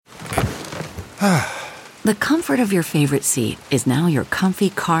The comfort of your favorite seat is now your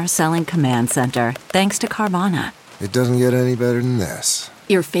comfy car selling command center, thanks to Carvana. It doesn't get any better than this.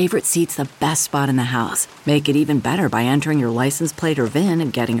 Your favorite seat's the best spot in the house. Make it even better by entering your license plate or VIN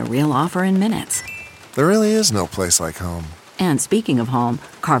and getting a real offer in minutes. There really is no place like home. And speaking of home,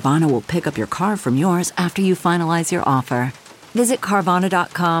 Carvana will pick up your car from yours after you finalize your offer. Visit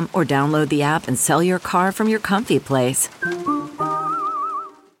Carvana.com or download the app and sell your car from your comfy place.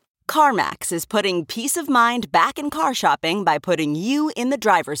 CarMax is putting peace of mind back in car shopping by putting you in the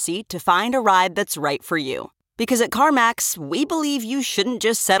driver's seat to find a ride that's right for you. Because at CarMax, we believe you shouldn't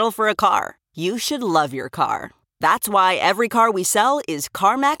just settle for a car. You should love your car. That's why every car we sell is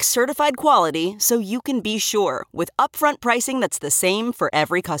CarMax certified quality, so you can be sure with upfront pricing that's the same for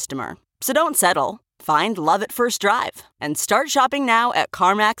every customer. So don't settle. Find love at first drive and start shopping now at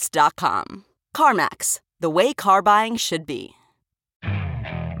CarMax.com. CarMax, the way car buying should be.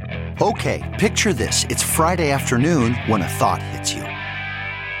 Okay, picture this. It's Friday afternoon when a thought hits you.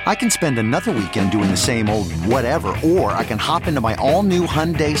 I can spend another weekend doing the same old whatever, or I can hop into my all-new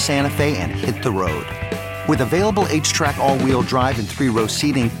Hyundai Santa Fe and hit the road. With available H-Track all-wheel drive and 3-row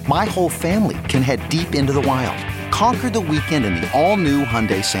seating, my whole family can head deep into the wild. Conquer the weekend in the all-new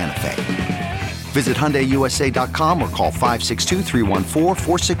Hyundai Santa Fe. Visit HyundaiUSA.com or call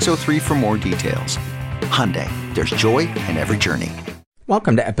 562-314-4603 for more details. Hyundai, there's joy in every journey.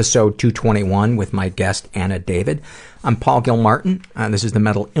 Welcome to episode 221 with my guest, Anna David. I'm Paul Gilmartin. This is the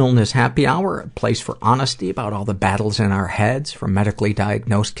Mental Illness Happy Hour, a place for honesty about all the battles in our heads, from medically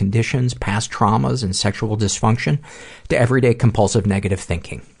diagnosed conditions, past traumas, and sexual dysfunction, to everyday compulsive negative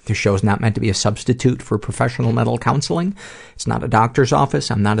thinking. This show is not meant to be a substitute for professional mental counseling. It's not a doctor's office.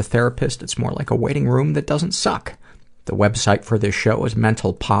 I'm not a therapist. It's more like a waiting room that doesn't suck. The website for this show is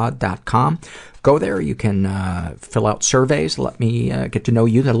mentalpod.com. Go there. You can fill out surveys. Let me get to know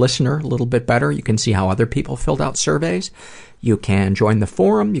you, the listener, a little bit better. You can see how other people filled out surveys. You can join the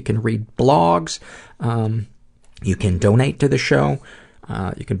forum. You can read blogs. You can donate to the show.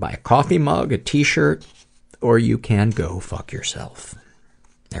 You can buy a coffee mug, a t-shirt, or you can go fuck yourself.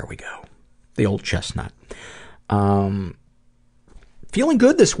 There we go. The old chestnut. Feeling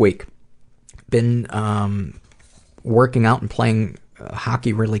good this week. Been working out and playing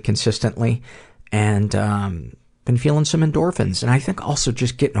hockey really consistently, and been feeling some endorphins. And I think also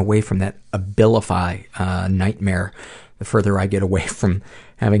just getting away from that Abilify nightmare, the further I get away from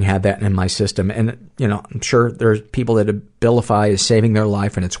having had that in my system. And, you know, I'm sure there's people that Abilify is saving their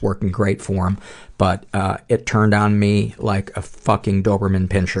life and it's working great for them, but it turned on me like a fucking Doberman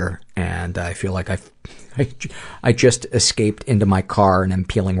pinscher, and I feel like I just escaped into my car and I'm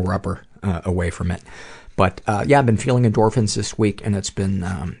peeling rubber away from it. But yeah, I've been feeling endorphins this week, and it's been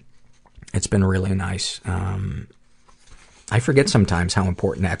really nice. I forget sometimes how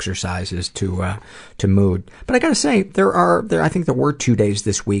important exercise is to mood. But I gotta say, I think there were 2 days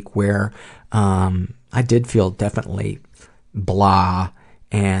this week where I did feel definitely blah,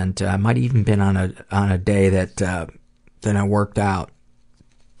 and might even been on a day that I worked out.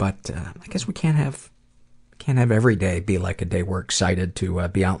 But I guess we can't have every day be like a day we're excited to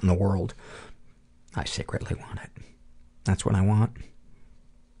be out in the world. I secretly want it. That's what I want.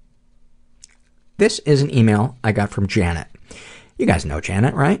 This is an email I got from Janet. You guys know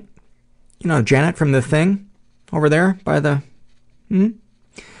Janet, right? You know Janet from The Thing? Over there by the...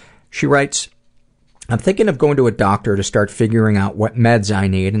 She writes, I'm thinking of going to a doctor to start figuring out what meds I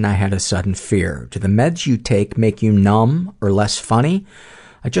need, and I had a sudden fear. Do the meds you take make you numb or less funny?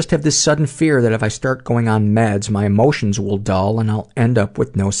 I just have this sudden fear that if I start going on meds, my emotions will dull and I'll end up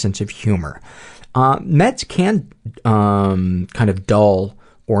with no sense of humor. Meds can kind of dull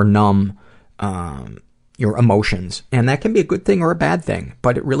or numb your emotions, and that can be a good thing or a bad thing,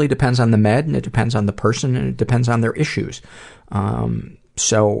 but it really depends on the med, and it depends on the person, and it depends on their issues.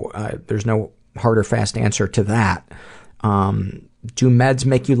 So there's no hard or fast answer to that. Do meds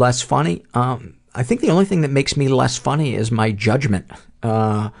make you less funny? I think the only thing that makes me less funny is my judgment.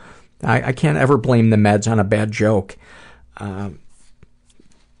 I can't ever blame the meds on a bad joke.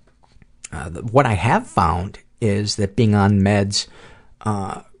 What I have found is that being on meds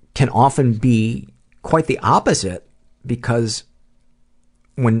can often be quite the opposite, because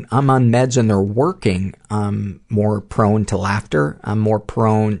when I'm on meds and they're working, I'm more prone to laughter. I'm more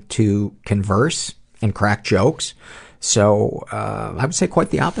prone to converse and crack jokes. So I would say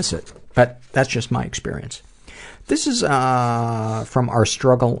quite the opposite, but that's just my experience. This is from our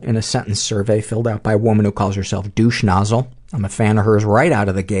Struggle in a Sentence survey filled out by a woman who calls herself Douche Nozzle. I'm a fan of hers right out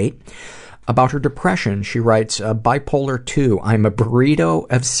of the gate. About her depression, she writes, bipolar 2, I'm a burrito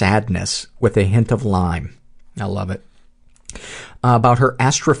of sadness with a hint of lime. I love it. About her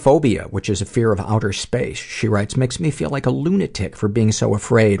astrophobia, which is a fear of outer space. She writes, makes me feel like a lunatic for being so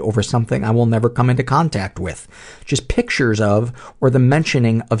afraid over something I will never come into contact with. Just pictures of or the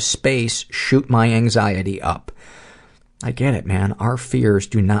mentioning of space shoot my anxiety up. I get it, man. Our fears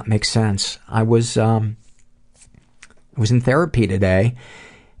do not make sense. I was in therapy today,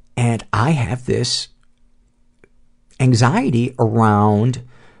 and I have this anxiety around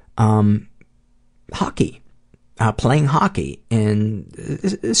hockey. Playing hockey, and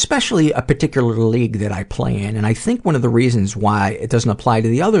especially a particular league that I play in. And I think one of the reasons why it doesn't apply to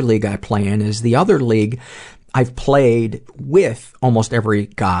the other league I play in is the other league I've played with almost every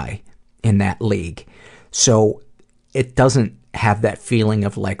guy in that league. So it doesn't have that feeling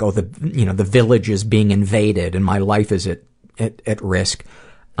of like, oh, the village is being invaded and my life is at risk.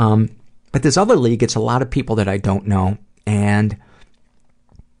 But this other league, it's a lot of people that I don't know, and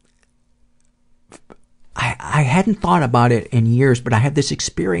I hadn't thought about it in years, but I had this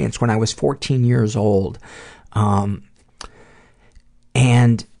experience when I was 14 years old. And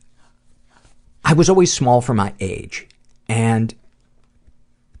I was always small for my age. And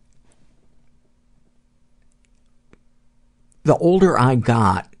the older I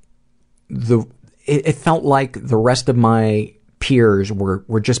got, it felt like the rest of my peers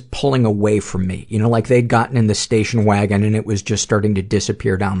were just pulling away from me. You know, like they'd gotten in the station wagon and it was just starting to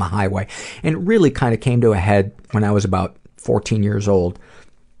disappear down the highway. And it really kind of came to a head when I was about 14 years old.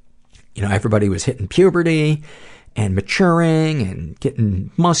 You know, everybody was hitting puberty and maturing and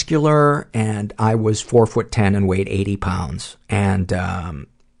getting muscular, and I was 4'10" and weighed 80 pounds. And,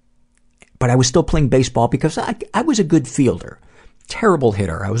 but I was still playing baseball because I was a good fielder. Terrible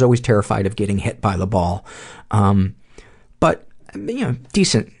hitter. I was always terrified of getting hit by the ball. But, you know,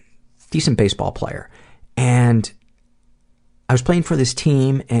 decent baseball player. And I was playing for this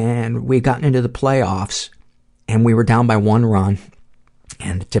team, and we had gotten into the playoffs, and we were down by 1 run,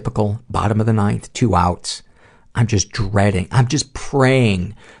 and the typical bottom of the 9th, 2 outs. I'm just dreading. I'm just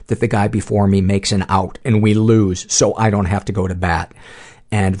praying that the guy before me makes an out and we lose so I don't have to go to bat.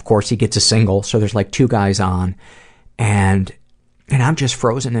 And of course he gets a single, so there's like 2 guys on, and I'm just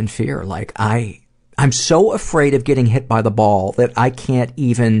frozen in fear. Like I'm so afraid of getting hit by the ball that I can't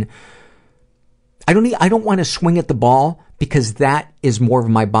even, I don't want to swing at the ball because that is more of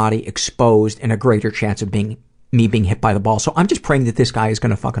my body exposed and a greater chance of me being hit by the ball. So I'm just praying that this guy is going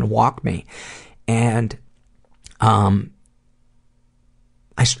to fucking walk me. And, I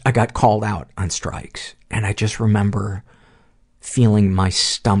got called out on strikes, and I just remember feeling my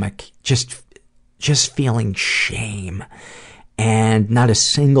stomach, just feeling shame. And not a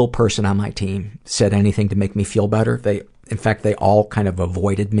single person on my team said anything to make me feel better. In fact, they all kind of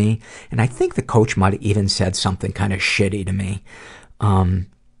avoided me. And I think the coach might have even said something kind of shitty to me. And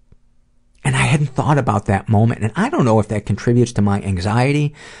I hadn't thought about that moment. And I don't know if that contributes to my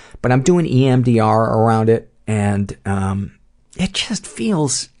anxiety, but I'm doing EMDR around it. And, it just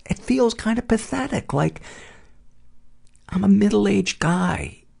feels kind of pathetic. Like I'm a middle-aged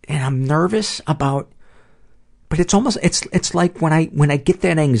guy and I'm nervous about, but it's almost, it's like when I get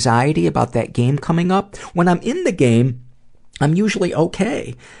that anxiety about that game coming up, when I'm in the game, I'm usually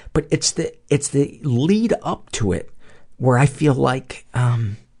okay. But it's the lead up to it where I feel like,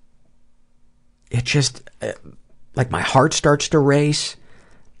 it just, like my heart starts to race,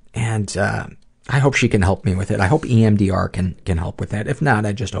 and, I hope she can help me with it. I hope EMDR can help with that. If not,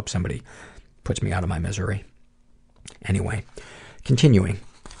 I just hope somebody puts me out of my misery. Anyway, continuing.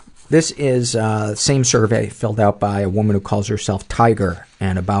 This is same survey filled out by a woman who calls herself Tiger,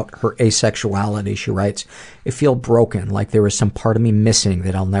 and about her asexuality, she writes, I feel broken, like there is some part of me missing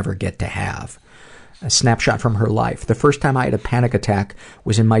that I'll never get to have. A snapshot from her life. The first time I had a panic attack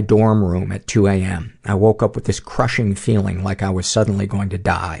was in my dorm room at 2 a.m. I woke up with this crushing feeling like I was suddenly going to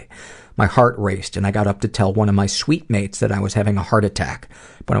die. My heart raced, and I got up to tell one of my suite mates that I was having a heart attack.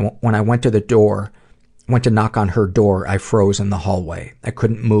 But when I went to knock on her door, I froze in the hallway. I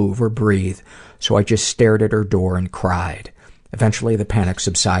couldn't move or breathe, so I just stared at her door and cried. Eventually the panic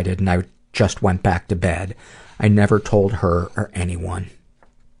subsided, and I just went back to bed. I never told her or anyone.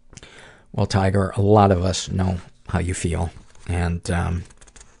 Well, Tiger, a lot of us know how you feel, and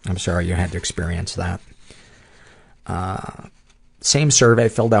I'm sorry you had to experience that. Same survey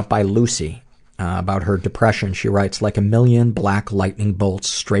filled out by Lucy about her depression. She writes, like a million black lightning bolts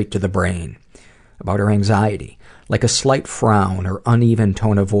straight to the brain. About her anxiety, like a slight frown or uneven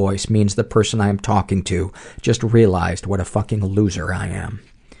tone of voice means the person I am talking to just realized what a fucking loser I am.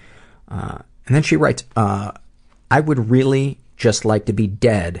 And then she writes, I would really just like to be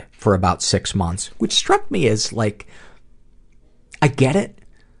dead for about 6 months, which struck me as like, I get it,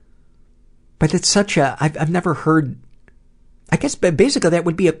 but it's such a, I've never heard I guess basically that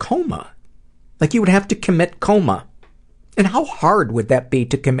would be a coma. Like, you would have to commit coma. And how hard would that be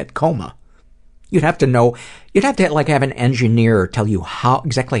to commit coma? You'd have to know, you'd have to like have an engineer tell you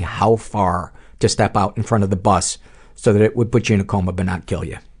exactly how far to step out in front of the bus so that it would put you in a coma but not kill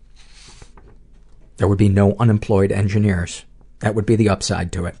you. There would be no unemployed engineers. That would be the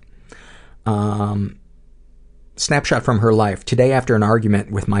upside to it. Snapshot from her life. Today, after an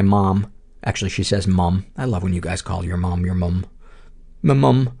argument with my mom, actually she says mum. I love when you guys call your mom your mum. My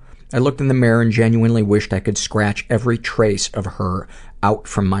mum. I looked in the mirror and genuinely wished I could scratch every trace of her out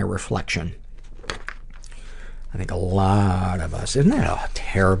from my reflection. I think a lot of us, isn't that a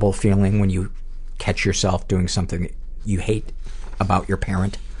terrible feeling when you catch yourself doing something you hate about your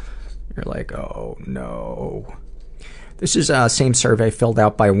parent? You're like, oh no. This is a same survey filled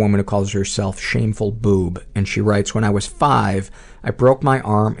out by a woman who calls herself Shameful Boob, and she writes, when I was 5, I broke my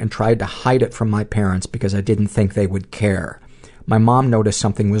arm and tried to hide it from my parents because I didn't think they would care. My mom noticed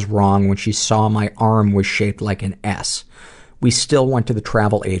something was wrong when she saw my arm was shaped like an S. We still went to the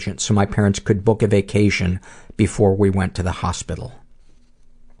travel agent so my parents could book a vacation before we went to the hospital.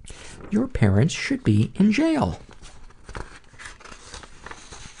 Your parents should be in jail.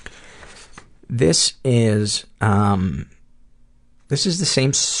 This is the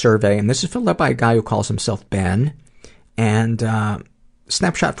same survey, and this is filled out by a guy who calls himself Ben. And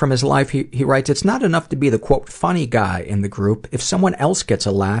snapshot from his life, he writes, it's not enough to be the, quote, funny guy in the group. If someone else gets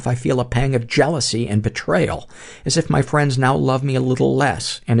a laugh, I feel a pang of jealousy and betrayal, as if my friends now love me a little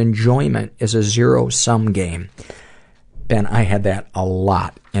less, and enjoyment is a zero-sum game. Ben, I had that a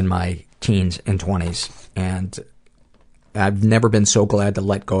lot in my teens and 20s, and I've never been so glad to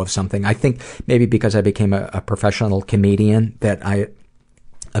let go of something. I think maybe because I became a professional comedian that I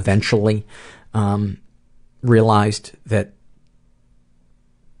eventually realized that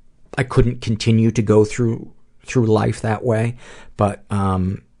I couldn't continue to go through life that way. But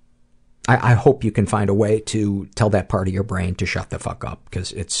I hope you can find a way to tell that part of your brain to shut the fuck up,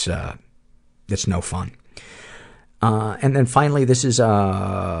 because it's no fun. And then finally, this is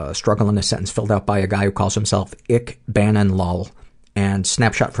a struggle in a sentence filled out by a guy who calls himself Ick Bannon-Lull. And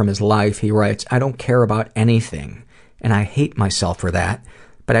snapshot from his life, he writes, I don't care about anything, and I hate myself for that,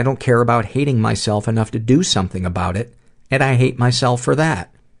 but I don't care about hating myself enough to do something about it, and I hate myself for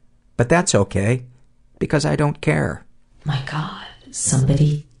that. But that's okay, because I don't care. My God,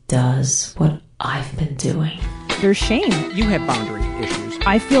 somebody does what I've been doing. There's shame. You have boundary issues.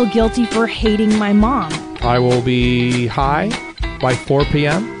 I feel guilty for hating my mom. I will be high by 4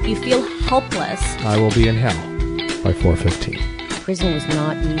 p.m. You feel helpless. I will be in hell by 4:15. Prison was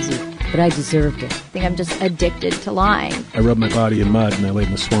not easy, but I deserved it. I think I'm just addicted to lying. I rubbed my body in mud and I laid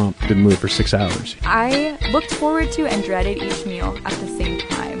in the swamp. Didn't move for 6 hours. I looked forward to and dreaded each meal at the same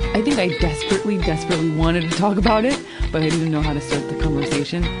time. I think I desperately wanted to talk about it, but I didn't know how to start the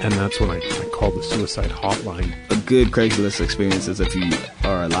conversation. And that's when I called the suicide hotline. A good Craigslist experience is if you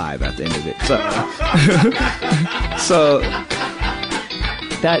are alive at the end of it. So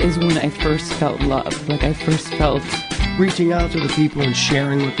that is when I first felt love. Like I first felt reaching out to the people and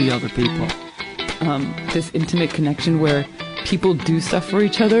sharing with the other people. This intimate connection where people do stuff for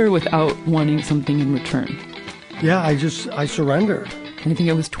each other without wanting something in return. Yeah, I surrendered. I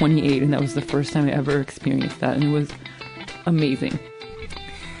think I was 28 and that was the first time I ever experienced that, and it was amazing.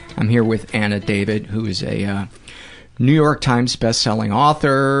 I'm here with Anna David, who is a New York Times best-selling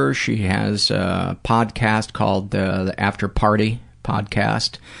author. She has a podcast called the After Party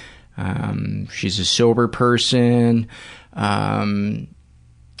Podcast. She's a sober person.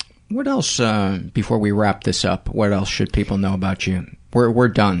 What else, before we wrap this up, what else should people know about you? We're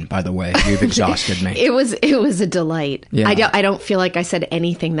done, by the way. You've exhausted me. It was a delight. Yeah. I don't feel like I said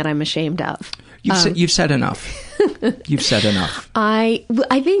anything that I'm ashamed of. You've said enough. You've said enough. I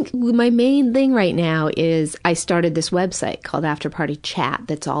think my main thing right now is I started this website called After Party Chat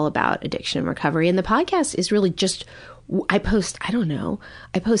that's all about addiction and recovery. And the podcast is really just, I post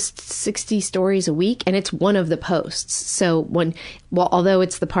 60 stories a week, and it's one of the posts. So although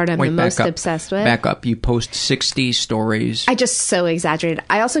it's the part I'm the most obsessed with. Back up. You post 60 stories. I just so exaggerated.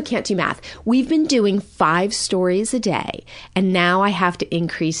 I also can't do math. We've been doing 5 stories a day, and now I have to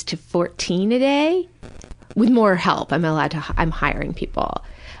increase to 14 a day with more help. I'm hiring people.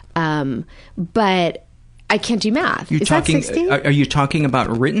 But I can't do math. Is that 60? Are you talking about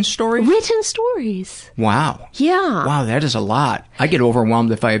written stories? Written stories. Wow. Yeah. Wow, that is a lot. I get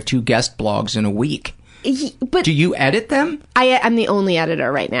overwhelmed if I have 2 guest blogs in a week. But do you edit them? I'm the only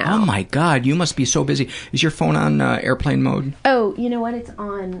editor right now. Oh my God, you must be so busy. Is your phone on airplane mode? Oh, you know what? It's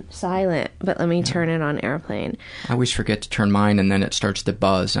on silent, but let me turn it on airplane. I always forget to turn mine, and then it starts to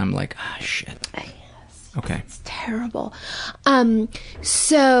buzz. I'm like, shit. Yes. Okay. It's terrible.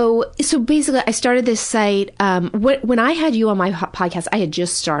 So basically, I started this site. When I had you on my podcast, I had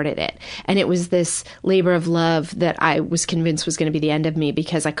just started it. And it was this labor of love that I was convinced was going to be the end of me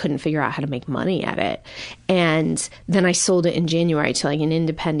because I couldn't figure out how to make money at it. And then I sold it in January to like an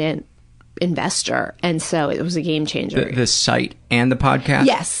independent investor. And so it was a game changer. The site and the podcast?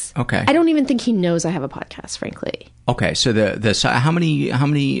 Yes. Okay. I don't even think he knows I have a podcast, frankly. Okay, so how many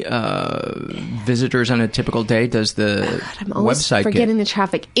visitors on a typical day does the I'm always website forgetting get? the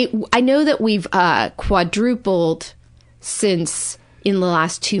traffic. I know that we've quadrupled since in the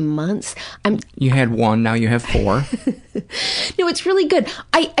last 2 months. You had 1, now you have 4. No, it's really good.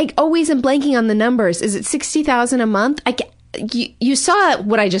 I always am blanking on the numbers. Is it 60,000 a month? You saw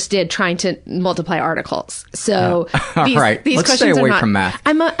what I just did trying to multiply articles. So all right, these let's stay away from math.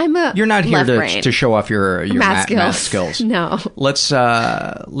 I'm a You're not here brain. to show off your math skills. No. Let's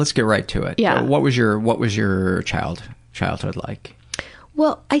get right to it. Yeah. What was your childhood like?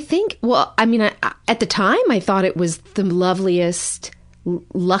 Well, I mean, at the time, I thought it was the loveliest,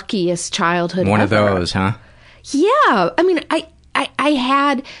 luckiest childhood One ever. of those, huh? Yeah. I mean, I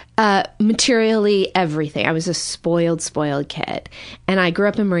had materially everything. I was a spoiled kid. And I grew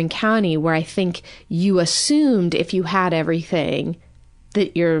up in Marin County, where I think you assumed if you had everything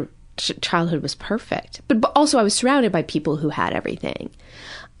that your childhood was perfect. But also I was surrounded by people who had everything.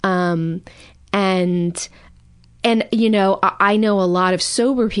 And you know, I know a lot of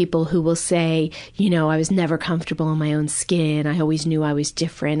sober people who will say, you know, I was never comfortable in my own skin. I always knew I was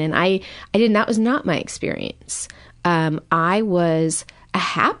different. And I didn't. That was not my experience. I was a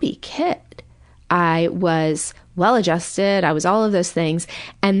happy kid. I was well-adjusted. I was all of those things.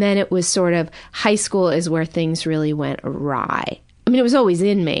 And then it was sort of high school is where things really went awry. I mean, it was always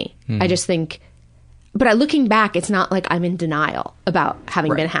in me. I just think, but looking back, it's not like I'm in denial about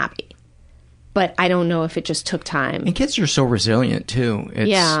having been happy. But I don't know if it just took time. And kids are so resilient too.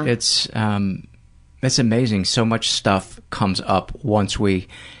 It's amazing. So much stuff comes up once we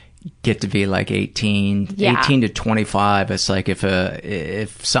get to be like 18 to 25. It's like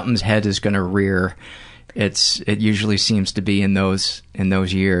if something's head is going to rear, it usually seems to be in those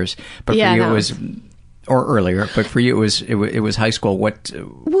years. But for you, it was, or earlier. But for you, it was high school.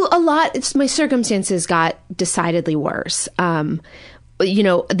 Well, a lot. My circumstances got decidedly worse. You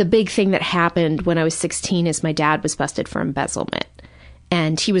know, the big thing that happened when I was 16 is my dad was busted for embezzlement.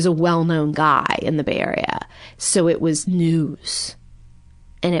 And he was a well-known guy in the Bay Area. So it was news.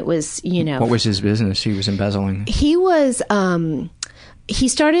 And it was, you know... What was his business he was embezzling? He was... he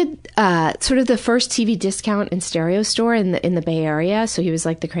started sort of the first TV discount and stereo store in the Bay Area. So he was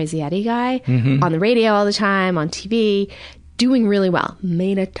like the Crazy Eddie guy on the radio all the time, on TV, doing really well.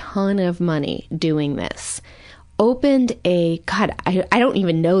 Made a ton of money doing this. Opened I don't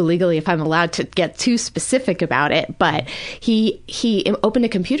even know legally if I'm allowed to get too specific about it, but he opened a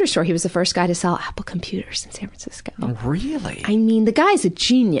computer store. He was the first guy to sell Apple computers in San Francisco. Oh, really? I mean, the guy's a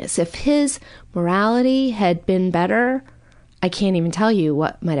genius. If his morality had been better, I can't even tell you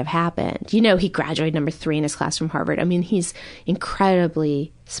what might have happened. You know, he graduated number 3 in his class from Harvard. I mean, he's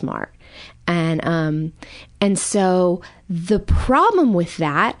incredibly smart. And so the problem with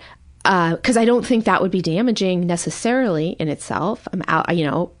that, because I don't think that would be damaging necessarily in itself. I'm out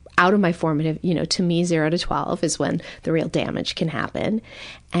of my formative, to me, 0 to 12 is when the real damage can happen.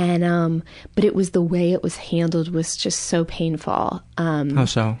 And, but it was the way it was handled was just so painful. How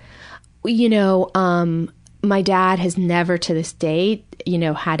so? My dad has never to this day,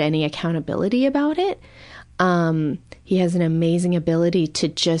 had any accountability about it. He has an amazing ability to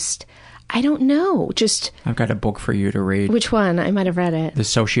just, I don't know, I've got a book for you to read. Which one? I might have read it. The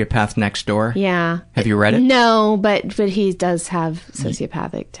Sociopath Next Door. Yeah. Have you read it? No, but he does have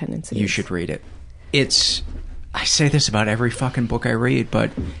sociopathic tendencies. You should read it. I say this about every fucking book I read, but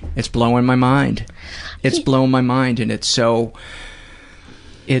it's blowing my mind. It's blowing my mind, and it so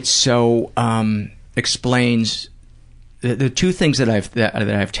explains the two things that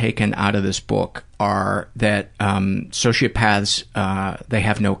I've taken out of this book are that sociopaths they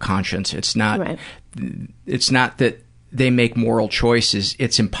have no conscience. It's not that they make moral choices.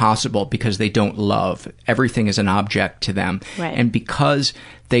 It's impossible because they don't love. Everything is an object to them, and because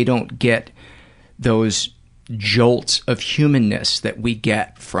they don't get those jolts of humanness that we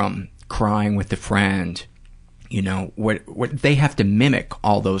get from crying with a friend. What they have to mimic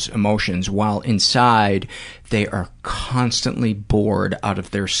all those emotions while inside they are constantly bored out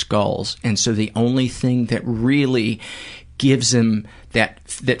of their skulls. And so the only thing that really gives them that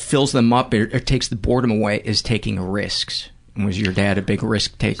fills them up or takes the boredom away is taking risks. And was your dad a big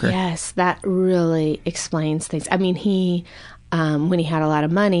risk taker? Yes, that really explains things. I mean, When he had a lot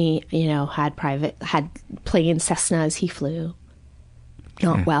of money, had plane Cessnas he flew.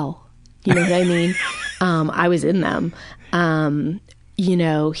 Not well. You know what I mean? I was in them.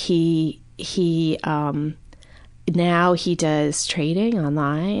 He now he does trading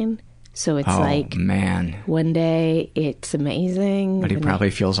online. So it's man. One day it's amazing. But he probably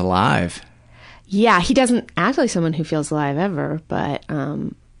feels alive. Yeah, he doesn't act like someone who feels alive ever, but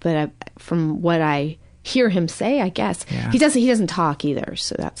from what I hear him say, I guess he doesn't talk either,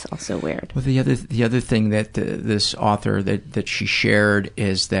 so that's also weird. Well, the other thing that this author that she shared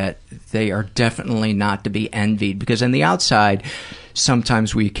is that they are definitely not to be envied, because on the outside,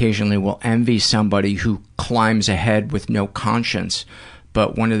 sometimes we occasionally will envy somebody who climbs ahead with no conscience.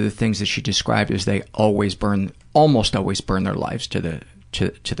 But one of the things that she described is they almost always burn their lives to the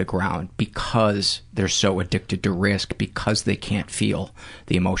ground because they're so addicted to risk, because they can't feel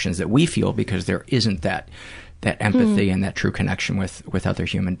the emotions that we feel, because there isn't that empathy and that true connection with other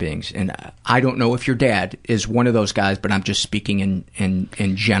human beings. And I don't know if your dad is one of those guys, but I'm just speaking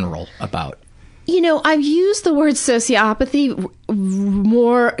in general about. I've used the word sociopathy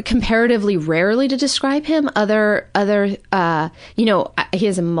more comparatively rarely to describe him. He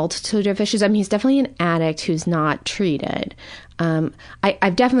has a multitude of issues. I mean, he's definitely an addict who's not treated.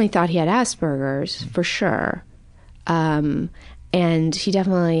 I've definitely thought he had Asperger's, for sure. And he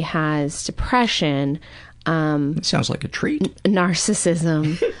definitely has depression. It sounds like a treat.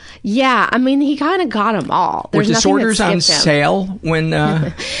 Narcissism. Yeah, I mean, he kind of got them all. Were disorders on sale when...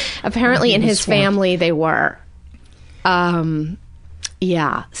 Apparently in his family they were.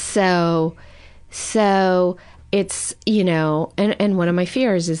 Yeah, so it's, and one of my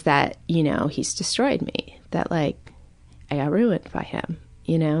fears is that, he's destroyed me. That, I got ruined by him,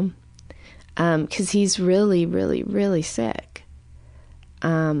 because he's really, really, really sick.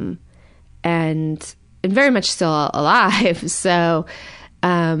 And very much still alive. So,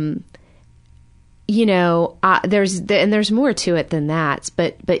 there's more to it than that.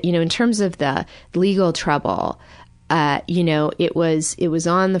 But in terms of the legal trouble, it was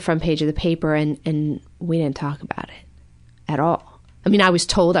on the front page of the paper, and we didn't talk about it at all. I mean, I was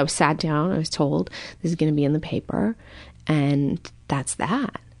sat down, I was told this is going to be in the paper, and that's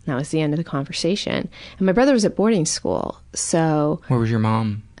that. That was the end of the conversation. And my brother was at boarding school, so... Where was your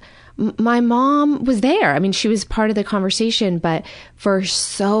mom? My mom was there. I mean, she was part of the conversation, but for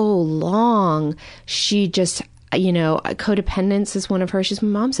so long, she just, codependence is one of her. My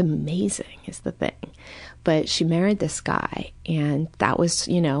mom's amazing, is the thing. But she married this guy, and that was,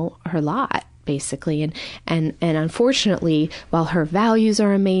 her lot, basically. And unfortunately, while her values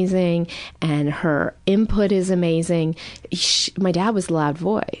are amazing and her input is amazing, my dad was a loud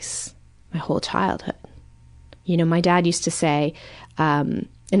voice my whole childhood. My dad used to say,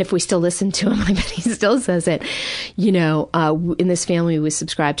 and if we still listen to him, I bet he still says it, in this family, we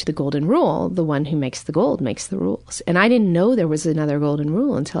subscribe to the golden rule. The one who makes the gold makes the rules. And I didn't know there was another golden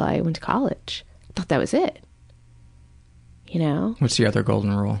rule until I went to college. I thought that was it. What's the other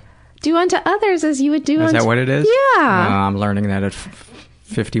golden rule? Do unto others as you would do unto... Is that what it is? Yeah. I'm learning that at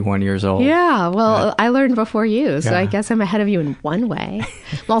 51 years old. Yeah, well, I learned before you, so I guess I'm ahead of you in one way.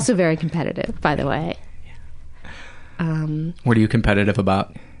 I'm also very competitive, by the way. What are you competitive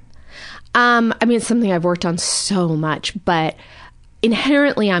about? I mean, it's something I've worked on so much, but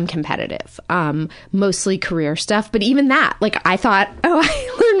inherently I'm competitive. Mostly career stuff, but even that, I thought,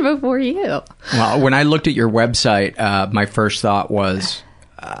 I learned before you. Well, when I looked at your website, my first thought was,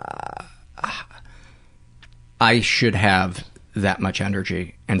 I should have that much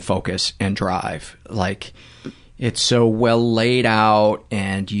energy and focus and drive. It's so well laid out,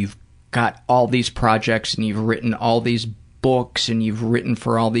 and you've got all these projects, and you've written all these books, and you've written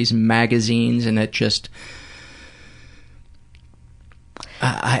for all these magazines, and it just...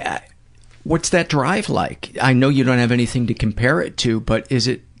 what's that drive like? I know you don't have anything to compare it to, but does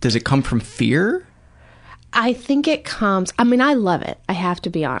it come from fear? I think it comes... I mean, I love it. I have to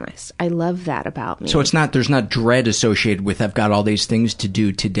be honest. I love that about me. So there's not dread associated with, I've got all these things to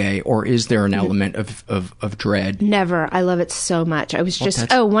do today, or is there an element of dread? Never. I love it so much. I was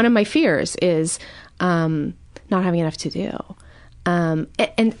one of my fears is not having enough to do. And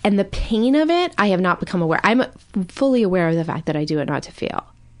the pain of it, I have not become aware. I'm fully aware of the fact that I do it not to feel.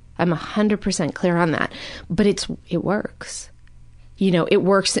 I'm 100% clear on that. But it works. It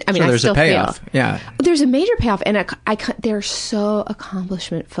works. I mean, so there's I still a payoff. feel. Yeah. There's a major payoff, and they're so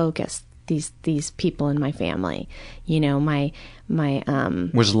accomplishment focused. These people in my family, my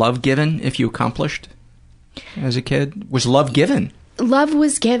Was love given if you accomplished as a kid? Was love given? Love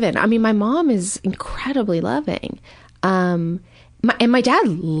was given. I mean, my mom is incredibly loving, and my dad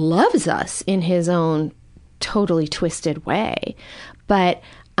loves us in his own totally twisted way. But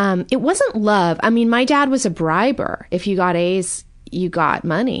it wasn't love. I mean, my dad was a briber. If you got A's, you got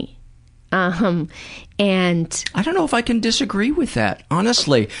money. And I don't know if I can disagree with that,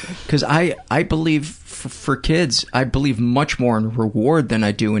 honestly, because I believe for kids, I believe much more in reward than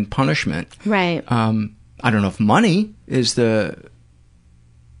I do in punishment. Right. I don't know if money is I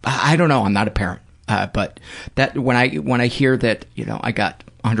don't know. I'm not a parent. But that when I hear that, I got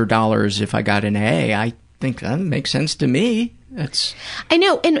 $100 if I got an A, I think that makes sense to me. I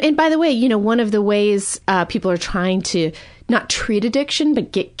know. And by the way, one of the ways people are trying to not treat addiction,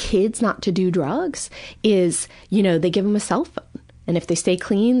 but get kids not to do drugs is, they give them a cell phone. And if they stay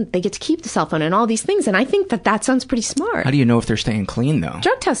clean, they get to keep the cell phone and all these things. And I think that sounds pretty smart. How do you know if they're staying clean, though?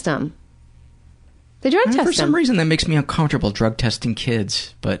 Drug test them. They drug test them. For some reason, that makes me uncomfortable, drug testing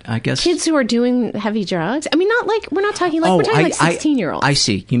kids. But I guess... Kids who are doing heavy drugs? I mean, we're not talking like 16-year-olds. I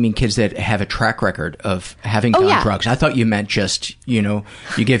see. You mean kids that have a track record of having done drugs. I thought you meant just, you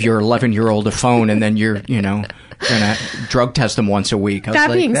give your 11-year-old a phone and then you're, going to drug test them once a week.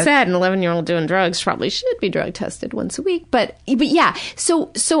 That being said, an 11-year-old doing drugs probably should be drug tested once a week. But yeah,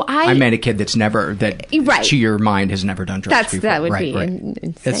 so I meant a kid that's never, to your mind, has never done drugs before. That would be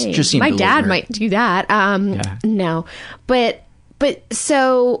insane. That's just My dad might do that. No. But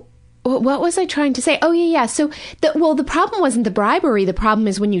so what was I trying to say? Oh, yeah. So, the problem wasn't the bribery. The problem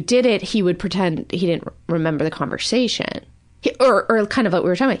is when you did it, he would pretend he didn't remember the conversation. Or kind of what we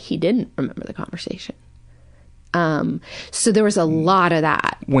were talking about. He didn't remember the conversation. So there was a lot of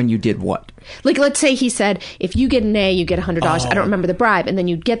that. When you did what? Like, let's say he said, if you get an A, you get $100. I don't remember the bribe. And then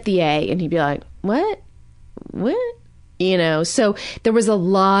you'd get the A and he'd be like, what? So there was a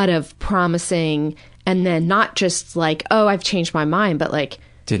lot of promising and then not just like, oh, I've changed my mind, but like,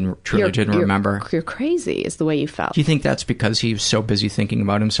 didn't remember. You're crazy is the way you felt. Do you think that's because he was so busy thinking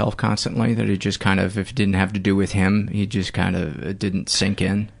about himself constantly that it just kind of, if it didn't have to do with him, he just kind of, it didn't sink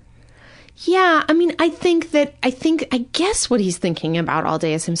in? Yeah, I mean, I guess what he's thinking about all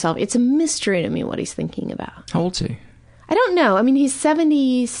day is himself. It's a mystery to me what he's thinking about. How old's he? I don't know. I mean, he's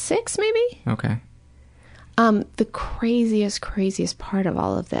 76 maybe? Okay. The craziest part of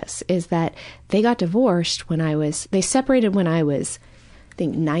all of this is that they got divorced they separated when I was, I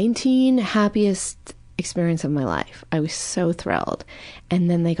think, 19, happiest experience of my life. I was so thrilled. And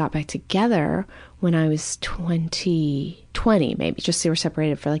then they got back together when I was 20 maybe, just they were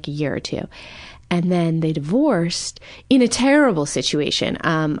separated for like a year or two. And then they divorced in a terrible situation.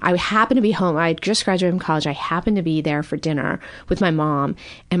 I happened to be home. I had just graduated from college. I happened to be there for dinner with my mom,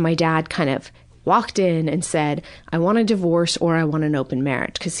 and my dad kind of walked in and said, I want a divorce or I want an open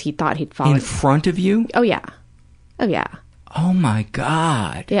marriage, because he thought he'd fallen. In front of you? Oh, yeah. Oh, my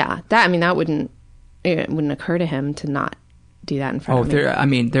God. Yeah. It wouldn't occur to him to not do that in front of me.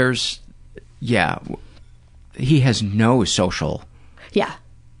 He has no social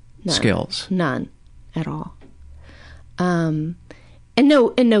skills. None at all. And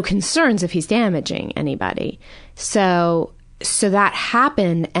no concerns if he's damaging anybody. So that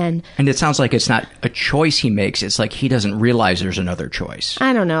happened, and it sounds like it's not a choice he makes. It's like he doesn't realize there's another choice.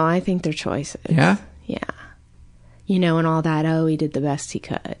 I don't know. I think they're choices. Yeah? Yeah. And all that, he did the best he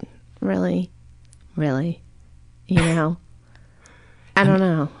could. Really? I don't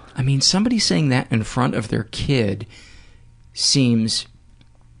know. I mean, somebody saying that in front of their kid seems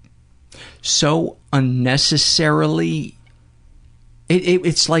so unnecessarily...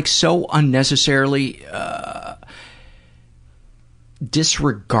 It's like so unnecessarily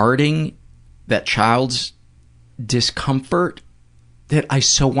disregarding that child's discomfort that I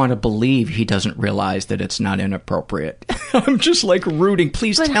so want to believe he doesn't realize that it's not inappropriate. I'm just like rooting.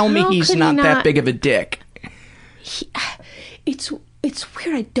 Please tell me he's not that big of a dick. It's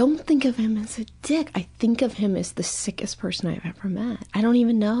weird. I don't think of him as a dick. I think of him as the sickest person I've ever met. I don't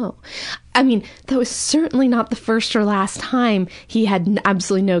even know. I mean, that was certainly not the first or last time he had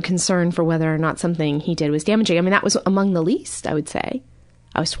absolutely no concern for whether or not something he did was damaging. I mean, that was among the least, I would say.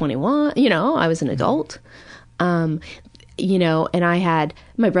 I was 21, I was an adult. And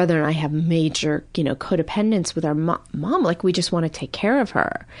my brother and I have major, codependence with our mom. Like, we just want to take care of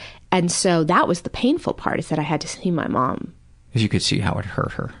her. And so that was the painful part, is that I had to see my mom. Because you could see how it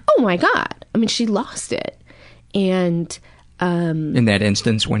hurt her. Oh, my God. I mean, she lost it. And... in that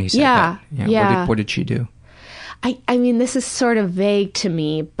instance when he said that? Yeah. What did she do? I mean, this is sort of vague to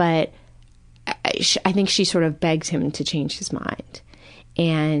me, but I think she sort of begged him to change his mind.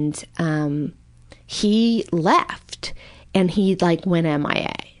 And he left. And he went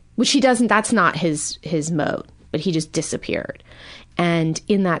MIA, which he doesn't, that's not his mode, but he just disappeared. And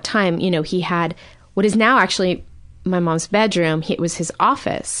in that time, he had what is now actually my mom's bedroom. It was his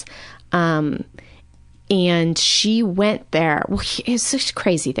office. And she went there. Well, it's such a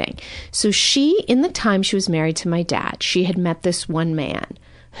crazy thing. So in the time she was married to my dad, she had met this one man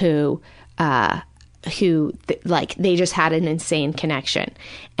who they just had an insane connection,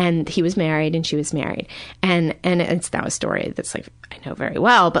 and he was married and she was married. And it's now a story that's like, I know very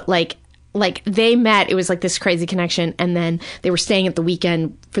well, but like they met, it was like this crazy connection. And then they were staying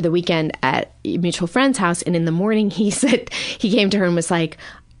for the weekend at a mutual friend's house. And in the morning he came to her and was like,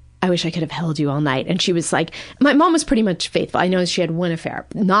 I wish I could have held you all night. And she was like, my mom was pretty much faithful. I know she had one affair,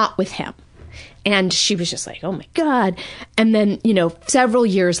 not with him. And she was just like, oh my God. And then, several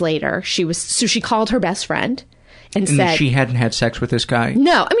years later, she called her best friend and said she hadn't had sex with this guy?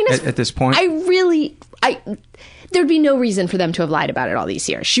 No. I mean, at this point? There'd be no reason for them to have lied about it all these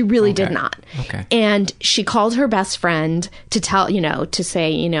years. She really did not. Okay. And she called her best friend to tell, to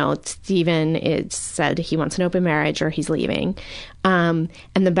say, Stephen said he wants an open marriage or he's leaving. And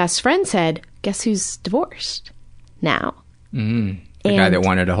the best friend said, guess who's divorced now? The guy that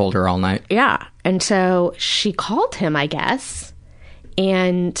wanted to hold her all night? Yeah. And so she called him, I guess,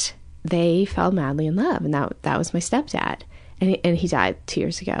 and they fell madly in love. And that was my stepdad. And he died 2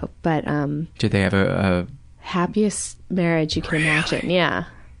 years ago. But did they have a happiest marriage you can imagine? Yeah.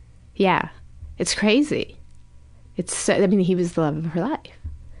 It's crazy. He was the love of her life.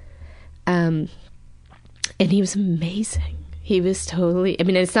 And he was amazing. He was totally,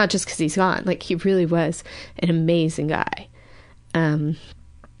 it's not just because he's gone. Like, he really was an amazing guy.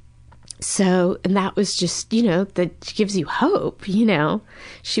 So, and that was just, that gives you hope,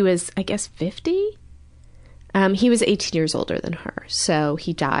 She was, I guess, 50. He was 18 years older than her. So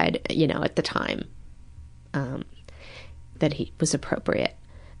he died, at the time that he was appropriate.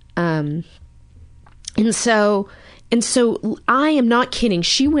 And so I am not kidding.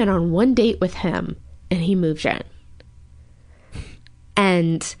 She went on one date with him and he moved in.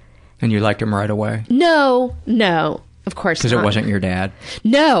 And you liked him right away? No, of course not. Because it wasn't your dad?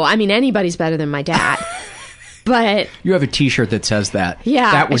 No, anybody's better than my dad. But you have a t-shirt that says that.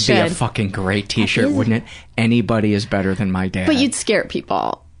 Yeah, that would be a fucking great t-shirt, wouldn't it? Anybody is better than my dad. But you'd scare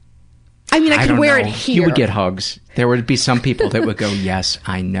people. I could wear it here. You would get hugs. There would be some people that would go, yes,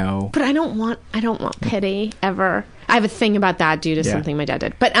 I know. But I don't want pity ever. I have a thing about that due to something my dad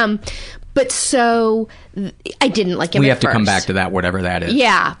did. But so I didn't like him. We at have to first. come back to that, whatever that is.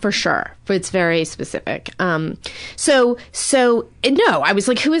 Yeah, for sure. But it's very specific. So no, I was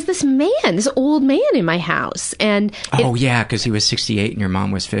like, who is this man? This old man in my house? And because he was 68 and your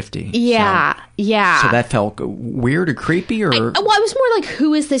mom was 50. Yeah, yeah. So that felt weird or creepy, or? I was more like,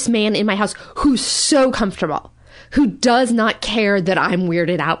 who is this man in my house who's so comfortable, who does not care that I'm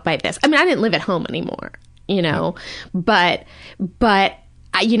weirded out by this? I didn't live at home anymore, but.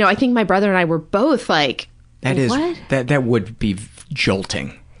 I think my brother and I were both like, what? That would be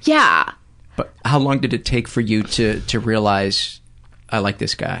jolting. Yeah. But how long did it take for you to realize I like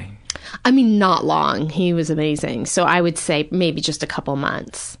this guy? Not long. He was amazing. So I would say maybe just a couple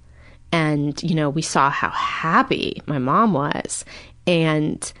months. And, we saw how happy my mom was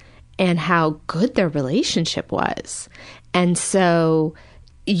and how good their relationship was. And so,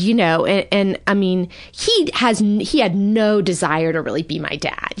 he had no desire to really be my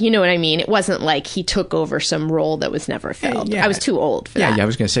dad. You know what I mean? It wasn't like he took over some role that was never filled. Yeah. I was too old for that. Yeah, I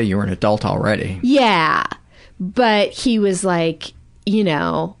was going to say you were an adult already. Yeah. But he was like,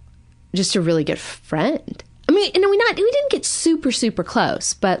 just a really good friend. We didn't get super, super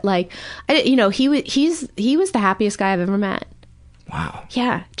close, but like, he was the happiest guy I've ever met. Wow.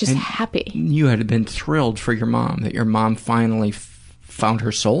 Yeah. Just happy. You had been thrilled for your mom that your mom finally found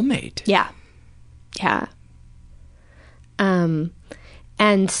her soulmate. Yeah. Yeah. How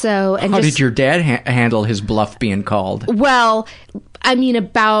did your dad handle his bluff being called? Well,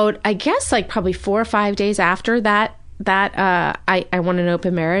 about, I guess, like probably 4 or 5 days after that I want an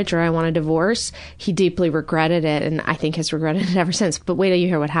open marriage or I want a divorce, he deeply regretted it, and I think has regretted it ever since. But wait till you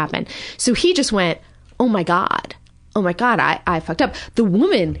hear what happened. So he just went, oh my God, I fucked up. The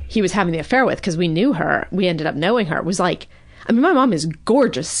woman he was having the affair with, because we knew her, we ended up knowing her, was like, my mom is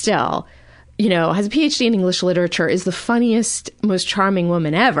gorgeous still, has a PhD in English literature, is the funniest, most charming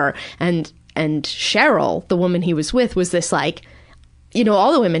woman ever. And Cheryl, the woman he was with, was this like,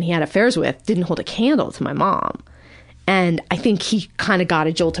 all the women he had affairs with didn't hold a candle to my mom. And I think he kind of got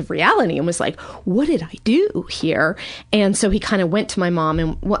a jolt of reality and was like, what did I do here? And so he kind of went to my mom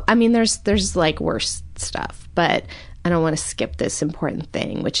and, there's like worse stuff, but I don't want to skip this important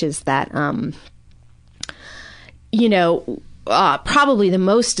thing, which is that, probably the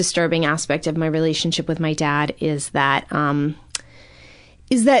most disturbing aspect of my relationship with my dad is that from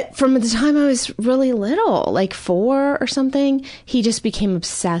the time I was really little, like 4 or something, he just became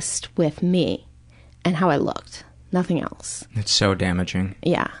obsessed with me. and how I looked. Nothing else. It's so damaging.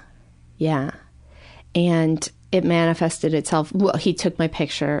 Yeah. Yeah. And it manifested itself. Well, he took my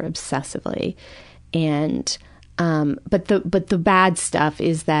picture obsessively. And, but the bad stuff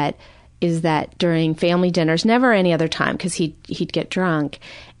is that during family dinners, never any other time, because he'd get drunk,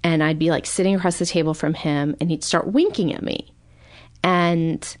 and I'd be like sitting across the table from him, and he'd start winking at me.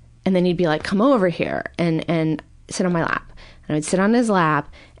 And then he'd be like, come over here and sit on my lap. And I would sit on his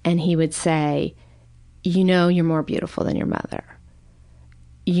lap, and he would say, you know, you're more beautiful than your mother.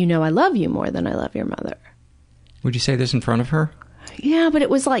 You know, I love you more than I love your mother. Would you say this in front of her? Yeah, but it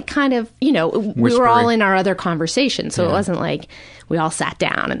was like kind of, you know, we were all in our other conversation. So it wasn't like we all sat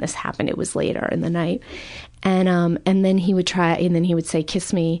down and this happened. It was later in the night. And then he would try, and then he would say,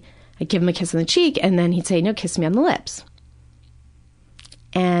 kiss me. I'd give him a kiss on the cheek. And then he'd say, no, kiss me on the lips.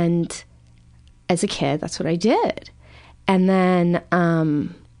 And as a kid, that's what I did. And then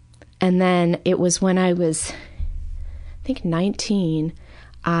it was when I was, I think 19,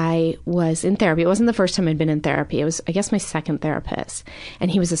 I was in therapy. It wasn't the first time I'd been in therapy. It was, I guess, my second therapist. And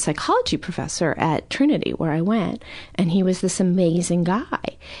he was a psychology professor at Trinity, where I went. And he was this amazing guy.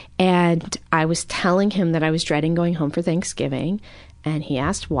 And I was telling him that I was dreading going home for Thanksgiving. And he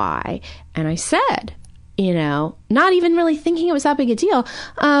asked why. And I said, you know, not even really thinking it was that big a deal.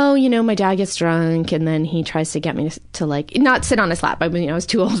 Oh, you know, my dad gets drunk and then he tries to get me to like, not sit on his lap. I mean, I was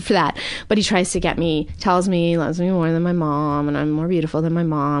too old for that. But he tries to get me, tells me he loves me more than my mom and I'm more beautiful than my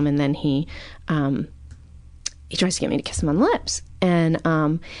mom. And then he tries to get me to kiss him on the lips. And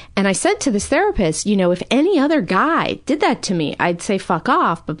I said to this therapist, you know, if any other guy did that to me, I'd say fuck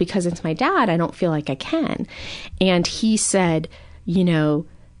off. But because it's my dad, I don't feel like I can. And he said, you know,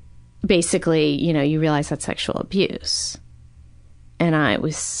 basically, you know, you realize that's sexual abuse. And I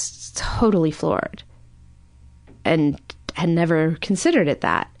was totally floored and had never considered it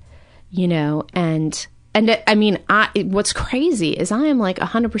that, you know, and I mean, what's crazy is I am like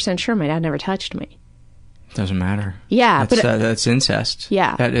 100% sure my dad never touched me. Doesn't matter. Yeah. That's incest.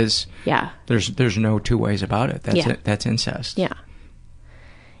 Yeah. That is, yeah. There's no two ways about it. That's incest. Yeah.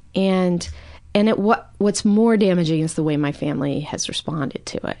 And what's more damaging is the way my family has responded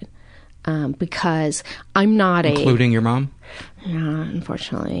to it. Because I'm not including your mom? Yeah,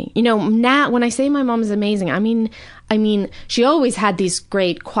 unfortunately. You know, Nat, when I say my mom is amazing, I mean, she always had these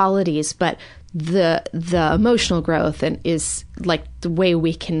great qualities, but the emotional growth and is like the way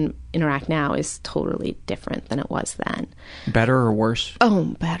we can interact now is totally different than it was then. Better or worse?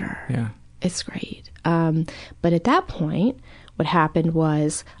 Oh, better. Yeah. It's great. But at that point, what happened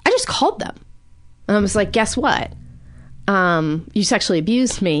was I just called them. And I was like, guess what? You sexually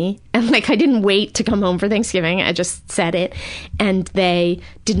abused me. And like, I didn't wait to come home for Thanksgiving. I just said it and they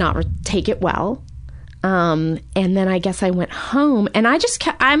did not take it well. And then I guess I went home and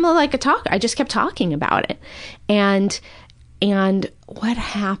I'm like a talker. I just kept talking about it. And what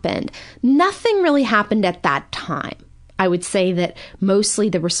happened? Nothing really happened at that time. I would say that mostly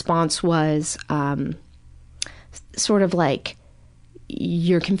the response was, sort of like,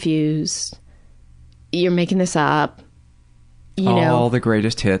 you're confused. You're making this up. You know, all the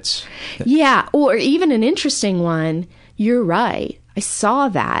greatest hits. Yeah. Or even an interesting one. You're right. I saw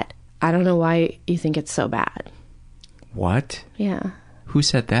that. I don't know why you think it's so bad. What? Yeah. Who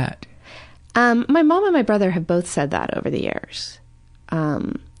said that? My mom and my brother have both said that over the years.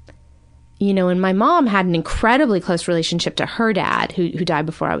 You know, and my mom had an incredibly close relationship to her dad, who died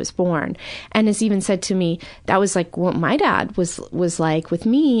before I was born, and has even said to me that was like what my dad was like with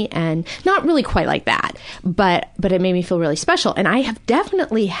me, and not really quite like that, but it made me feel really special. And I have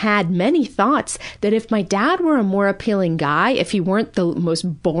definitely had many thoughts that if my dad were a more appealing guy, if he weren't the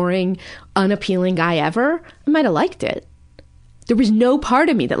most boring, unappealing guy ever, I might have liked it. There was no part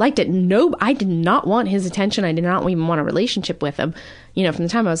of me that liked it. No, I did not want his attention. I did not even want a relationship with him, you know, from the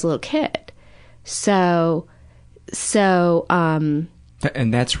time I was a little kid. So, and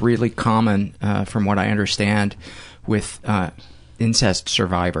that's really common, from what I understand, with incest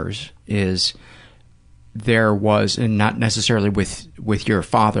survivors. Is there was, and not necessarily with your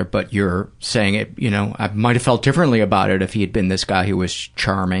father, but you're saying it. You know, I might have felt differently about it if he had been this guy who was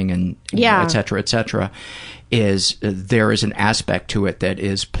charming and et cetera, et cetera. Is there is an aspect to it that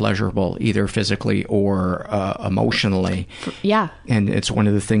is pleasurable, either physically or emotionally. Yeah. And it's one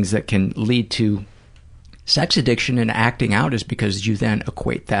of the things that can lead to sex addiction and acting out, is because you then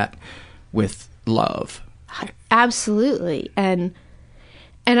equate that with love. Absolutely. And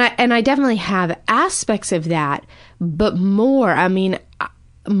I definitely have aspects of that, but more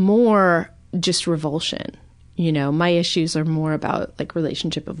just revulsion. You know, my issues are more about like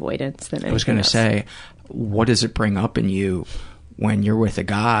relationship avoidance than anything I was going to say, what does it bring up in you when you're with a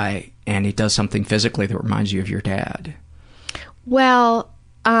guy and he does something physically that reminds you of your dad? Well,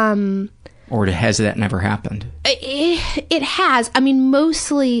 or has that never happened? It has. I mean,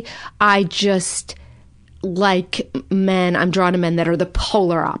 mostly I just like men. I'm drawn to men that are the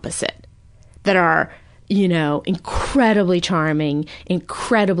polar opposite, that are, you know, incredibly charming,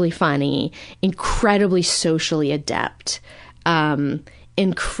 incredibly funny, incredibly socially adept,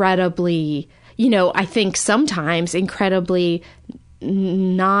 incredibly, you know, I think sometimes incredibly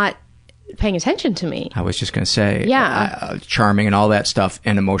not paying attention to me. I was just going to say, charming and all that stuff,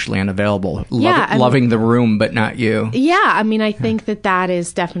 and emotionally unavailable. Loving the room, but not you. Yeah, I mean, I think that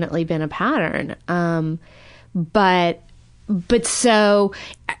has definitely been a pattern. But so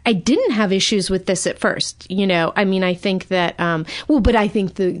I didn't have issues with this at first, you know. I mean, I think that, but I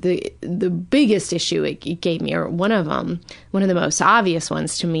think the biggest issue it gave me, or one of the most obvious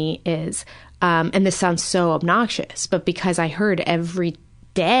ones to me is, and this sounds so obnoxious, but because I heard every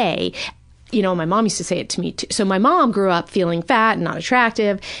day, you know, my mom used to say it to me too. So my mom grew up feeling fat and not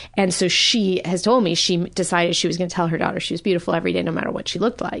attractive. And so she has told me she decided she was going to tell her daughter she was beautiful every day, no matter what she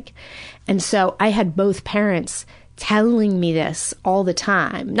looked like. And so I had both parents telling me this all the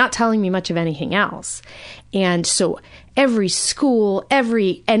time, not telling me much of anything else. And so every school,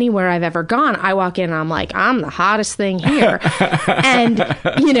 anywhere I've ever gone, I walk in and I'm like, I'm the hottest thing here. And,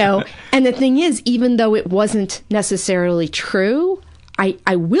 you know, and the thing is, even though it wasn't necessarily true,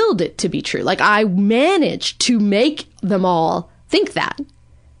 I willed it to be true. Like, I managed to make them all think that.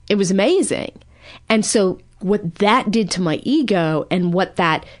 It was amazing. And so what that did to my ego, and what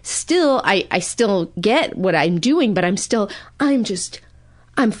that still, I still get what I'm doing, but I'm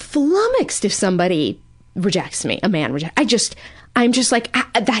flummoxed if somebody rejects me, a man rejects. I'm just like,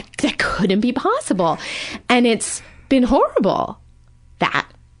 that couldn't be possible. And it's been horrible.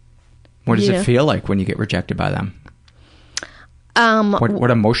 What does it feel like when you get rejected by them?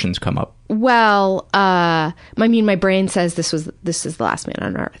 What emotions come up? Well, I mean, my brain says this is the last man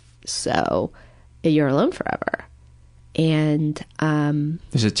on earth, so you're alone forever. And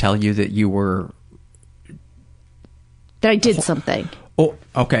does it tell you that that I did something? Oh,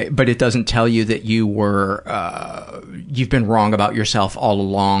 okay, but it doesn't tell you that you were you've been wrong about yourself all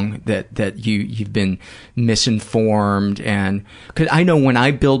along. That you've been misinformed, and because I know when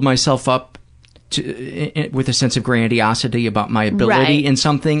I build myself up with a sense of grandiosity about my ability in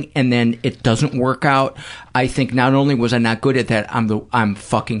something, and then it doesn't work out, I think not only was I not good at that, I'm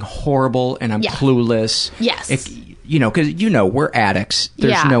fucking horrible, and I'm clueless. Yes. You know, because we're addicts.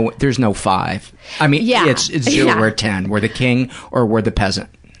 There's no 5. I mean, it's 0 or 10. We're the king or we're the peasant.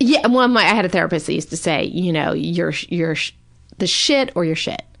 Yeah. Well, I had a therapist that used to say, you know, you're the shit or you're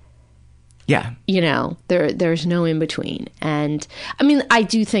shit. Yeah. You know, there's no in between. And I mean, I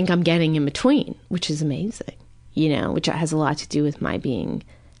do think I'm getting in between, which is amazing, you know, which has a lot to do with my being,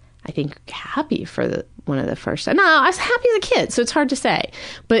 I think, happy for one of the first time. No, I was happy as a kid, so it's hard to say,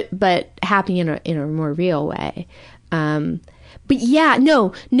 but happy in a more real way. But yeah,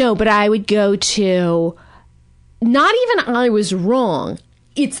 but I would go to, not even I was wrong.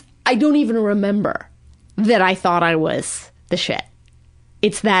 I don't even remember that I thought I was the shit.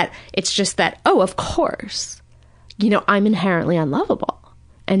 It's just that, oh, of course, you know, I'm inherently unlovable.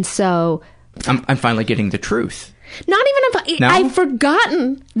 And so I'm finally getting the truth. Not even, no? I've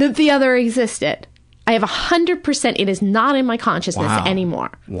forgotten that the other existed. I have 100%. It is not in my consciousness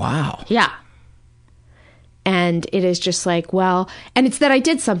anymore. Wow. Yeah. And it is just like, well, and it's that I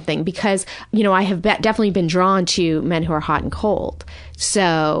did something, because, you know, I have definitely been drawn to men who are hot and cold.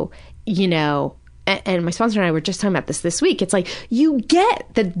 So, you know, and my sponsor and I were just talking about this week. It's like, you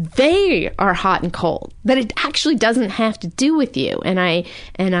get that they are hot and cold, that it actually doesn't have to do with you. And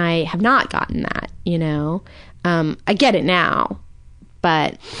I have not gotten that, you know. I get it now,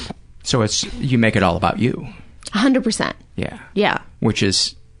 but. So you make it all about you. 100%. Yeah. Yeah. Which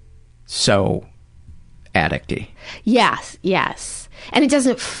is so addicty. Yes. And it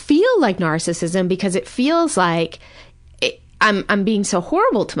doesn't feel like narcissism, because it feels like I'm being so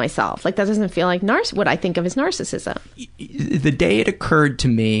horrible to myself. Like, that doesn't feel like what I think of as narcissism. The day it occurred to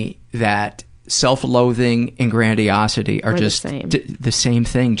me that self-loathing and grandiosity are just the same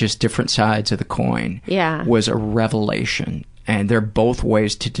thing, just different sides of the coin, was a revelation. And they're both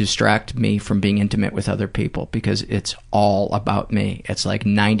ways to distract me from being intimate with other people, because it's all about me. It's like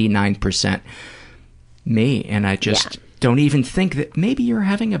 99% me. And I just don't even think that maybe you're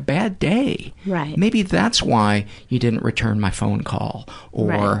having a bad day. Right. Maybe that's why you didn't return my phone call,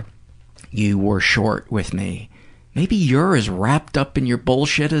 or you were short with me. maybe you're as wrapped up in your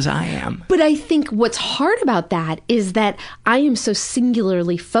bullshit as I am. But I think what's hard about that is that I am so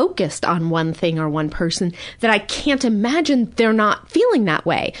singularly focused on one thing or one person that I can't imagine they're not feeling that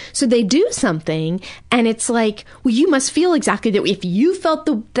way. So they do something and it's like, well, you must feel exactly that. If you felt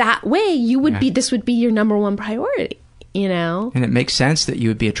that way, you would be, this would be your number one priority, you know? And it makes sense that you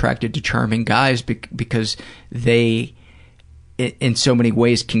would be attracted to charming guys because they, in so many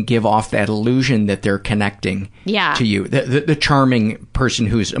ways, can give off that illusion that they're connecting to you. The charming person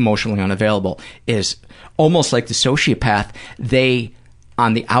who's emotionally unavailable is almost like the sociopath. They,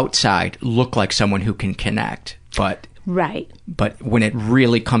 on the outside, look like someone who can connect, but when it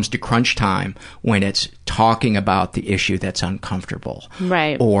really comes to crunch time, when it's talking about the issue that's uncomfortable,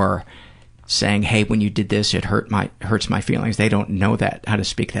 or saying, hey, when you did this, it hurts my feelings, they don't know how to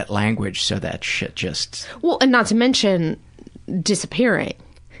speak that language, so that shit just... Well, and not to mention disappearing,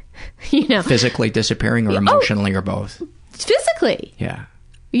 you know, physically disappearing or emotionally or both. Physically,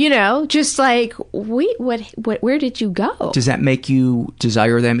 you know, just like where did you go? Does that make you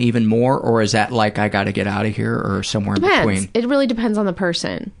desire them even more, or is that like I got to get out of here, or somewhere in between? It really depends on the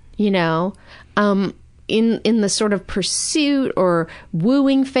person, you know. In the sort of pursuit or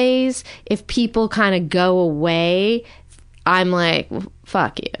wooing phase, if people kind of go away, I'm like,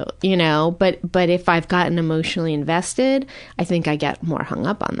 fuck you, you know, but if I've gotten emotionally invested, I think I get more hung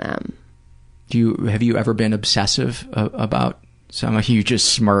up on them. Have you ever been obsessive about someone? You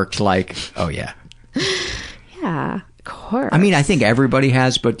just smirked like, oh yeah. Yeah, of course. I mean, I think everybody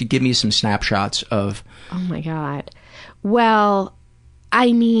has, but give me some snapshots of... Oh my God. Well,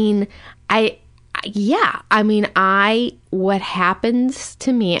 I mean, what happens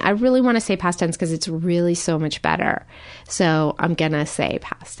to me, I really want to say past tense because it's really so much better. So I'm going to say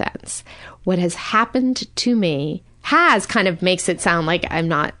past tense. What has happened to me kind of makes it sound like I'm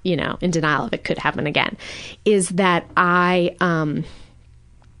not, you know, in denial of it could happen again, is that I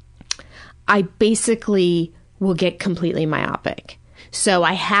basically will get completely myopic. So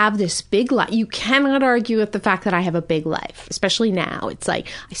I have this big life. You cannot argue with the fact that I have a big life, especially now. It's like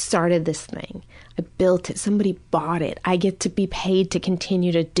I started this thing. I built it. Somebody bought it. I get to be paid to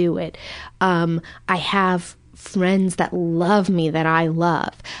continue to do it. I have friends that love me, that I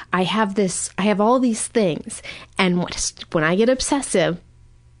love. I have all these things. And when I get obsessive,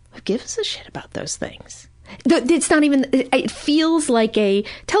 who gives a shit about those things? It's not even, it feels like a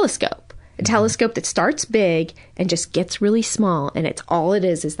telescope. A telescope that starts big and just gets really small, and it's all it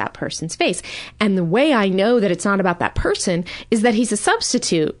is that person's face. And the way I know that it's not about that person is that he's a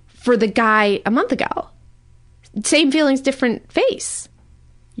substitute for the guy a month ago. Same feelings, different face.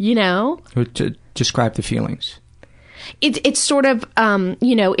 You know? To describe the feelings. It's sort of,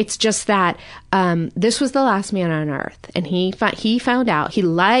 you know, it's just that this was the last man on earth, and he found out he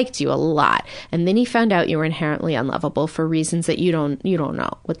liked you a lot, and then he found out you were inherently unlovable for reasons that you don't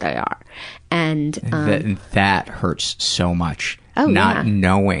know what they are, and that hurts so much. Not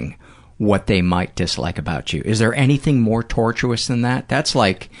knowing what they might dislike about you. Is there anything more tortuous than that? That's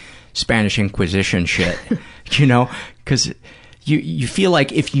like Spanish Inquisition shit, you know, because you feel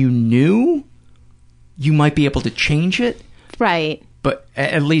like if you knew, you might be able to change it. Right. But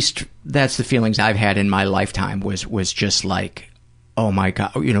at least that's the feelings I've had in my lifetime was just like, oh my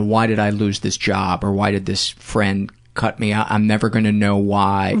God, you know, why did I lose this job? Or why did this friend cut me out? I'm never going to know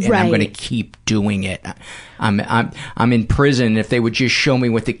why. And I'm going to keep doing it. I'm in prison. If they would just show me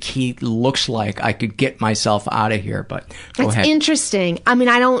what the key looks like, I could get myself out of here. But go ahead. It's interesting. I mean,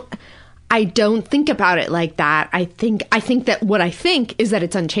 I don't think about it like that. I think that what I think is that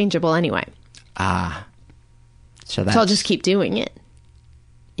it's unchangeable anyway. So I'll just keep doing it,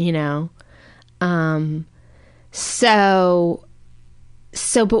 you know? But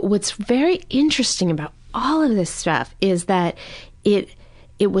what's very interesting about all of this stuff is that it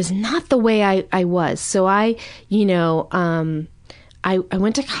was not the way I was. So I went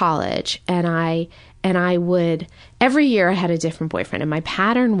to college and I would, every year I had a different boyfriend, and my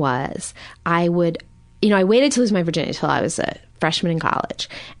pattern was I waited to lose my virginity until I was a freshman in college.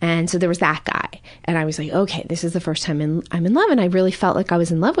 And so there was that guy. And I was like, okay, this is the first time I'm in love. And I really felt like I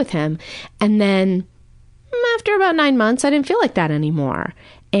was in love with him. And then after about 9 months, I didn't feel like that anymore.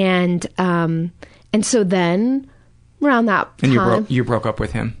 And so then around that time. And you broke up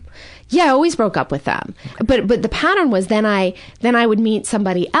with him? Yeah, I always broke up with them. Okay. But the pattern was then I would meet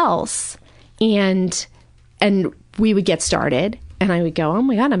somebody else and we would get started. And I would go, oh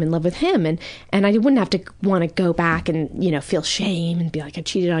my God, I'm in love with him. And I wouldn't have to want to go back and, you know, feel shame and be like, I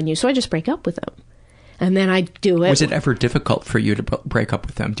cheated on you. So I just break up with him. And then I'd do it. Was it ever difficult for you to break up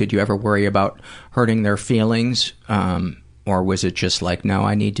with them? Did you ever worry about hurting their feelings? Or was it just like, no,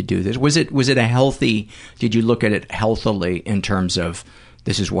 I need to do this? Was it a healthy, did you look at it healthily in terms of,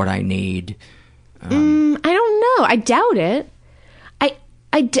 this is what I need? I don't know. I doubt it.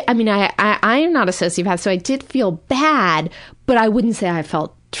 I mean, I am not a sociopath, so I did feel bad, but I wouldn't say I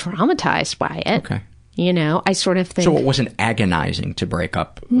felt traumatized by it. Okay. You know, I sort of think... So it wasn't agonizing to break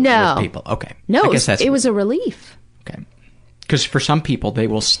up with people? Okay. No, it was a relief. Okay. Because for some people, they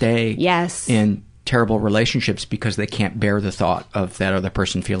will stay in terrible relationships because they can't bear the thought of that other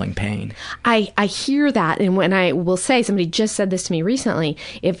person feeling pain. I hear that, and when I will say, somebody just said this to me recently,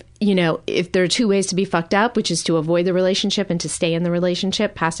 if there are two ways to be fucked up, which is to avoid the relationship and to stay in the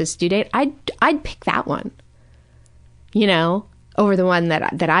relationship past its due date, I'd pick that one, over the one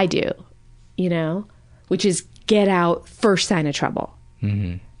that I do, which is get out first sign of trouble.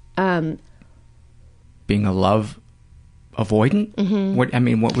 Mm-hmm. Being a love avoidant? Mm-hmm.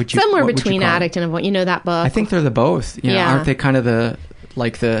 What would you... Somewhere between addict and avoidant. That book? I think they're the both. Aren't they kind of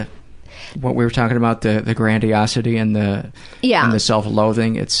what we were talking about, the grandiosity and the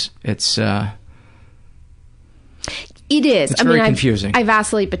self-loathing? It is. It's very confusing. I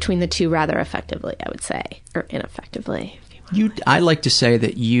vacillate between the two rather effectively, I would say, or ineffectively. I like to say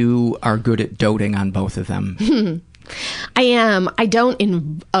that you are good at doting on both of them. I am. I don't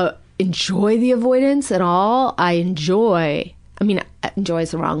enjoy the avoidance at all. Enjoy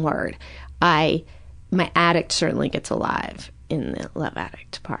is the wrong word. My addict certainly gets alive in the love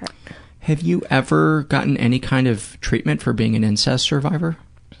addict part. Have you ever gotten any kind of treatment for being an incest survivor?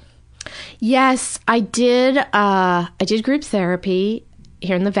 Yes, I did. I did group therapy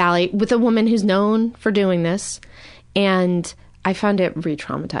here in the Valley with a woman who's known for doing this, and I found it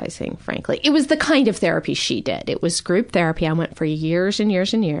re-traumatizing, frankly. It was the kind of therapy she did. It was group therapy. I went for years and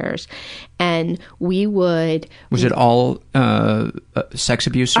years and years, and we would... Was it all sex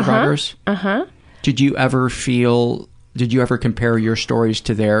abuse survivors? Uh-huh. Did you ever compare your stories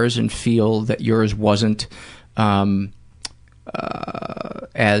to theirs and feel that yours wasn't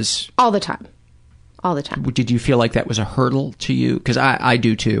as... All the time. Did you feel like that was a hurdle to you? Because I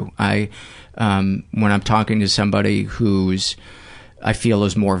do too. When I'm talking to somebody who's I feel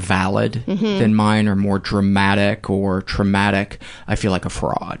is more valid than mine, or more dramatic or traumatic, I feel like a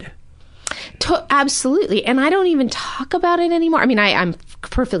fraud. Absolutely. And I don't even talk about it anymore. I mean, I'm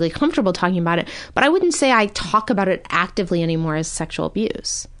perfectly comfortable talking about it, but I wouldn't say I talk about it actively anymore as sexual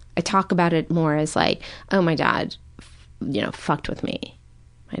abuse. I talk about it more as like, oh, my dad, fucked with me.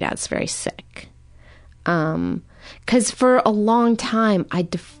 My dad's very sick. Because for a long time, I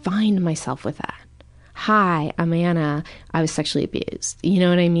defined myself with that. Hi, I'm Anna. I was sexually abused. You know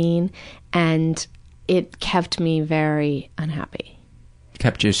what I mean? And it kept me very unhappy.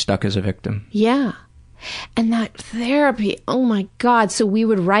 Kept you stuck as a victim. Yeah. And that therapy, oh my God. So we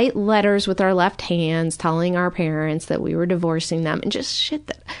would write letters with our left hands telling our parents that we were divorcing them, and just shit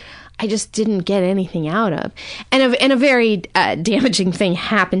that I just didn't get anything out of. And a very damaging thing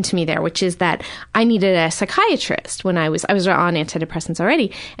happened to me there, which is that I needed a psychiatrist when I was on antidepressants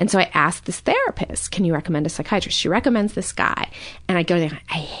already. And so I asked this therapist, can you recommend a psychiatrist? She recommends this guy. And I go there,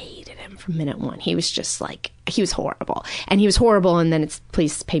 I hated him from minute one. He was just like, he was horrible. And he was horrible. And then it's,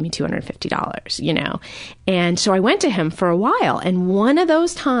 please pay me $250, And so I went to him for a while. And one of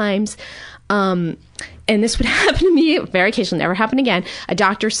those times, and this would happen to me very occasionally, never happen again. A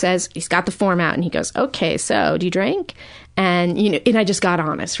doctor says, he's got the form out, and he goes, okay, so do you drink? And, and I just got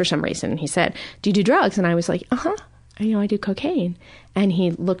honest for some reason. He said, do you do drugs? And I was like, uh-huh. I do cocaine. And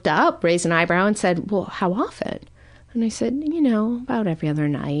he looked up, raised an eyebrow, and said, well, how often? And I said, about every other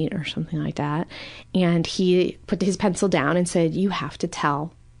night or something like that. And he put his pencil down and said, you have to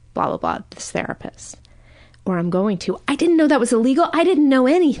tell blah, blah, blah, this therapist, or I'm going to. I didn't know that was illegal. I didn't know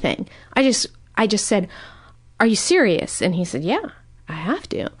anything. I just said, are you serious? And he said, yeah, I have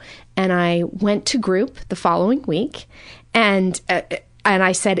to. And I went to group the following week, and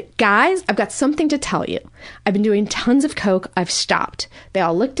I said, guys, I've got something to tell you. I've been doing tons of coke. I've stopped. They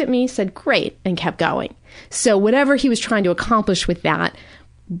all looked at me, said, great, and kept going. So whatever he was trying to accomplish with that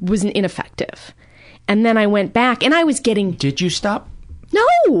was ineffective. And then I went back, and I was getting... Did you stop?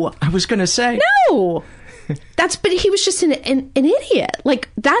 No! I was going to say... No! But he was just an idiot. Like,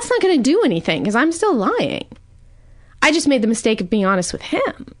 that's not going to do anything, because I'm still lying. I just made the mistake of being honest with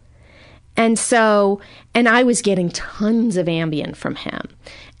him. And I was getting tons of Ambien from him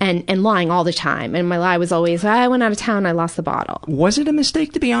and lying all the time. And my lie was always, I went out of town, I lost the bottle. Was it a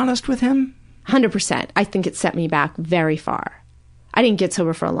mistake to be honest with him? 100%. I think it set me back very far. I didn't get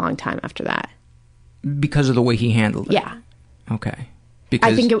sober for a long time after that. Because of the way he handled it? Yeah. Okay.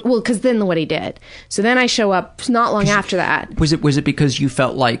 Because I think because then what he did. So then I show up not long after that. Was it because you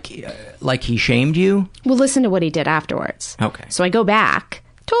felt like he shamed you? Well, listen to what he did afterwards. Okay. So I go back,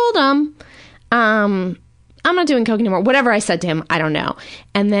 told him, I'm not doing coke anymore. Whatever I said to him, I don't know.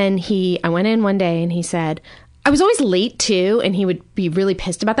 And then I went in one day and he said, I was always late too, and he would be really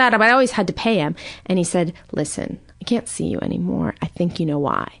pissed about that. But I always had to pay him. And he said, listen, I can't see you anymore. I think you know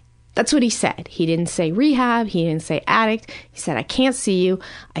why. That's what he said. He didn't say rehab. He didn't say addict. He said, I can't see you.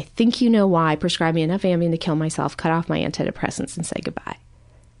 I think you know why. Prescribe me enough Ambien to kill myself, cut off my antidepressants, and say goodbye.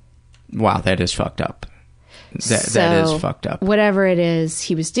 Wow, that is fucked up. That is fucked up. Whatever it is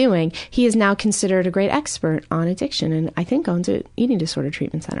he was doing, he is now considered a great expert on addiction and I think owns an eating disorder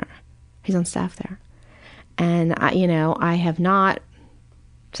treatment center. He's on staff there. And, I have not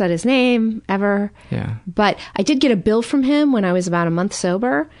said his name ever. Yeah. But I did get a bill from him when I was about a month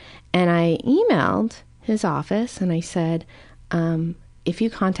sober. And I emailed his office and I said, if you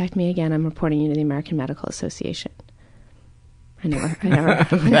contact me again, I'm reporting you to the American Medical Association. I never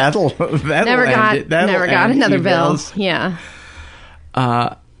that'll never got another bill. Yeah.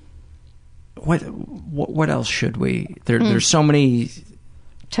 What else should we? There's so many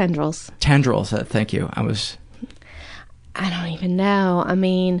tendrils. Thank you. I don't even know. I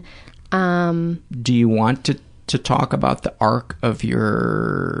mean, do you want to talk about the arc of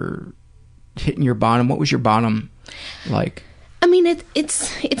your hitting your bottom? What was your bottom like? I mean,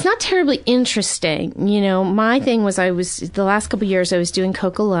 it's not terribly interesting. My thing was the last couple of years I was doing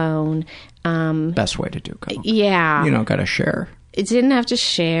coke alone. Best way to do coke. Yeah. You don't got to share. It didn't have to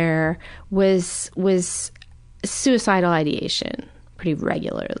share. Was suicidal ideation pretty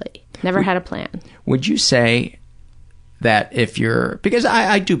regularly. Never had a plan. Would you say that because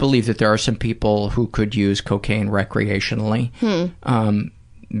I do believe that there are some people who could use cocaine recreationally,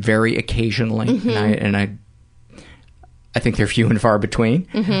 very occasionally, Mm-hmm. and I think they're few and far between.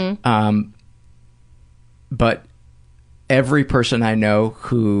 Mm-hmm. But every person I know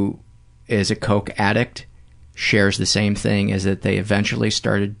who is a coke addict shares the same thing, is that they eventually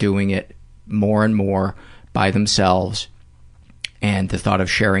started doing it more and more by themselves, and the thought of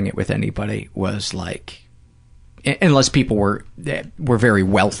sharing it with anybody was like, unless people were very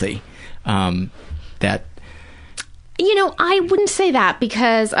wealthy, that. I wouldn't say that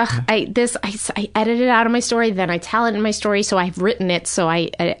because I edit it out of my story, then I tell it in my story, so I've written it, so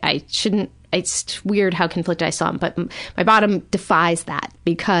I shouldn't. It's weird how conflicted I saw him, but my bottom defies that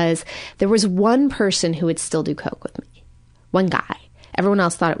because there was one person who would still do coke with me, one guy. Everyone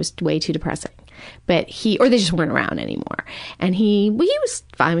else thought it was way too depressing, but or they just weren't around anymore. And he was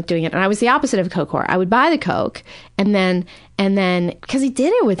fine with doing it, and I was the opposite of a coke whore. I would buy the coke, and then because he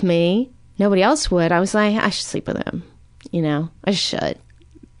did it with me, nobody else would. I was like, I should sleep with him. I should.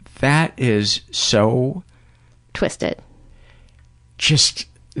 That is so twisted. Just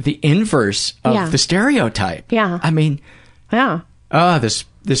the inverse of the stereotype. Yeah. I mean, yeah.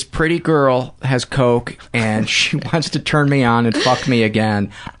 This pretty girl has coke and she wants to turn me on and fuck me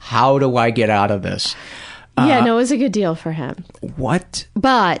again. How do I get out of this? Yeah, no, it was a good deal for him. What?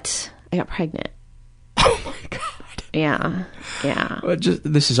 But I got pregnant. Oh my God. Yeah.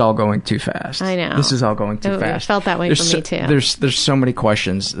 This is all going too fast. I know. This is all going too fast. It felt that way for me too. There's so many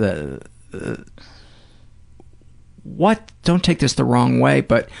questions that. What? Don't take this the wrong way,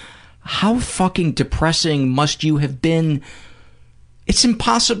 but how fucking depressing must you have been? It's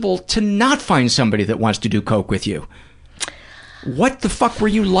impossible to not find somebody that wants to do coke with you. What the fuck were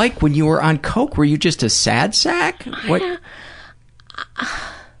you like when you were on coke? Were you just a sad sack? What?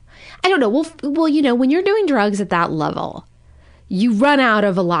 I don't know. Well, when you're doing drugs at that level, you run out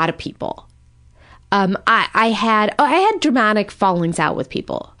of a lot of people. I had dramatic fallings out with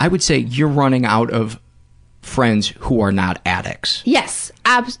people. I would say you're running out of friends who are not addicts. Yes.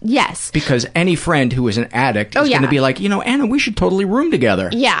 Yes. Because any friend who is an addict is going to be like, Anna, we should totally room together.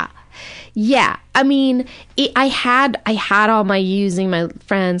 Yeah. Yeah. I mean, I had all my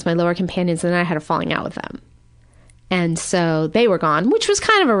friends, my lower companions, and then I had a falling out with them. And so they were gone, which was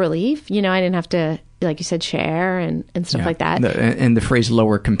kind of a relief. I didn't have to, like you said, share and stuff like that. And the phrase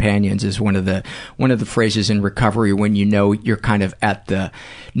 "lower companions" is one of the phrases in recovery when you're kind of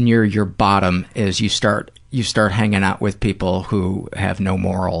near your bottom, as you start hanging out with people who have no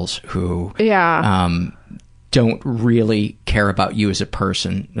morals, who don't really care about you as a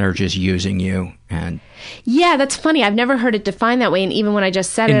person. They're just using you. And yeah, that's funny. I've never heard it defined that way. And even when I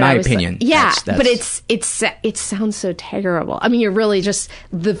just said in it, my opinion, that's... but it sounds so terrible. I mean, you're really just,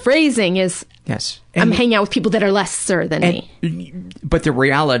 the phrasing is, yes, I'm hanging out with people that are lesser than me. But the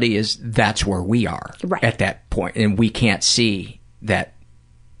reality is that's where we are at that point, and we can't see that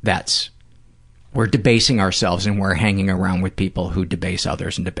that's we're debasing ourselves and we're hanging around with people who debase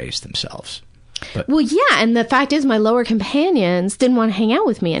others and debase themselves. But, well, yeah, and the fact is my lower companions didn't want to hang out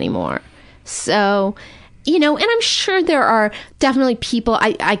with me anymore. So, and I'm sure there are definitely people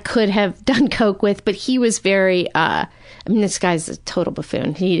I could have done coke with, but he was very, this guy's a total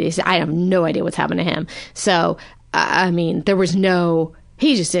buffoon. I have no idea what's happened to him. So, there was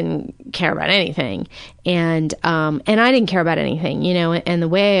he just didn't care about anything. And I didn't care about anything, and the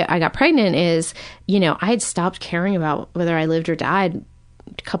way I got pregnant is, I had stopped caring about whether I lived or died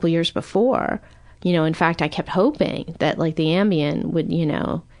a couple years before. In fact, I kept hoping that like the Ambien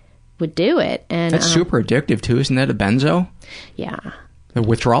would do it. And that's super addictive too, isn't that a benzo? Yeah. The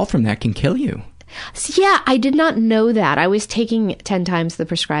withdrawal from that can kill you. Yeah, I did not know that. I was taking 10 times the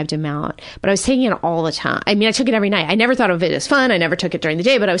prescribed amount, but I was taking it all the time. I took it every night. I never thought of it as fun. I never took it during the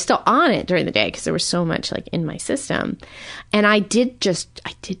day, but I was still on it during the day because there was so much like in my system. And I did just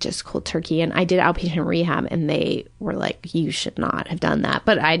cold turkey, and I did outpatient rehab, and they were like, you should not have done that.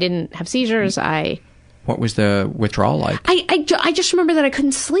 But I didn't have seizures. What was the withdrawal like? I just remember that I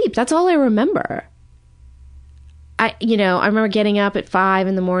couldn't sleep. That's all I remember. I remember getting up at 5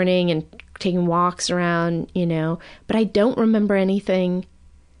 a.m. and taking walks around, but I don't remember anything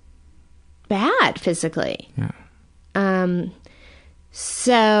bad physically. Yeah.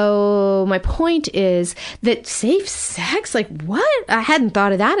 So my point is that safe sex, like what? I hadn't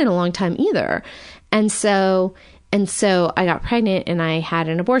thought of that in a long time either. And so I got pregnant and I had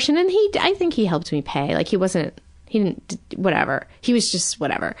an abortion, and I think he helped me pay. Like he didn't, whatever. He was just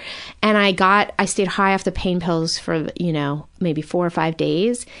whatever. And I stayed high off the pain pills for, maybe 4 or 5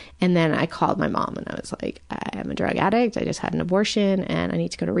 days. And then I called my mom and I was like, I'm a drug addict. I just had an abortion and I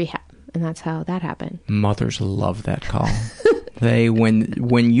need to go to rehab. And that's how that happened. Mothers love that call.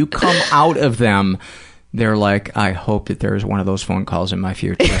 When you come out of them, they're like, I hope that there's one of those phone calls in my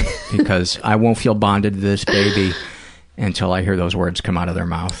future because I won't feel bonded to this baby until I hear those words come out of their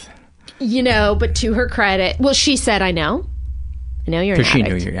mouth. But to her credit, well, she said, I know you're an addict. Because she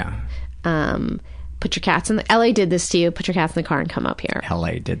knew you, yeah. Put your cats in the... LA did this to you. Put your cats in the car and come up here.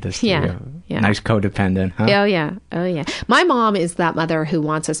 LA did this to you. Yeah. Nice codependent, huh? Oh, yeah. My mom is that mother who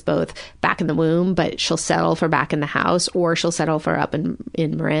wants us both back in the womb, but she'll settle for back in the house, or she'll settle for up in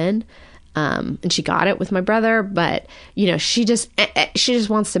Marin. And she got it with my brother, but, she just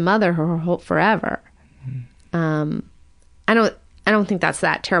wants to mother her forever. I don't think that's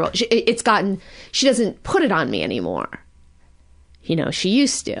that terrible. She doesn't put it on me anymore. She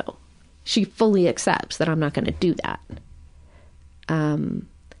used to. She fully accepts that I'm not going to do that.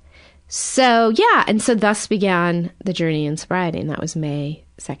 So, yeah. And so thus began the journey in sobriety. And that was May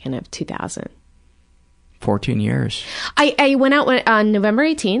 2nd of 2000. 14 years. I went out on November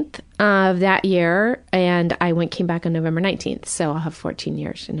 18th of that year, and I came back on November 19th. So I'll have 14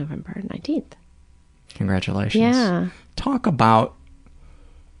 years in November 19th. Congratulations. Yeah. Talk about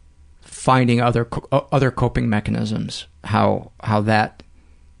finding other coping mechanisms. How that.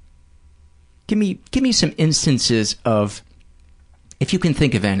 Give me some instances of, if you can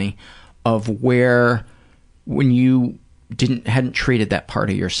think of any, of where when you hadn't treated that part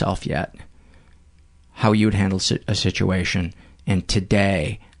of yourself yet, how you would handle a situation, and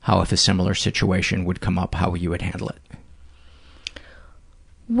today, how if a similar situation would come up, how you would handle it.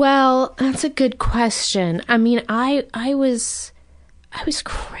 Well, that's a good question. I was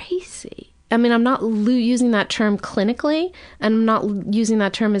crazy. I'm not using that term clinically, and I'm not using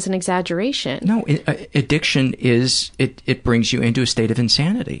that term as an exaggeration. No, addiction it brings you into a state of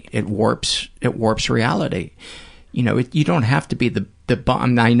insanity. It warps reality. You don't have to be the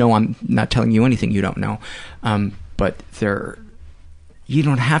I know I'm not telling you anything you don't know, but you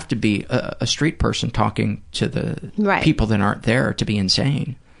don't have to be a street person talking to the people that aren't there to be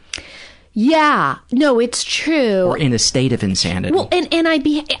insane. Yeah, no, it's true. Or in a state of insanity. Well,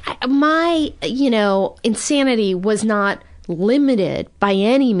 my insanity was not limited by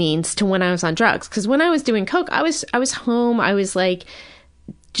any means to when I was on drugs. Because when I was doing coke, I was home. I was like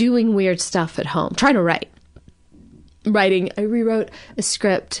doing weird stuff at home, trying to writing. I rewrote a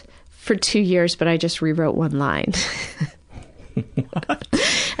script for 2 years, but I just rewrote one line. What?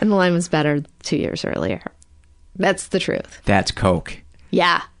 And the line was better 2 years earlier. That's the truth. That's coke.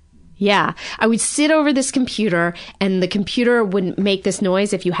 Yeah. Yeah. I would sit over this computer, and the computer wouldn't make this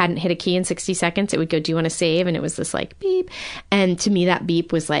noise if you hadn't hit a key in 60 seconds. It would go, do you want to save? And it was this like beep. And to me, that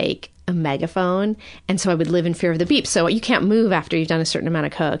beep was like a megaphone. And so I would live in fear of the beep. So you can't move after you've done a certain amount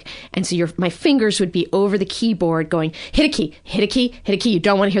of coke. And so my fingers would be over the keyboard going, hit a key, hit a key, hit a key. You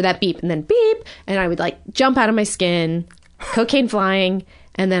don't want to hear that beep. And then beep. And I would like jump out of my skin, cocaine flying.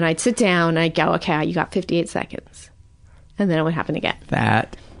 And then I'd sit down and I'd go, okay, you got 58 seconds. And then it would happen again.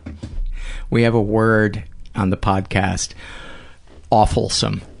 We have a word on the podcast,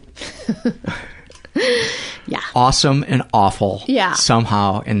 awfulsome. Yeah. Awesome and awful. Yeah.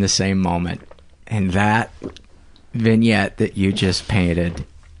 Somehow in the same moment. And that vignette that you just painted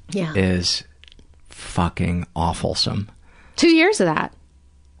is fucking awfulsome. 2 years of that.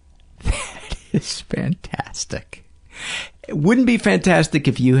 That is fantastic. It wouldn't be fantastic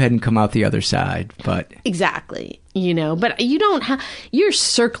if you hadn't come out the other side, but... Exactly. You know, but you don't have... You're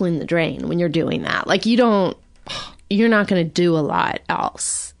circling the drain when you're doing that. Like, you're not going to do a lot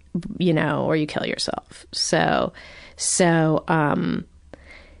else, you know, or you kill yourself. So,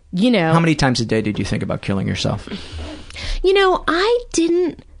 you know... How many times a day did you think about killing yourself? You know, I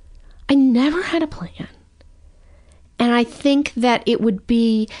never had a plan. And I think that it would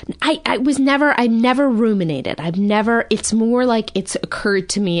be, I never ruminated. It's more like it's occurred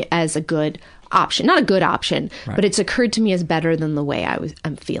to me as a good option. Not a good option, right. But it's occurred to me as better than the way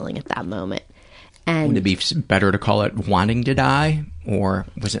I'm feeling at that moment. And would it be better to call it wanting to die, or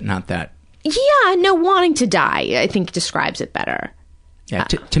was it not that? Yeah, no, wanting to die, I think describes it better. Yeah,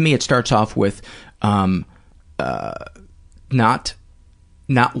 to me it starts off with not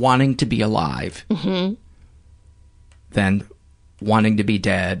wanting to be alive. Mm-hmm. Then wanting to be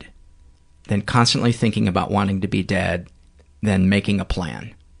dead, then constantly thinking about wanting to be dead, then making a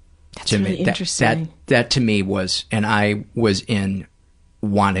plan. That's really interesting. That to me was, and I was in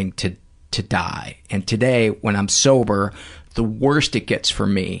wanting to die. And today, when I'm sober, the worst it gets for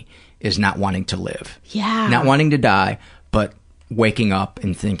me is not wanting to live. Yeah. Not wanting to die, but waking up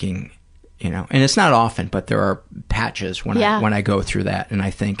and thinking, you know, and it's not often, but there are patches when I go through that, and I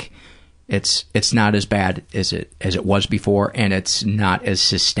think, it's not as bad as it was before, and it's not as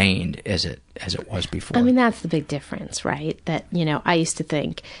sustained as it was before. I mean, that's the big difference, right? That, you know, I used to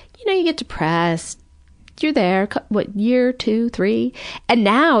think, you know, you get depressed, you're there, what, year, 2, 3, and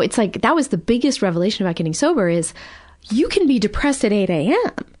now it's like, that was the biggest revelation about getting sober is you can be depressed at 8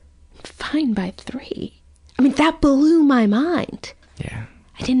 a.m. fine by 3. I mean, that blew my mind. Yeah.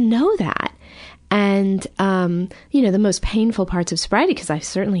 I didn't know that. And, you know, the most painful parts of sobriety, because I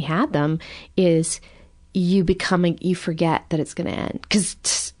certainly had them, is you forget that it's going to end.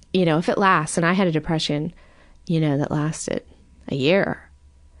 Because, you know, if it lasts, and I had a depression, you know, that lasted a year,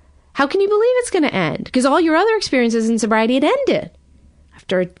 how can you believe it's going to end? Because all your other experiences in sobriety had ended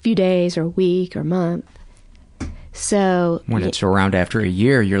after a few days or a week or a month. So when it's around after a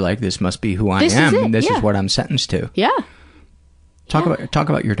year, you're like, this must be who I am. And this is what I'm sentenced to. Yeah. Talk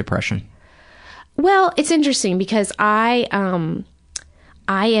about your depression. Well, it's interesting because I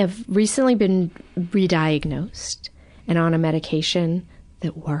have recently been re-diagnosed and on a medication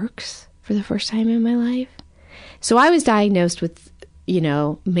that works for the first time in my life. So I was diagnosed with, you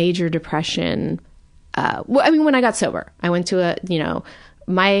know, major depression. When I got sober, I went to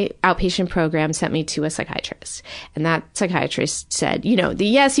my outpatient program sent me to a psychiatrist, and that psychiatrist said, you know,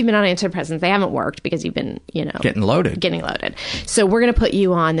 yes, you've been on antidepressants. They haven't worked because you've been, you know, getting loaded. So we're going to put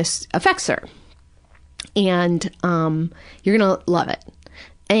you on this Effexor. And you're going to love it.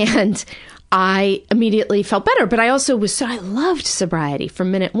 And I immediately felt better. But I also I loved sobriety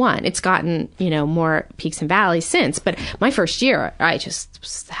from minute one. It's gotten, you know, more peaks and valleys since. But my first year, I just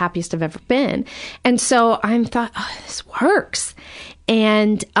was the happiest I've ever been. And so I thought, oh, this works.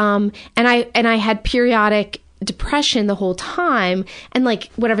 And I had periodic depression the whole time, and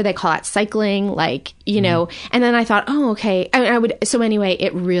like whatever they call it, cycling, like, you know, and then I thought, oh, okay. So anyway,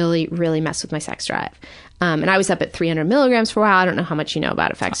 it really, really messed with my sex drive. And I was up at 300 milligrams for a while. I don't know how much you know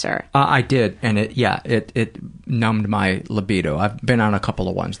about Effexor. I did. And it numbed my libido. I've been on a couple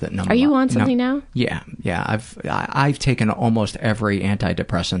of ones that numb. Are you on something now? Yeah. I've taken almost every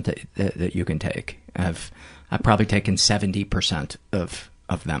antidepressant that you can take. I've probably taken 70% of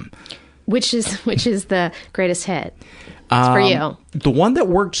them. Which is the greatest hit? It's for you. The one that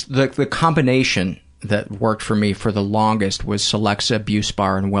works, the combination that worked for me for the longest was Celexa,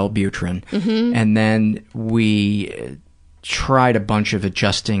 Buspar, and Wellbutrin. Mm-hmm. And then we tried a bunch of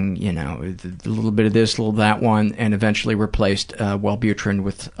adjusting, you know, a little bit of this, a little of that one, and eventually replaced Wellbutrin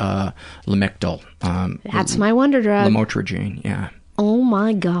with Lamictal. That's my wonder drug. Lamotrigine, yeah. Oh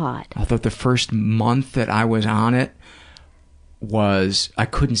my God. Although the first month that I was on it, I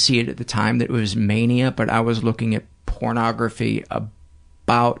couldn't see it at the time that it was mania, but I was looking at pornography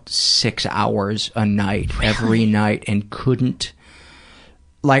about 6 hours a night, every night, and I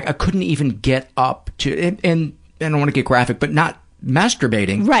couldn't even get up to, and I don't want to get graphic, but not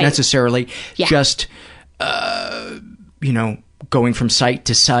masturbating necessarily, just, you know, going from site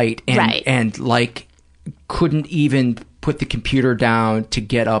to site, and like couldn't even put the computer down to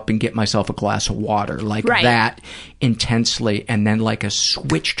get up and get myself a glass of water, like that intensely, and then like a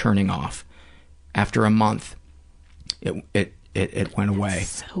switch turning off. after a month, it went away.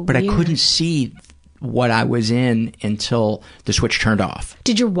 So but weird. I couldn't see what I was in until the switch turned off.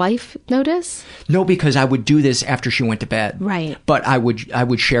 Did your wife notice? No, because I would do this after she went to bed. Right. But I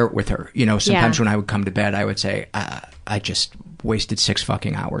would share it with her. You know, sometimes Yeah. when I would come to bed, I would say, I just wasted 6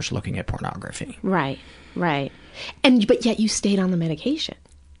 fucking hours looking at pornography. Right. But yet you stayed on the medication.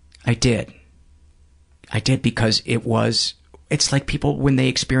 I did because it's like people, when they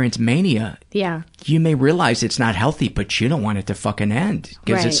experience mania, Yeah. you may realize it's not healthy, but you don't want it to fucking end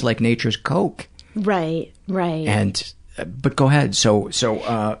because it's Right. like nature's Coke. Right. And, but go ahead. So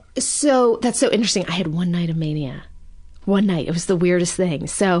that's so interesting. I had one night of mania. One night. It was the weirdest thing.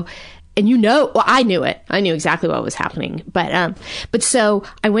 So, and I knew it. I knew exactly what was happening. But so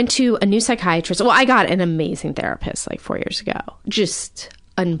I went to a new psychiatrist. Well, I got an amazing therapist like 4 years ago. Just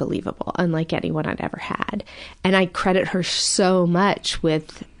unbelievable, unlike anyone I'd ever had. And I credit her so much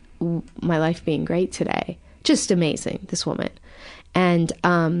with my life being great today. Just amazing, this woman. And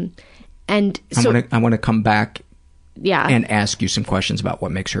so I want to come back yeah. and ask you some questions about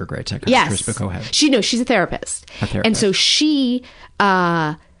what makes her a great psychiatrist. But go ahead. She's a therapist. And so she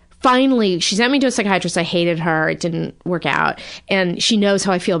finally, she sent me to a psychiatrist. I hated her. It didn't work out. And she knows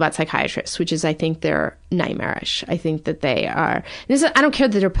how I feel about psychiatrists, which is I think they're nightmarish. I think that they are. I don't care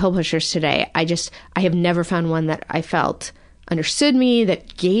that they're pill pushers today. I have never found one that I felt understood me,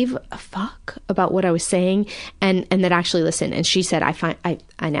 that gave a fuck about what I was saying, and that actually listened. And she said, I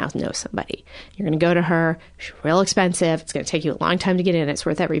now know somebody. You're going to go to her. She's real expensive. It's going to take you a long time to get in. It's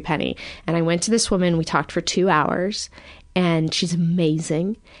worth every penny. And I went to this woman. We talked for 2 hours, and she's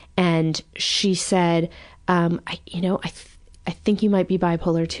amazing. And she said, I think you might be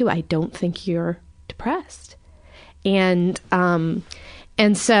bipolar too. I don't think you're depressed. And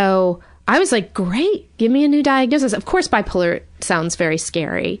so I was like, great, give me a new diagnosis. Of course, bipolar sounds very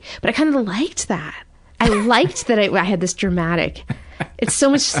scary, but I kind of liked that. I liked that I had this dramatic, it's so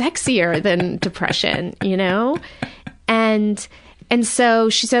much sexier than depression, you know? And so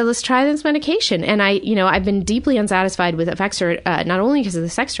she said, let's try this medication. And I've been deeply unsatisfied with Effexor, not only because of the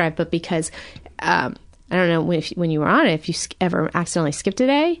sex drive, but because, I don't know when you were on it, if you ever accidentally skipped a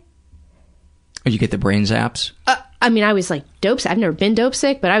day. Or you get the brain zaps? I was like dope sick. I've never been dope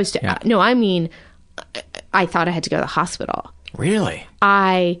sick, but I was, I thought I had to go to the hospital. Really?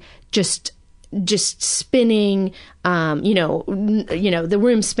 I just spinning, the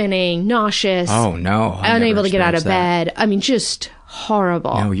room spinning, nauseous. Oh no. Unable to get out of bed. Just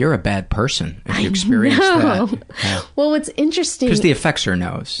horrible. No, you're a bad person if you experience that. Yeah. Well, what's interesting, because the Effexor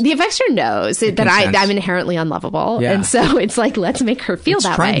knows. The Effexor knows that I'm inherently unlovable, and so it's like, let's make her feel that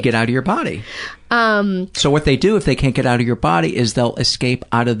way. It's trying to get out of your body. So what they do if they can't get out of your body is they'll escape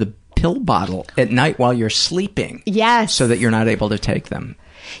out of the pill bottle at night while you're sleeping. Yes. So that you're not able to take them.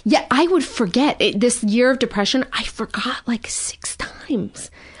 Yeah, I would forget. This year of depression, I forgot like 6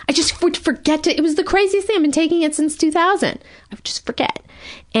 times. I just would forget it was the craziest thing. I've been taking it since 2000. I would just forget.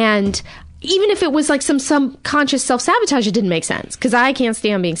 And even if it was like some subconscious self-sabotage, it didn't make sense because I can't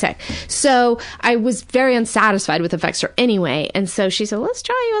stand being sick. So I was very unsatisfied with Effexor anyway. And so she said, let's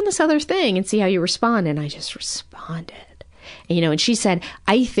try you on this other thing and see how you respond. And I just responded. And she said,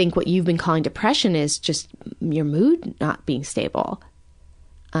 I think what you've been calling depression is just your mood not being stable.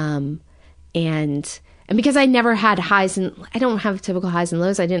 And because I never had highs and I don't have typical highs and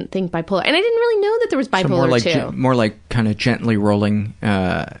lows, I didn't think bipolar, and I didn't really know that there was bipolar too. More like kind of gently rolling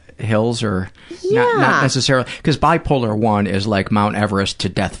hills, or not necessarily, because bipolar 1 is like Mount Everest to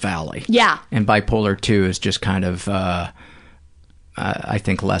Death Valley. Yeah, and bipolar 2 is just kind of, I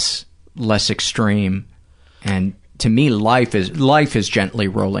think less extreme. And to me, life is gently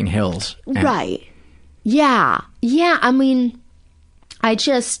rolling hills. Right. Yeah.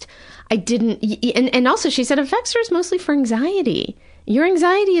 I didn't, and also she said Effexor is mostly for anxiety. Your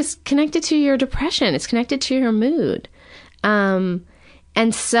anxiety is connected to your depression. It's connected to your mood. And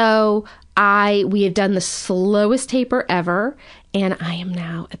so we have done the slowest taper ever, and I am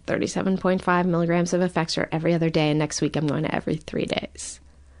now at 37.5 milligrams of Effexor every other day, and next week I'm going to every 3 days.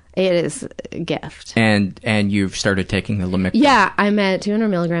 It is a gift. And you've started taking the Lamictal. Yeah, I'm at 200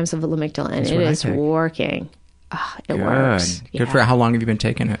 milligrams of Lamictal, and it is working. Oh, it works. Good for how long have you been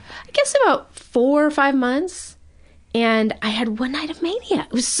taking it? I guess about 4 or 5 months. And I had one night of mania.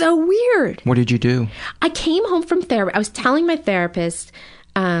 It was so weird. What did you do? I came home from therapy. I was telling my therapist,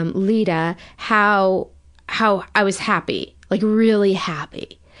 Lita, how I was happy, like really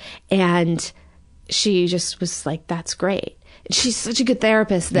happy. And she just was like, that's great. She's such a good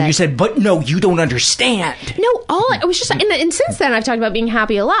therapist that... You said, but no, you don't understand. No, I was just... And since then, I've talked about being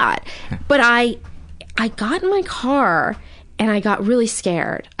happy a lot. But I got in my car I got really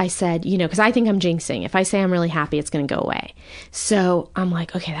scared. I said, because I think I'm jinxing. If I say I'm really happy, it's going to go away. So I'm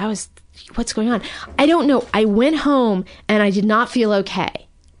like, okay, what's going on? I don't know. I went home and I did not feel okay.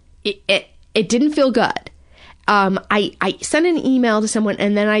 It didn't feel good. I sent an email to someone,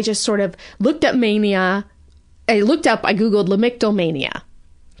 and then I just sort of looked up mania. I Googled Lamictal mania.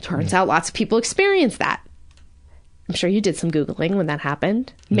 Turns out lots of people experience that. I'm sure you did some Googling when that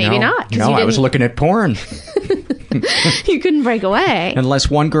happened. Maybe not. No, I was looking at porn. You couldn't break away. Unless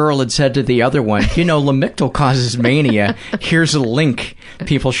one girl had said to the other one, Lamictal causes mania. Here's a link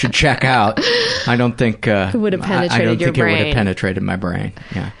people should check out. I don't think it would have penetrated your brain. It would have penetrated my brain.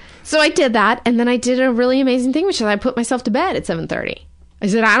 Yeah. So I did that, and then I did a really amazing thing, which is I put myself to bed at 7:30. I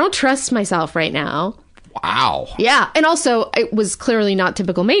said, I don't trust myself right now. Wow. Yeah, and also it was clearly not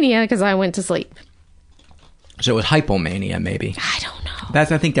typical mania because I went to sleep. So it was hypomania, maybe. I don't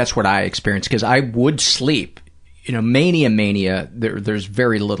know. I think that's what I experienced, because I would sleep. Mania, there's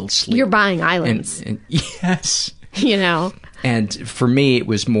very little sleep. You're buying islands. And yes. And for me, it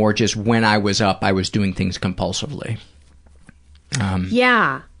was more just when I was up, I was doing things compulsively.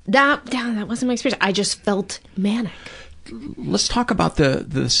 Yeah. That wasn't my experience. I just felt manic. Let's talk about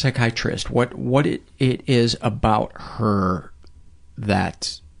the psychiatrist. What it is about her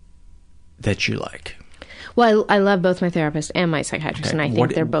that you like. Well, I love both my therapist and my psychiatrist, and I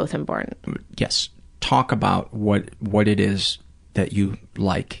think they're both important. Yes. Talk about what it is that you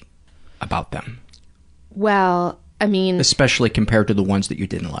like about them. Well, I mean... especially compared to the ones that you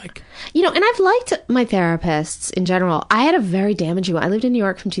didn't like. And I've liked my therapists in general. I had a very damaging one. I lived in New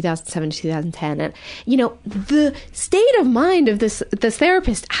York from 2007 to 2010. And, the state of mind of this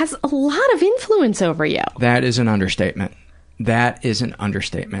therapist has a lot of influence over you. That is an understatement.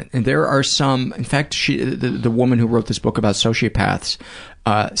 And there are some... in fact, the woman who wrote this book about sociopaths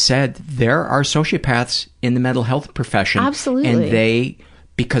said there are sociopaths in the mental health profession. Absolutely. And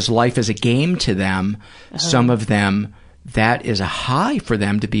because life is a game to them, some of them, that is a high for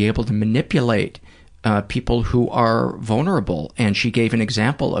them to be able to manipulate people who are vulnerable. And she gave an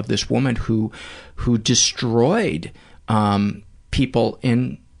example of this woman who destroyed people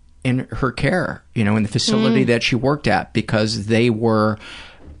in her care, in the facility that she worked at, because they were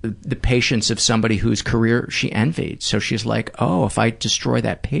the patients of somebody whose career she envied. So she's like, oh, if I destroy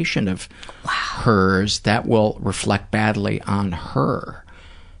that patient of hers, that will reflect badly on her.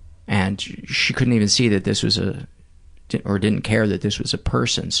 And she couldn't even see that this was didn't care that this was a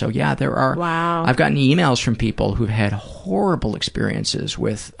person. So yeah, there are, I've gotten emails from people who've had horrible experiences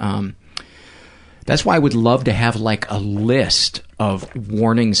with, that's why I would love to have like a list of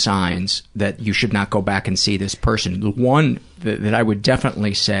warning signs that you should not go back and see this person. The one that I would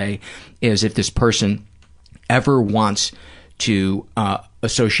definitely say is if this person ever wants to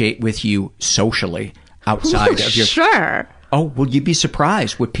associate with you socially outside of your... Sure. Oh, well, you'd be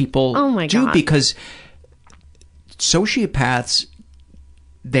surprised what people do, because sociopaths,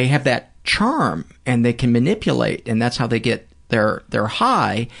 they have that charm and they can manipulate, and that's how they get their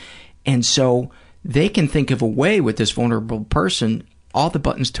high. And so they can think of a way with this vulnerable person, all the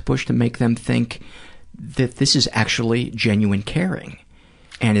buttons to push to make them think that this is actually genuine caring.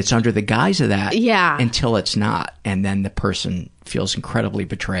 And it's under the guise of that until it's not. And then the person feels incredibly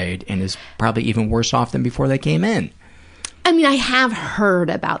betrayed and is probably even worse off than before they came in. I mean, I have heard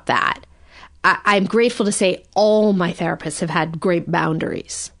about that. I'm grateful to say all my therapists have had great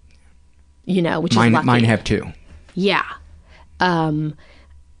boundaries, which is lucky. Mine have too. Yeah. But,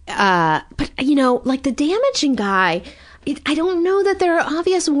 like the damaging guy, I don't know that there are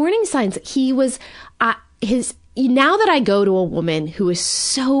obvious warning signs. He was, now that I go to a woman who is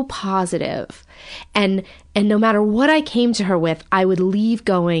so positive, and no matter what I came to her with, I would leave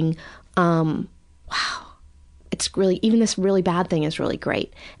going, wow, it's really, even this really bad thing is really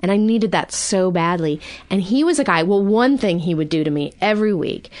great. And I needed that so badly. And he was a guy, one thing he would do to me every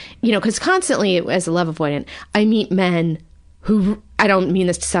week, because constantly as a love avoidant, I meet men who, I don't mean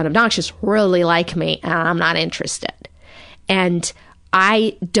this to sound obnoxious, really like me, and I'm not interested. And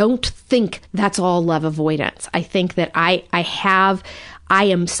I don't think that's all love avoidance. I think that I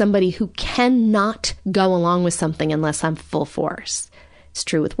am somebody who cannot go along with something unless I'm full force. It's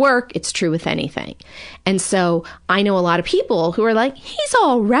true with work. It's true with anything. And so I know a lot of people who are like, he's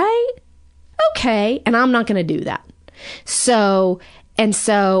all right. Okay. And I'm not going to do that.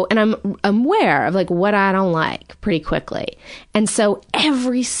 And I'm aware of like what I don't like pretty quickly. And so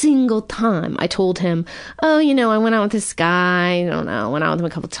every single time I told him, oh, I went out with this guy. I don't know. Went out with him a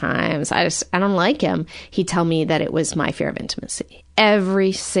couple times. I don't like him. He'd tell me that it was my fear of intimacy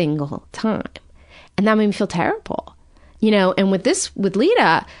every single time. And that made me feel terrible. And with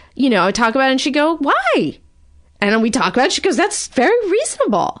Lita, I would talk about it and she'd go, why? And we talk about it. She goes, that's very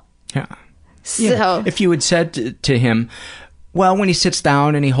reasonable. Yeah. So yeah. If you had said to him, well, when he sits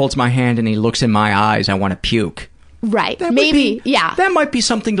down and he holds my hand and he looks in my eyes, I want to puke. Right. That maybe. Yeah. That might be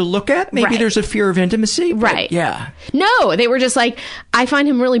something to look at. Maybe there's a fear of intimacy. Right. Yeah. No, they were just like, I find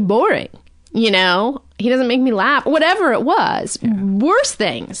him really boring. You know, he doesn't make me laugh, whatever it was, worse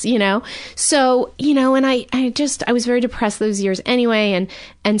things, you know? So, you know, and I was very depressed those years anyway.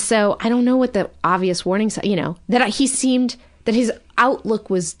 And so I don't know what the obvious warning, you know, that he seemed that his outlook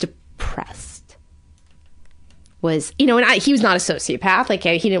was depressed was, you know, and he was not a sociopath. Like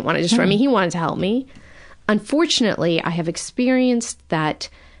he didn't want to destroy me. He wanted to help me. Unfortunately, I have experienced that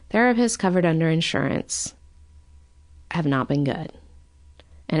therapists covered under insurance have not been good.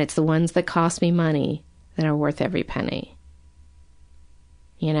 And it's the ones that cost me money that are worth every penny.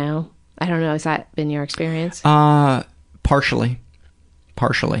 You know? I don't know. Has that been your experience? Partially.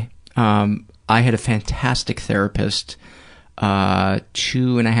 I had a fantastic therapist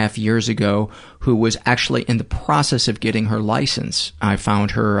 2.5 years ago who was actually in the process of getting her license. I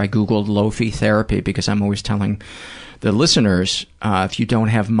found her, I Googled low-fee therapy because I'm always telling the listeners, if you don't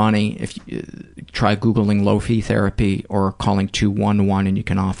have money, if you try Googling low-fee therapy or calling 211, and you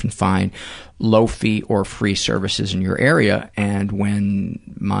can often find low-fee or free services in your area. And when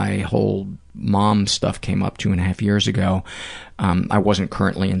my whole mom stuff came up 2.5 years ago, I wasn't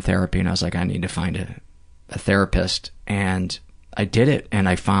currently in therapy, and I was like, I need to find a therapist. And I did it, and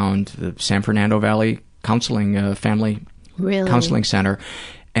I found the San Fernando Valley Counseling Family Counseling Center.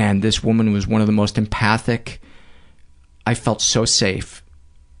 And this woman was one of the most empathic. I felt so safe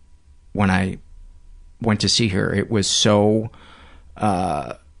when I went to see her. It was so,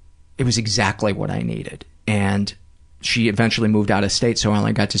 it was exactly what I needed. And she eventually moved out of state, so I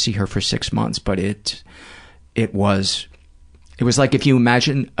only got to see her for 6 months. But it was like if you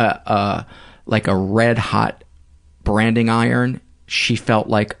imagine like a red hot branding iron. She felt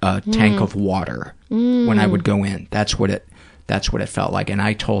like a tank of water when I would go in. That's what it felt like. And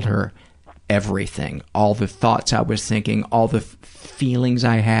I told her everything, all the thoughts I was thinking, all the feelings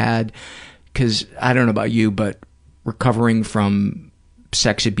I had. Because I don't know about you, but recovering from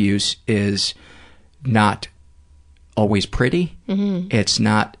sex abuse is not always pretty. Mm-hmm. It's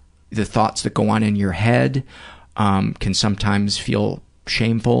not, the thoughts that go on in your head can sometimes feel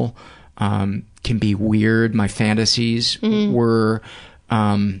shameful, can be weird. My fantasies were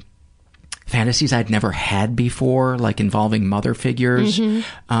fantasies I'd never had before, like involving mother figures.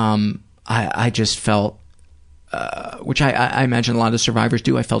 I just felt, which I imagine a lot of survivors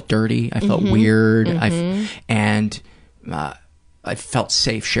do, I felt dirty. I felt weird. And I felt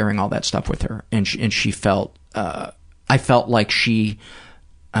safe sharing all that stuff with her. And she felt, I felt like she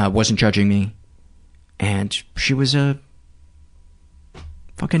wasn't judging me. And she was a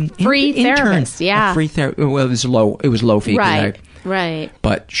fucking free therapist. Yeah. A free therapist. Well, it was low fee. Right.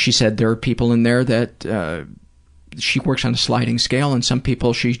 But she said there are people in there that she works on a sliding scale, and some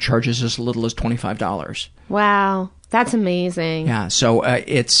people she charges as little as $25. Wow. That's amazing. Yeah. So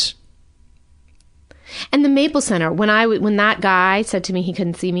it's. And the Maple Center, when that guy said to me he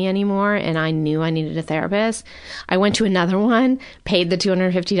couldn't see me anymore and I knew I needed a therapist, I went to another one, paid the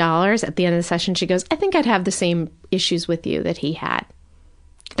 $250. At the end of the session, she goes, I think I'd have the same issues with you that he had.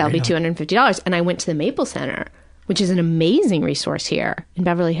 That'll be $250. And I went to the Maple Center, which is an amazing resource here in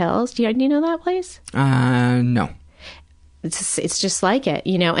Beverly Hills. Do you know that place? No. It's just like it,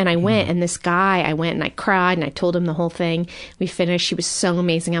 you know. And I went, and this guy, I went and I cried and I told him the whole thing. We finished. She was so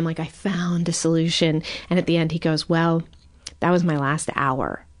amazing. I'm like, I found a solution. And at the end, he goes, well, that was my last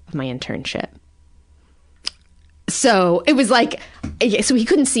hour of my internship. So it was like, so he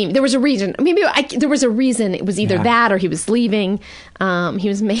couldn't see me. There was a reason. Maybe there was a reason. It was either that or he was leaving. He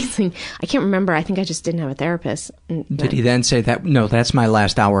was amazing. I can't remember. I think I just didn't have a therapist. Did he then say that, no, that's my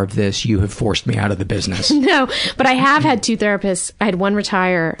last hour of this. You have forced me out of the business? No, but I have had two therapists. I had one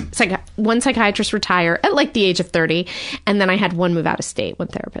retire, one psychiatrist retire at like the age of 30. And then I had one move out of state, one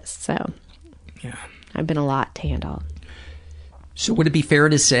therapist. So yeah, I've been a lot to handle. So would it be fair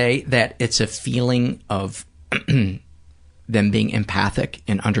to say that it's a feeling of them being empathic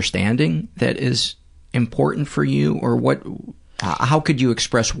and understanding that is important for you, or what? How could you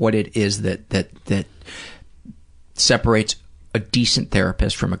express what it is that separates a decent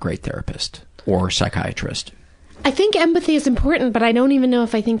therapist from a great therapist or psychiatrist? I think empathy is important, but I don't even know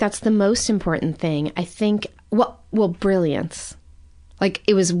if I think that's the most important thing. I think well, brilliance. Like,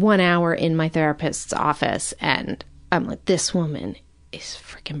 it was 1 hour in my therapist's office, and I'm like, this woman is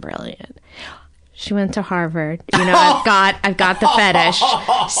freaking brilliant. She went to Harvard. You know, I've got the fetish.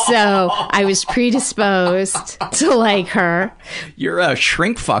 So I was predisposed to like her. You're a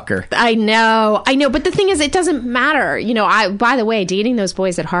shrink fucker. I know. But the thing is, it doesn't matter. You know, by the way, dating those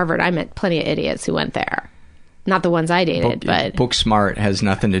boys at Harvard, I met plenty of idiots who went there. Not the ones I dated, but book smart has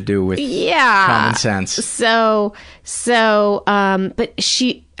nothing to do with common sense. So, but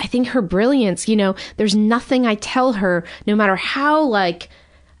I think her brilliance, you know, there's nothing I tell her, no matter how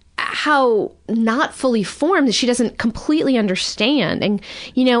not fully formed, that she doesn't completely understand. And,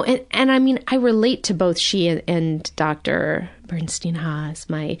 you know, and I mean, I relate to both she and Dr. Bernstein Haas,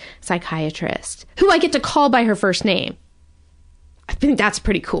 my psychiatrist, who I get to call by her first name. I think that's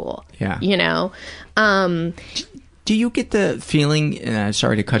pretty cool. Yeah. You know? Do you get the feeling,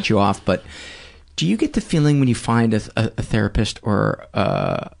 sorry to cut you off, but do you get the feeling when you find a therapist or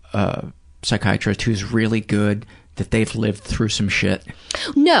a psychiatrist who's really good that they've lived through some shit?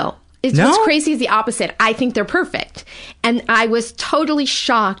 No. What's crazy is the opposite. I think they're perfect. And I was totally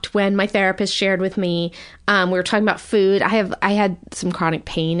shocked when my therapist shared with me, we were talking about food. I had some chronic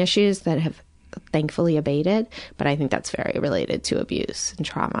pain issues that have thankfully abated, but I think that's very related to abuse and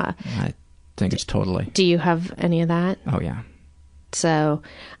trauma. I think it's totally. Do you have any of that? Oh, yeah. So,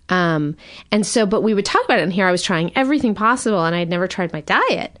 but we would talk about it in here. I was trying everything possible and I had never tried my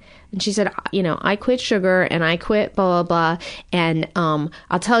diet. And she said, you know, I quit sugar and I quit blah, blah, blah. And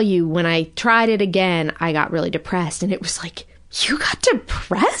I'll tell you, when I tried it again, I got really depressed. And it was like, you got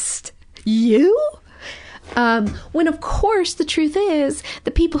depressed? You? When, of course, the truth is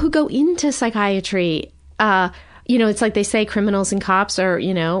the people who go into psychiatry, you know, it's like they say criminals and cops are,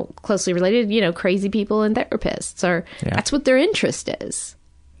 you know, closely related, you know, crazy people and therapists are, that's what their interest is.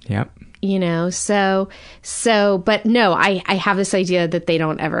 Yep. You know, so, but no, I have this idea that they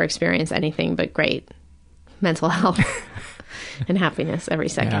don't ever experience anything but great mental health and happiness every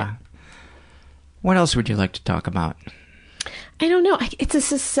second. Yeah. What else would you like to talk about? I don't know.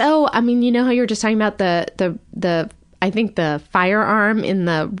 I mean, you know how you were just talking about the I think the firearm in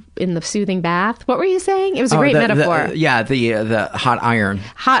the soothing bath. What were you saying? It was a great metaphor. The hot iron.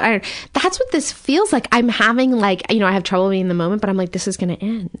 Hot iron. That's what this feels like. I'm having like, you know, I have trouble being in the moment, but I'm like, this is going to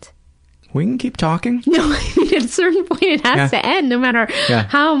end. We can keep talking. No, I mean, at a certain point it has to end, no matter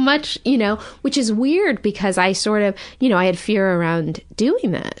how much, you know, which is weird because I sort of, you know, I had fear around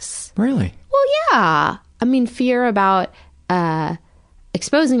doing this. Really? Well, yeah. I mean, fear about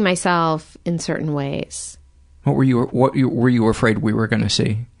exposing myself in certain ways. What were you afraid we were going to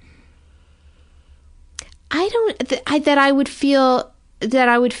see? That I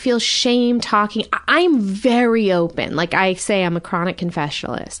would feel shame talking. I'm very open. Like I say, I'm a chronic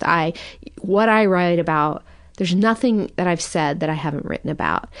confessionalist. What I write about, there's nothing that I've said that I haven't written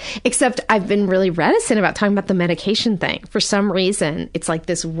about, except I've been really reticent about talking about the medication thing. For some reason, it's like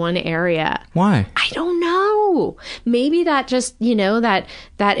this one area. Why? I don't know. Maybe that just, you know, that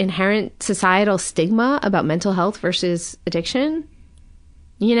inherent societal stigma about mental health versus addiction,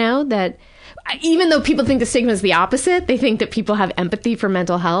 you know, that even though people think the stigma is the opposite, they think that people have empathy for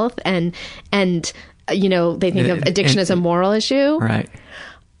mental health and you know, they think of addiction as a moral issue. Right.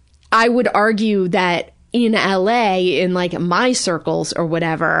 I would argue that in LA, in like my circles or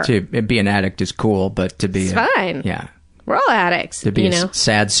whatever, to be an addict is cool, but to be fine. Yeah. We're all addicts. To be a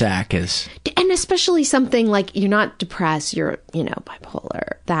sad sack is. And especially something like you're not depressed, you're, you know,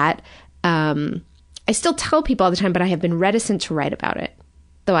 bipolar. That I still tell people all the time, but I have been reticent to write about it.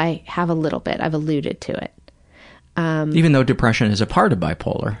 Though I have a little bit. I've alluded to it. Even though depression is a part of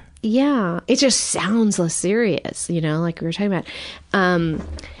bipolar. Yeah. It just sounds less serious, you know, like we were talking about.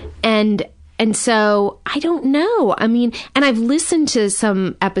 And so I don't know. I mean, and I've listened to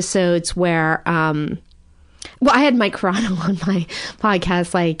some episodes where, well, I had Mike Carano on my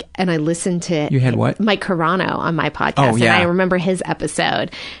podcast, like, and I listened to... You had what? Mike Carano on my podcast. Oh, yeah. And I remember his episode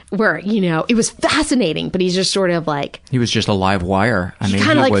where, you know, it was fascinating, but he's just sort of like... He was just a live wire. I mean, he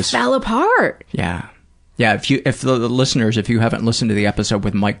kind of like fell apart. Yeah. Yeah, if the listeners, if you haven't listened to the episode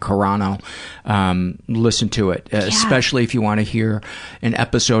with Mike Carano, listen to it, especially if you want to hear an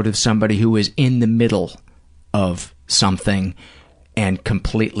episode of somebody who is in the middle of something and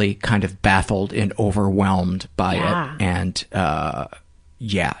completely kind of baffled and overwhelmed by it. And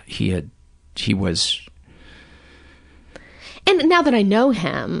he was. And now that I know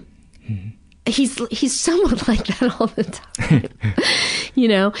him, he's somewhat like that all the time, you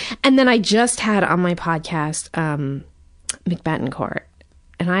know. And then I just had on my podcast Mick Betancourt,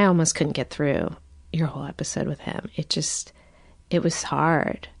 and I almost couldn't get through your whole episode with him. It was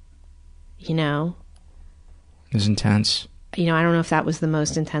hard, you know. It was intense. You know, I don't know if that was the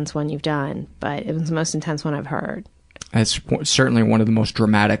most intense one you've done, but it was the most intense one I've heard. That's certainly one of the most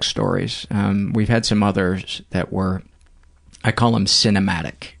dramatic stories. We've had some others that were, I call them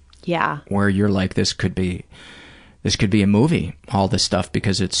cinematic. Yeah. Where you're like, this could be a movie, all this stuff,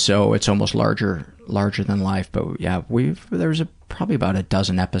 because it's almost larger than life. But yeah, there's probably about a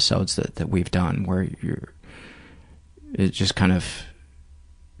dozen episodes that we've done where it just kind of,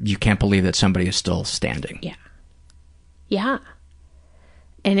 you can't believe that somebody is still standing. Yeah. Yeah.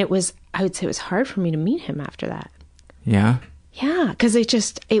 And I would say it was hard for me to meet him after that. Yeah? Yeah, because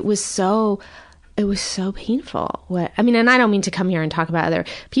it was so painful. And I don't mean to come here and talk about other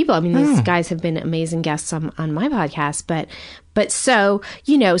people. I mean, these guys have been amazing guests on my podcast, but so,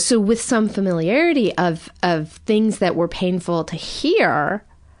 so with some familiarity of things that were painful to hear,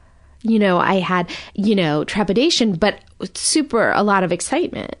 I had, trepidation, but a lot of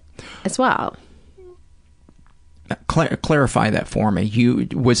excitement as well. Clarify that for me.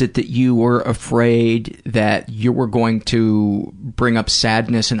 Was it that you were afraid that you were going to bring up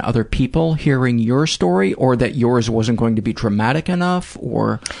sadness in other people hearing your story, or that yours wasn't going to be dramatic enough,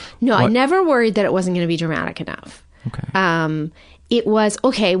 or? No, what? I never worried that it wasn't going to be dramatic enough. Okay. It was,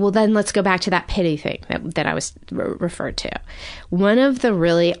 okay, well then let's go back to that pity thing that I was referred to. One of the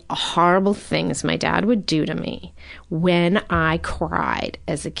really horrible things my dad would do to me when I cried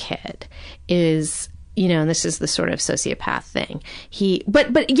as a kid is, and this is the sort of sociopath thing.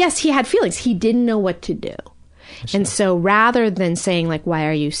 But yes, he had feelings. He didn't know what to do. And so rather than saying like, why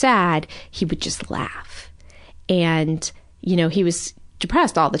are you sad? He would just laugh. And, he was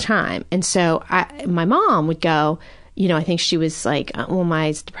depressed all the time. And so my mom would go, I think she was like, well,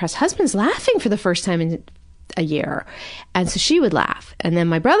 my depressed husband's laughing for the first time in a year. And so she would laugh. And then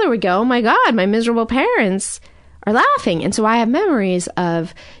my brother would go, oh my God, my miserable parents are laughing. And so I have memories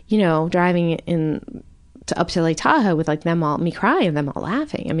of, driving up to Lake Tahoe with like me crying and them all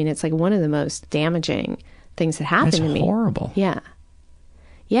laughing. I mean, it's like one of the most damaging things that happened to me. That's horrible. Yeah.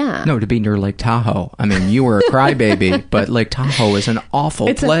 Yeah. No, to be near Lake Tahoe. I mean, you were a crybaby, but Lake Tahoe is an awful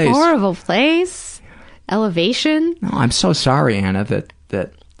place. It's a horrible place. Elevation. No, I'm so sorry, Anna,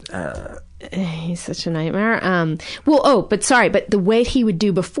 that he's such a nightmare. But the way he would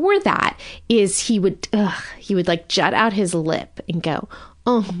do before that is he would like jut out his lip and go,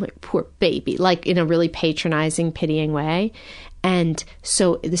 oh, my poor baby, like in a really patronizing, pitying way. And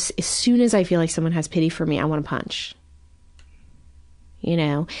so as soon as I feel like someone has pity for me, I want to punch.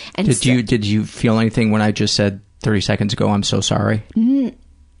 And did you feel anything when I just said 30 seconds ago, I'm so sorry? The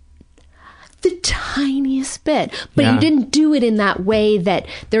tiniest bit, but you didn't do it in that way. That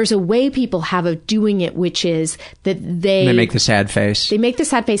there's a way people have of doing it, which is that they make the sad face. They make the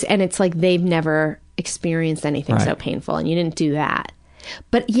sad face, and it's like they've never experienced anything so painful, and you didn't do that.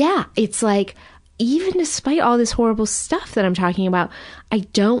 But yeah, it's like, even despite all this horrible stuff that I'm talking about, I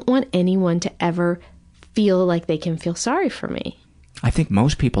don't want anyone to ever feel like they can feel sorry for me. I think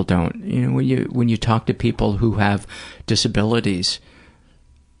most people don't. When you talk to people who have disabilities,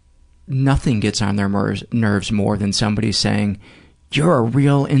 nothing gets on their nerves more than somebody saying, you're a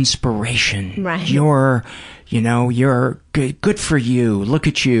real inspiration. Right. You're good for you. Look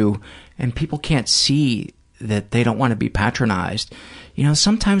at you. And people can't see that they don't want to be patronized.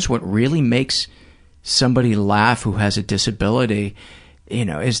 Sometimes what really makes somebody laugh who has a disability,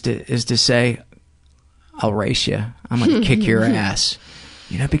 is to say, I'll race you. I'm going to kick your ass.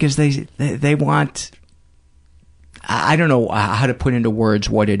 Because they want, I don't know how to put into words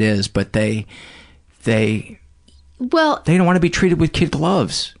what it is, but they don't want to be treated with kid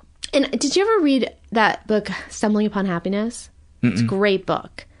gloves. And did you ever read that book, Stumbling Upon Happiness? Mm-mm. It's a great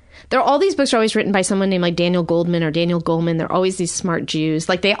book. All these books are always written by someone named like Daniel Goldman or Daniel Goleman. They're always these smart Jews.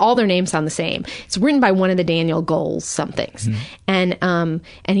 Like all their names sound the same. It's written by one of the Daniel Goles somethings. Mm-hmm.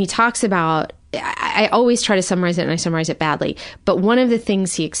 And he talks about, I always try to summarize it and I summarize it badly. But one of the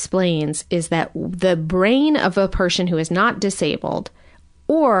things he explains is that the brain of a person who is not disabled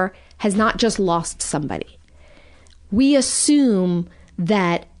or has not just lost somebody, we assume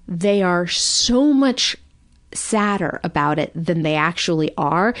that they are so much sadder about it than they actually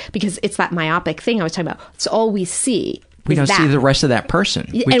are, because it's that myopic thing I was talking about. It's all we see. We don't see the rest of that person.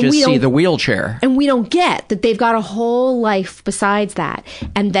 We just see the wheelchair. And we don't get that they've got a whole life besides that,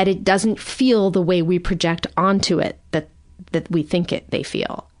 and that it doesn't feel the way we project onto it that we think they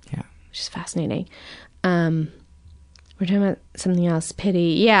feel. Yeah. Which is fascinating. We're talking about something else.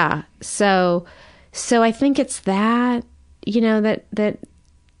 Pity. Yeah. So I think it's that, that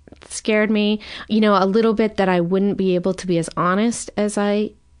scared me, a little bit, that I wouldn't be able to be as honest as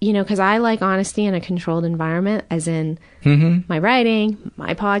I, because I like honesty in a controlled environment, as in my writing,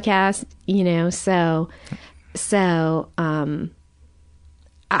 my podcast,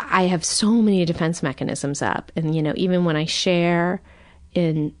 I have so many defense mechanisms up. And, you know, even when I share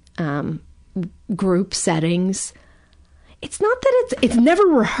in group settings, it's not that it's never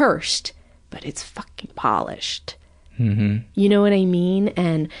rehearsed, but it's fucking polished. Mm-hmm. You know what I mean?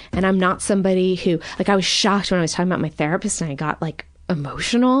 And I'm not somebody who, like, I was shocked when I was talking about my therapist and I got like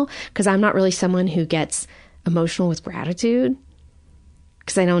emotional, because I'm not really someone who gets emotional with gratitude,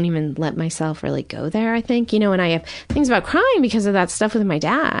 because I don't even let myself really go there, I think, you know, and I have things about crying because of that stuff with my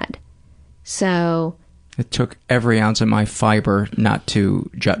dad. So it took every ounce of my fiber not to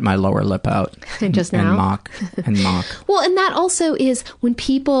jut my lower lip out just now. and mock. Well, and that also is when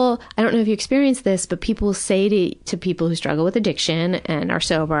people, I don't know if you experience this, but people say to people who struggle with addiction and are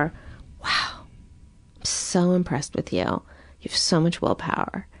sober, wow, I'm so impressed with you. You have so much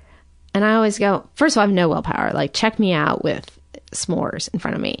willpower. And I always go, first of all, I have no willpower. Like, check me out with s'mores in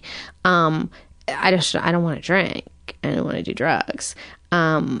front of me. I don't want to drink. I don't want to do drugs.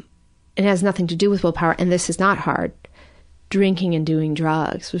 It has nothing to do with willpower. And this is not hard. Drinking and doing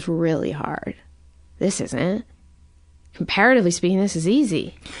drugs was really hard. This isn't. Comparatively speaking, this is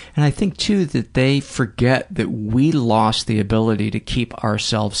easy. And I think, too, that they forget that we lost the ability to keep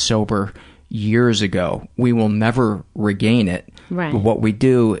ourselves sober years ago. We will never regain it. Right. But what we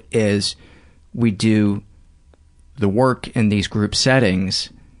do is we do the work in these group settings,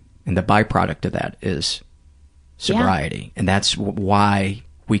 and the byproduct of that is sobriety. Yeah. And that's why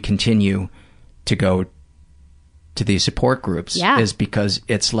we continue to go to these support groups, is because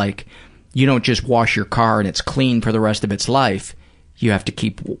it's like, you don't just wash your car and it's clean for the rest of its life. You have to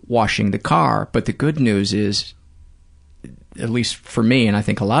keep washing the car. But the good news is, at least for me, and I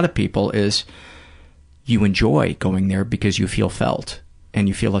think a lot of people, is you enjoy going there because you feel felt and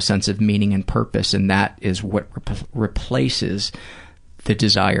you feel a sense of meaning and purpose. And that is what replaces the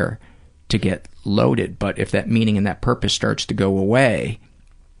desire to get loaded. But if that meaning and that purpose starts to go away,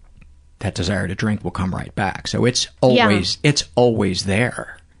 that desire to drink will come right back. So it's always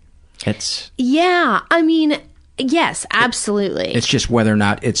there. I mean, yes, absolutely. It's just whether or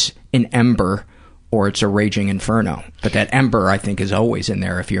not it's an ember or it's a raging inferno. But that ember, I think, is always in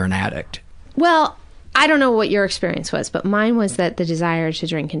there if you're an addict. Well, I don't know what your experience was, but mine was that the desire to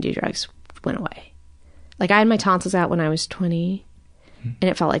drink and do drugs went away. Like, I had my tonsils out when I was 20, and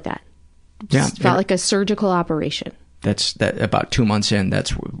it felt like that. It felt like a surgical operation. That's about 2 months in,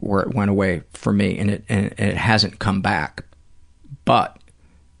 that's where it went away for me, and it hasn't come back. But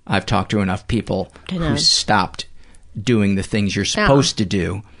I've talked to enough people who stopped doing the things you're supposed to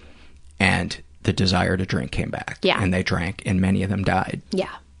do, and the desire to drink came back. Yeah. And they drank, and many of them died.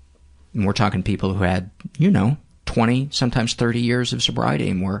 Yeah. And we're talking people who had, 20, sometimes 30 years of sobriety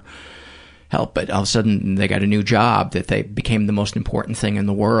and were helped, but all of a sudden they got a new job that they became the most important thing in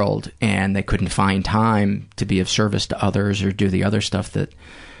the world, and they couldn't find time to be of service to others or do the other stuff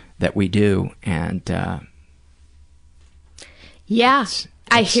that we do. And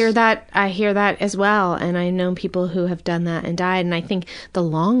I hear that as well, and I know people who have done that and died, and I think the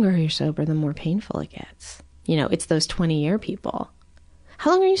longer you're sober, the more painful it gets. It's those 20-year people.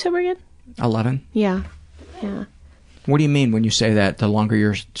 How long are you sober again? 11. Yeah. What do you mean when you say that? The longer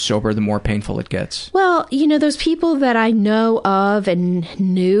you're sober, the more painful it gets? Well, those people that I know of and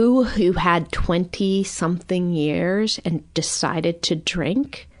knew who had 20-something years and decided to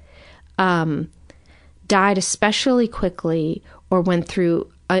drink, died especially quickly or went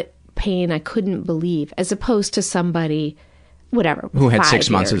through a pain I couldn't believe, as opposed to somebody, whatever, who had 6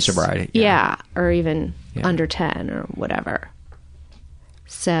 months of sobriety. Yeah, or even under 10 or whatever.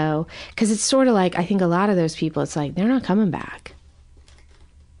 So, because it's sort of like, I think a lot of those people, it's like, they're not coming back.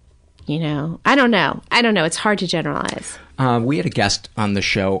 I don't know. It's hard to generalize. We had a guest on the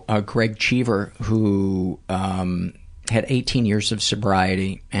show, Greg Cheever, who had 18 years of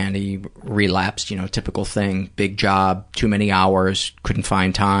sobriety, and he relapsed, typical thing, big job, too many hours, couldn't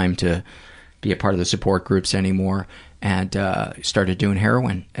find time to be a part of the support groups anymore, and started doing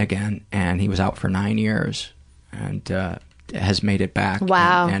heroin again, and he was out for 9 years, and has made it back.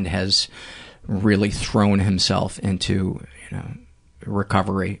 Wow. And has really thrown himself into,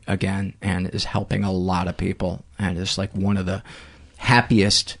 recovery again, and is helping a lot of people, and is like one of the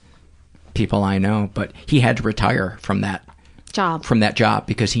happiest people I know. But he had to retire from that job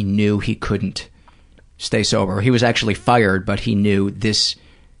because he knew he couldn't stay sober. He was actually fired, but he knew this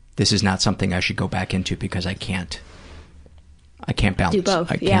is not something I should go back into because I can't balance. Do both.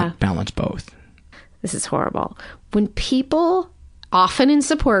 I can't balance both. This is horrible. When people, often in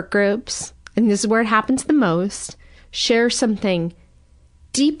support groups, and this is where it happens the most, share something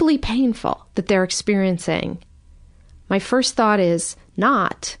deeply painful that they're experiencing, my first thought is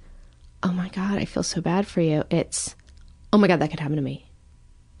not, oh my God, I feel so bad for you. It's, oh my God, that could happen to me.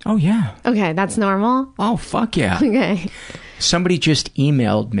 Oh, yeah. Okay, that's normal? Oh, fuck yeah. Okay. Somebody just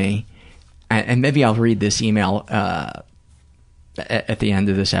emailed me, and maybe I'll read this email at the end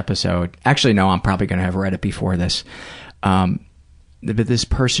of this episode. Actually, no, I'm probably going to have read it before this. But this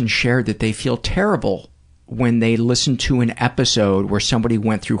person shared that they feel terrible when they listen to an episode where somebody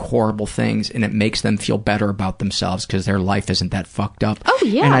went through horrible things and it makes them feel better about themselves because their life isn't that fucked up. Oh,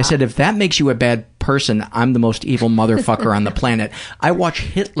 yeah. And I said, if that makes you a bad person, I'm the most evil motherfucker on the planet. I watch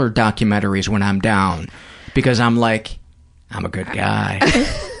Hitler documentaries when I'm down because I'm like, I'm a good guy.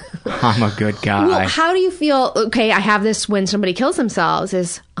 I'm a good guy. Well, how do you feel? Okay, I have this when somebody kills themselves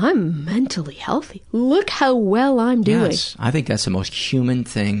is, I'm mentally healthy. Look how well I'm doing. Yes, I think that's the most human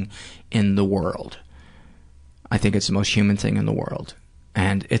thing in the world. I think it's the most human thing in the world.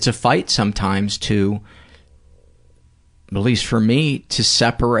 And it's a fight sometimes to, at least for me, to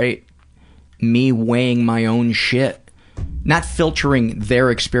separate me weighing my own shit, not filtering their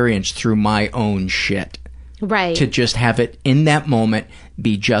experience through my own shit. Right. To just have it in that moment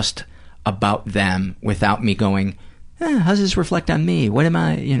be just about them without me going, how does this reflect on me? What am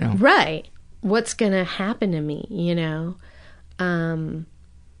I, you know? Right. What's going to happen to me, you know?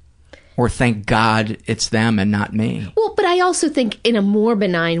 Or thank God it's them and not me. Well, but I also think in a more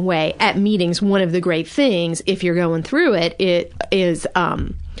benign way, at meetings, one of the great things, if you're going through it is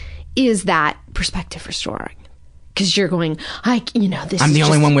that perspective restoring. Because you're going, I'm the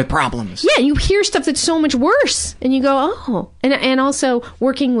only one with problems. Yeah, you hear stuff that's so much worse, and you go, oh. And also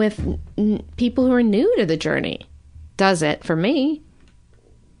working with people who are new to the journey does it for me.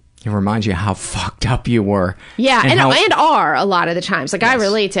 It reminds you how fucked up you were. Yeah, and are a lot of the times. Like, yes. I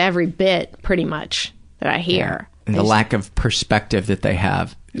relate to every bit, pretty much, that I hear. Yeah. And the lack of perspective that they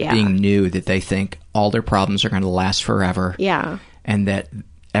have, being new, that they think all their problems are going to last forever. Yeah. And that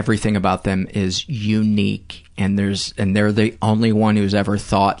everything about them is unique, and they're the only one who's ever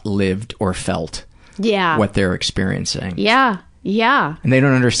thought, lived, or felt what they're experiencing. Yeah, yeah. And they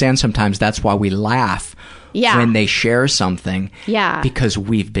don't understand sometimes that's why we laugh when they share something. Yeah. Because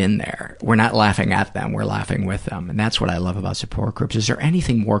we've been there. We're not laughing at them, we're laughing with them. And that's what I love about support groups. Is there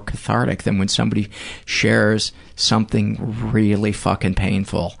anything more cathartic than when somebody shares something really fucking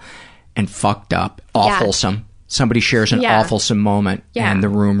painful and fucked up, awfulsome? Yeah. Somebody shares an awfulsome moment and the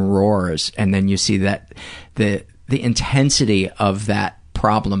room roars, and then you see that the intensity of that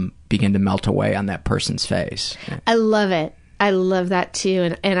problem begin to melt away on that person's face. I love it. I love that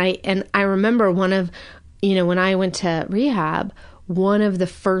too. And I remember one of, when I went to rehab, one of the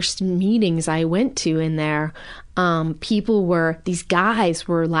first meetings I went to in there, these guys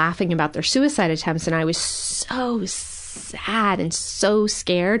were laughing about their suicide attempts, and I was so sad and so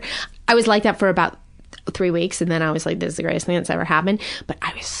scared. I was like that for about 3 weeks, and then I was like, this is the greatest thing that's ever happened. But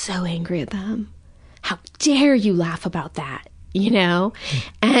I was so angry at them. How dare you laugh about that,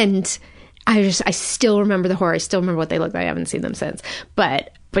 And I still remember the horror. I still remember what they looked like. I haven't seen them since.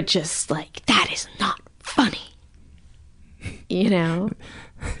 But just like, that is not funny.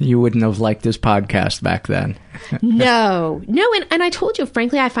 You wouldn't have liked this podcast back then. No. And I told you,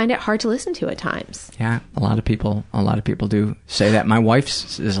 frankly, I find it hard to listen to at times. Yeah, a lot of people do say that. My wife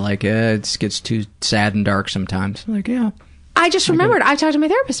is like, it gets too sad and dark sometimes. I'm like, yeah. I just remembered, I talked to my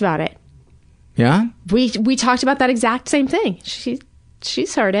therapist about it. Yeah? We talked about that exact same thing.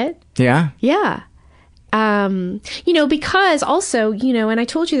 She's heard it. Yeah? Yeah. Because also, and I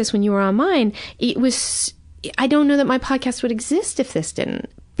told you this when you were on mine, I don't know that my podcast would exist if this didn't,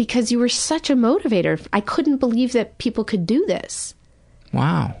 because you were such a motivator. I couldn't believe that people could do this.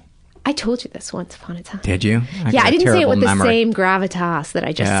 Wow. I told you this once upon a time. Did you? I didn't say it with the same gravitas that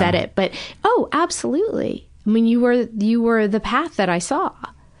I just said it, but absolutely. I mean, you were the path that I saw.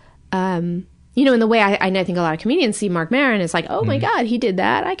 In the way I think a lot of comedians see Marc Maron is like, oh my God, he did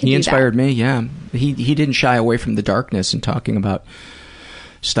that. I can do that. He inspired me, yeah. He didn't shy away from the darkness and talking about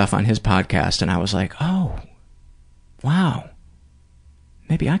stuff on his podcast, and I was like, oh, wow.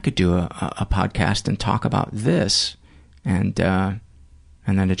 Maybe I could do a podcast and talk about this. And then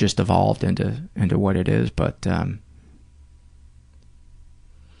it just evolved into what it is. But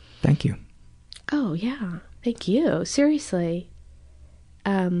thank you. Oh, yeah. Thank you. Seriously.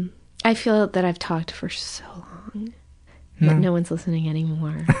 I feel that I've talked for so long that no one's listening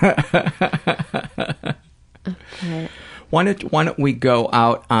anymore. Okay. Why don't we go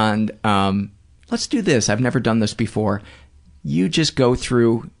out on, let's do this. I've never done this before. You just go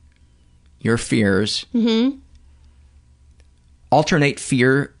through your fears. Mm-hmm. Alternate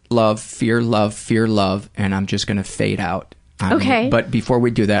fear, love, fear, love, fear, love, and I'm just going to fade out. Okay. But before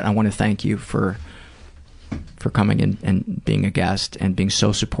we do that, I want to thank you for for coming in and being a guest and being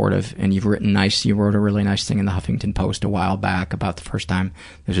so supportive. And you wrote a really nice thing in the Huffington Post a while back about the first time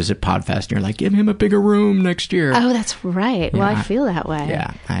this was at Podfest, and you're like, give him a bigger room next year. Oh, that's right. Yeah, well, I feel that way.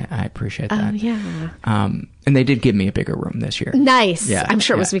 Yeah, I appreciate that. Oh, yeah. And they did give me a bigger room this year. Nice. Yeah, I'm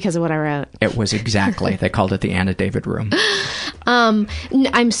sure it was because of what I wrote. It was exactly. They called it the Anna David room.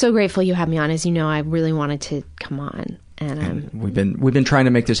 I'm so grateful you had me on. As you know, I really wanted to come on. And we've been trying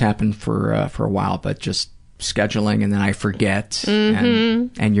to make this happen for a while, but just scheduling, and then I forget.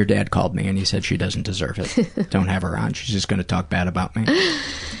 And your dad called me and he said she doesn't deserve it. Don't have her on. She's just going to talk bad about me.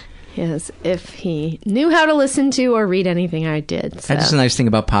 Yes, if he knew how to listen to or read anything I did. So. That's the nice thing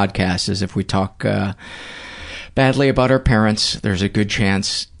about podcasts is if we talk badly about our parents, there's a good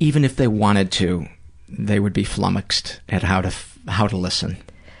chance, even if they wanted to, they would be flummoxed at how to listen.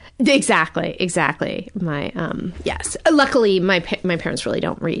 Exactly. My yes. Luckily, my parents really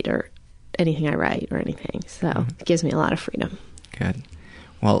don't read or anything I write or anything, so it gives me a lot of freedom. Good.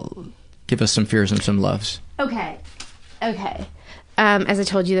 Well, give us some fears and some loves. Okay. As I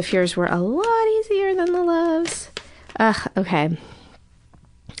told you, the fears were a lot easier than the loves. Okay.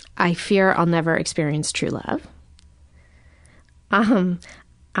 I fear I'll never experience true love.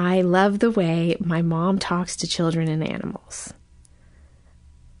 I love the way my mom talks to children and animals.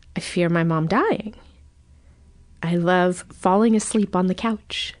 I fear my mom dying. I love falling asleep on the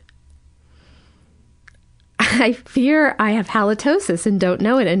couch. I fear I have halitosis and don't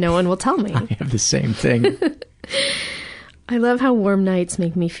know it, and no one will tell me. I have the same thing. I love how warm nights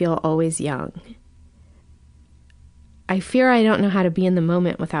make me feel always young. I fear I don't know how to be in the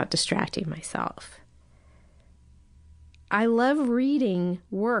moment without distracting myself. I love reading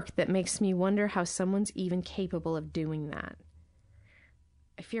work that makes me wonder how someone's even capable of doing that.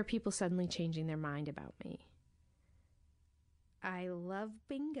 I fear people suddenly changing their mind about me. I love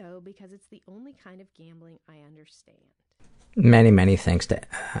bingo because it's the only kind of gambling I understand. Many, many thanks to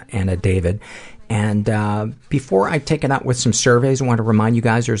Anna David. And before I take it out with some surveys, I want to remind you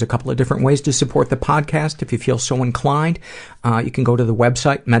guys there's a couple of different ways to support the podcast. If you feel so inclined, you can go to the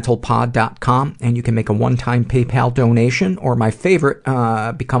website, mentalpod.com, and you can make a one-time PayPal donation, or my favorite,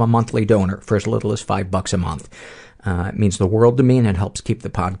 become a monthly donor for as little as $5 a month. It means the world to me, and it helps keep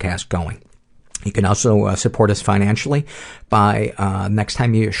the podcast going. You can also support us financially by next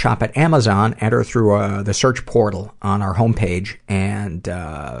time you shop at Amazon, enter through the search portal on our homepage, and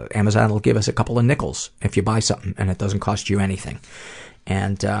Amazon will give us a couple of nickels if you buy something, and it doesn't cost you anything.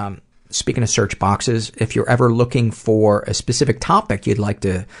 And speaking of search boxes, if you're ever looking for a specific topic you'd like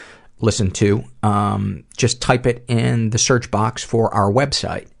to listen to, just type it in the search box for our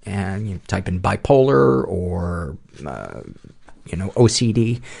website, and you type in bipolar or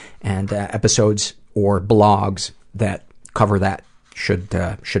OCD, and episodes or blogs that cover that should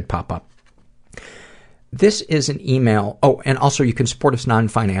pop up. This is an email. Oh, and also you can support us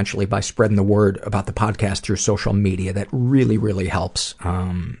non-financially by spreading the word about the podcast through social media. That really, really helps.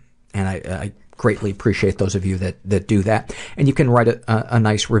 And I greatly appreciate those of you that do that. And you can write a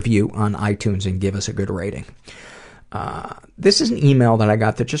nice review on iTunes and give us a good rating. This is an email that I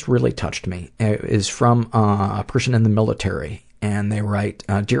got that just really touched me. It is from a person in the military. And they write,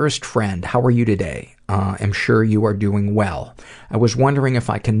 Dearest friend, how are you today? I'm sure you are doing well. I was wondering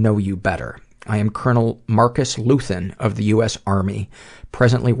if I can know you better. I am Colonel Marcus Luthen of the U.S. Army,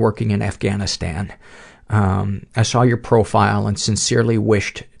 presently working in Afghanistan. I saw your profile and sincerely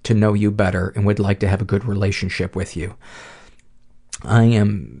wished to know you better and would like to have a good relationship with you. I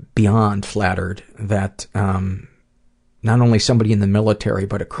am beyond flattered that not only somebody in the military,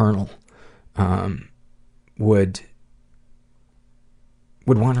 but a colonel would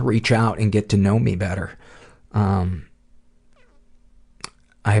want to reach out and get to know me better. I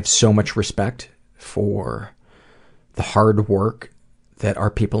have so much respect for the hard work that our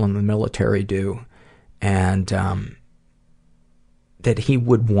people in the military do, and that he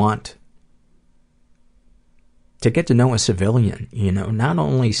would want to get to know a civilian, not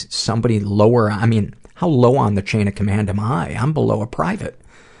only somebody lower. I mean, how low on the chain of command am I? I'm below a private.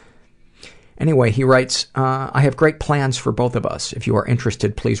 Anyway, he writes, I have great plans for both of us. If you are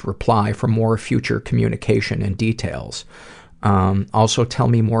interested, please reply for more future communication and details. Also, tell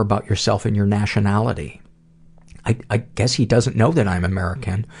me more about yourself and your nationality. I guess he doesn't know that I'm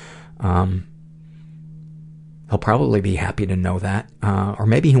American. He'll probably be happy to know that. Or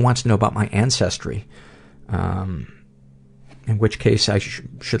maybe he wants to know about my ancestry. In which case, I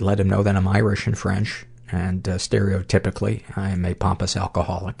should let him know that I'm Irish and French. And stereotypically, I am a pompous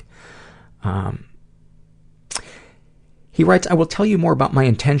alcoholic. He writes, I will tell you more about my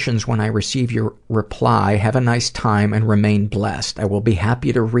intentions when I receive your reply. Have a nice time and remain blessed. I will be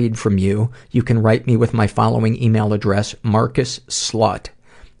happy to read from you. You can write me with my following email address,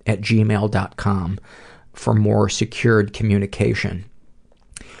 marcusslut@gmail.com, for more secured communication.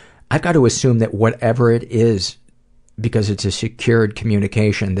 I've got to assume that whatever it is, because it's a secured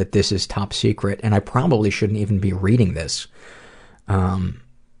communication, that this is top secret, and I probably shouldn't even be reading this. Oh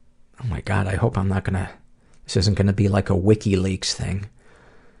my God, I hope this isn't gonna be like a WikiLeaks thing.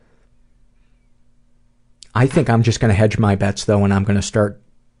 I think I'm just gonna hedge my bets though, and I'm gonna start,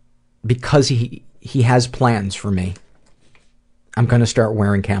 because he has plans for me, I'm gonna start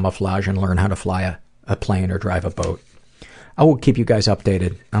wearing camouflage and learn how to fly a plane or drive a boat. I will keep you guys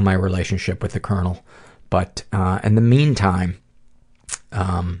updated on my relationship with the Colonel, but in the meantime,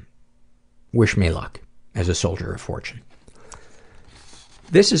 wish me luck as a soldier of fortune.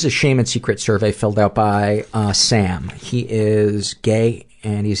 This is a shame and secret survey filled out by Sam. He is gay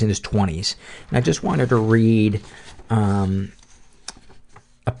and he's in his 20s. And I just wanted to read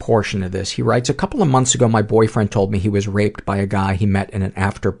a portion of this. He writes, a couple of months ago, my boyfriend told me he was raped by a guy he met in an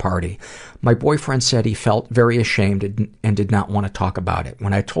after party. My boyfriend said he felt very ashamed and did not want to talk about it.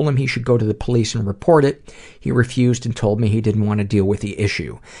 When I told him he should go to the police and report it, he refused and told me he didn't want to deal with the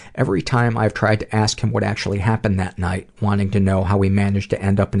issue. Every time I've tried to ask him what actually happened that night, wanting to know how he managed to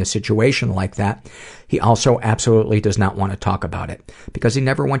end up in a situation like that, he also absolutely does not want to talk about it. Because he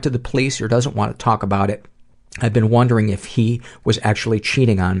never went to the police or doesn't want to talk about it, I've been wondering if he was actually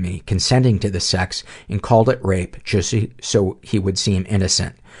cheating on me, consenting to the sex, and called it rape just so he would seem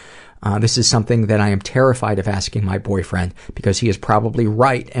innocent. This is something that I am terrified of asking my boyfriend, because he is probably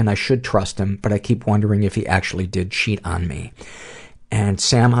right and I should trust him, but I keep wondering if he actually did cheat on me. And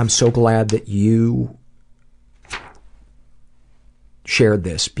Sam, I'm so glad that you shared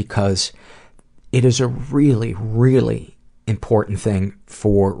this, because it is a really, really important thing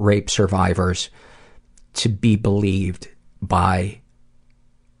for rape survivors to be believed by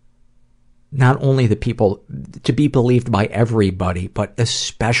not only the people, to be believed by everybody, but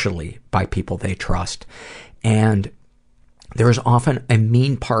especially by people they trust. And there is often a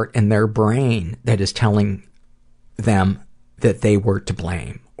mean part in their brain that is telling them that they were to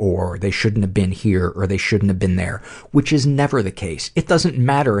blame, or they shouldn't have been here, or they shouldn't have been there, which is never the case. It doesn't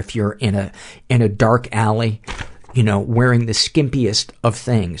matter if you're in a dark alley, you know, wearing the skimpiest of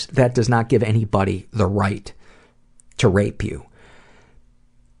things. That does not give anybody the right to rape you.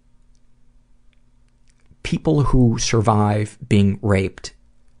 People who survive being raped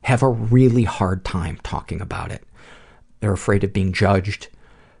have a really hard time talking about it. They're afraid of being judged.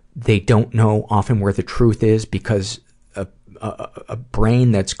 They don't know often where the truth is, because a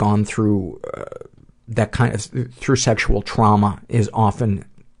brain that's gone through through sexual trauma is often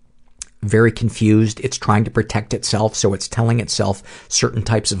very confused. It's trying to protect itself, so it's telling itself certain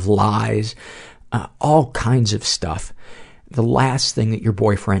types of lies, all kinds of stuff. The last thing that your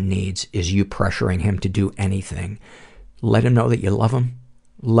boyfriend needs is you pressuring him to do anything. Let him know that you love him.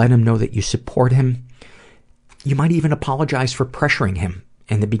 Let him know that you support him. You might even apologize for pressuring him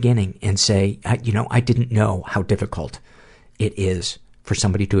in the beginning and say, I didn't know how difficult it is for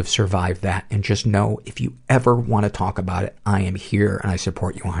somebody to have survived that, and just know, if you ever want to talk about it, I am here and I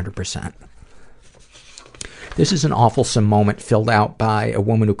support you 100%. This is an awfulsome moment filled out by a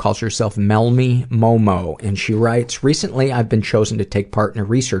woman who calls herself Melmi Momo, and she writes, recently I've been chosen to take part in a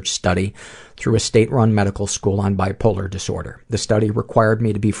research study through a state-run medical school on bipolar disorder. The study required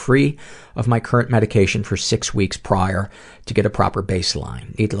me to be free of my current medication for 6 weeks prior to get a proper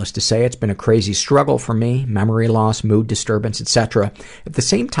baseline. Needless to say, it's been a crazy struggle for me, memory loss, mood disturbance, etc. At the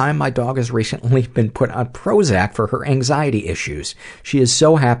same time, my dog has recently been put on Prozac for her anxiety issues. She is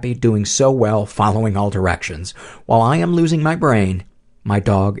so happy, doing so well, following all directions. While I am losing my brain, my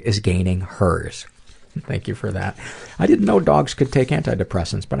dog is gaining hers. Thank you for that. I didn't know dogs could take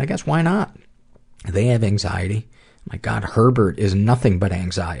antidepressants, but I guess why not? They have anxiety. My God, Herbert is nothing but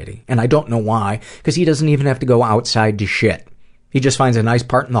anxiety. And I don't know why, because he doesn't even have to go outside to shit. He just finds a nice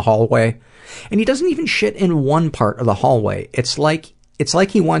part in the hallway. And he doesn't even shit in one part of the hallway. It's like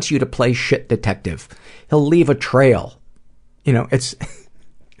he wants you to play shit detective. He'll leave a trail. You know,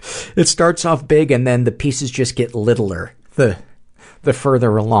 it starts off big and then the pieces just get littler the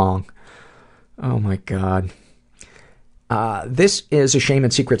further along. Oh my God. This is a shame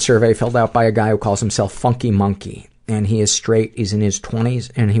and secret survey filled out by a guy who calls himself Funky Monkey. And he is straight, he's in his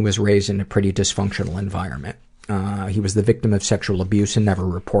 20s, and he was raised in a pretty dysfunctional environment. He was the victim of sexual abuse and never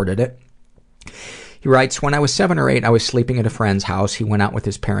reported it. He writes, when I was 7 or 8, I was sleeping at a friend's house. He went out with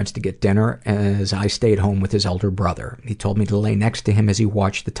his parents to get dinner as I stayed home with his elder brother. He told me to lay next to him as he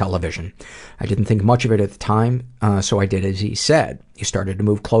watched the television. I didn't think much of it at the time, so I did as he said. He started to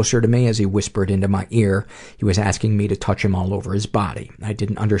move closer to me as he whispered into my ear. He was asking me to touch him all over his body. I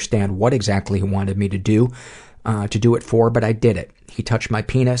didn't understand what exactly he wanted me to do it for, but I did it. He touched my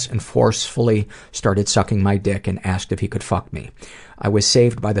penis and forcefully started sucking my dick and asked if he could fuck me. I was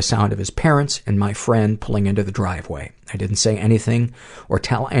saved by the sound of his parents and my friend pulling into the driveway. I didn't say anything or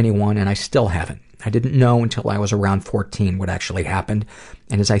tell anyone, and I still haven't. I didn't know until I was around 14 what actually happened,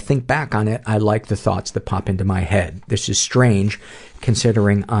 and as I think back on it, I like the thoughts that pop into my head. This is strange,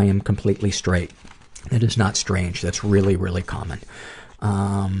 considering I am completely straight. It is not strange. That's really, really common.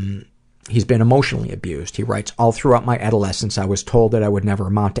 He's been emotionally abused. He writes, all throughout my adolescence, I was told that I would never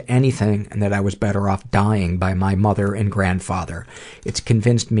amount to anything and that I was better off dying by my mother and grandfather. It's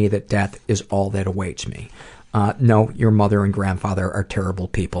convinced me that death is all that awaits me. No, your mother and grandfather are terrible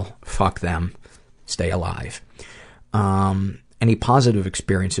people. Fuck them. Stay alive. Any positive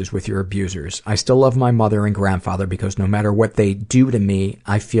experiences with your abusers? I still love my mother and grandfather because no matter what they do to me,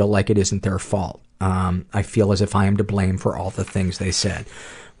 I feel like it isn't their fault. I feel as if I am to blame for all the things they said.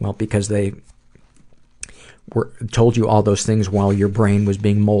 Well, because they told you all those things while your brain was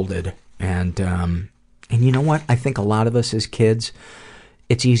being molded. And you know what? I think a lot of us as kids,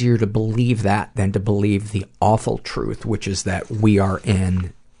 it's easier to believe that than to believe the awful truth, which is that we are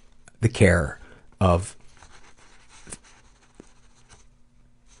in the care of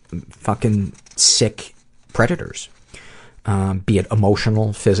fucking sick predators. Be it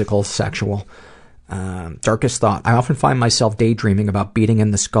emotional, physical, sexual. Darkest thought. I often find myself daydreaming about beating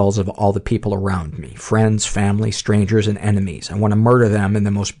in the skulls of all the people around me. Friends, family, strangers, and enemies. I want to murder them in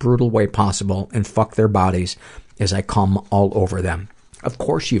the most brutal way possible and fuck their bodies as I come all over them. Of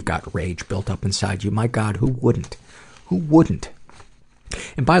course you've got rage built up inside you. My God, who wouldn't? Who wouldn't?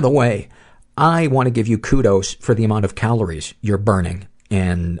 And by the way, I want to give you kudos for the amount of calories you're burning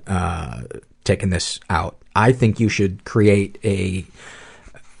in taking this out. I think you should create a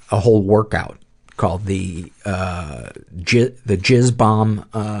whole workout called the Jizz Bomb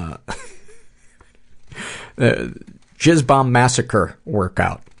Jizz Bomb Massacre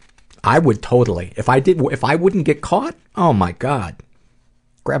workout. I would totally. If I wouldn't get caught, oh my God.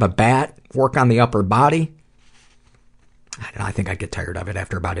 Grab a bat, work on the upper body. I think I'd get tired of it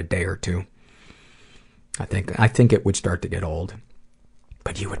after about a day or two. I think it would start to get old.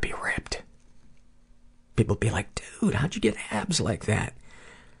 But you would be ripped. People would be like, dude, how'd you get abs like that?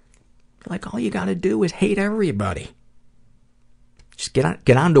 Like, all you gotta do is hate everybody. Just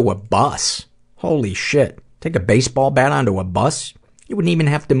get onto a bus. Holy shit. Take a baseball bat onto a bus? You wouldn't even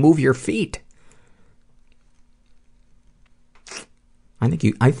have to move your feet.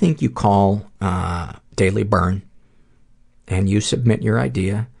 I think you call Daily Burn and you submit your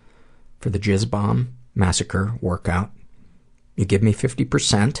idea for the Jizz Bomb Massacre workout. You give me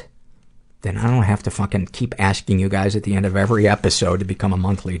 50%. Then I don't have to fucking keep asking you guys at the end of every episode to become a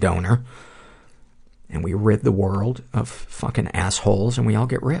monthly donor. And we rid the world of fucking assholes and we all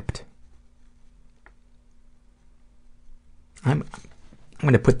get ripped. I'm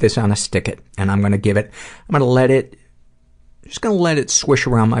going to put this on a stick-it and I'm going to let it swish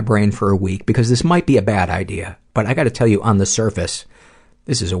around my brain for a week because this might be a bad idea. But I got to tell you, on the surface,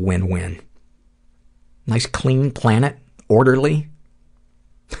 this is a win-win. Nice clean planet, orderly.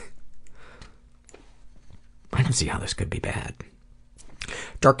 I don't see how this could be bad.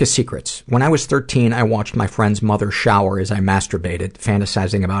 Darkest secrets. When I was 13, I watched my friend's mother shower as I masturbated,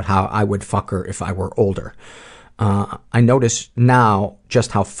 fantasizing about how I would fuck her if I were older. I notice now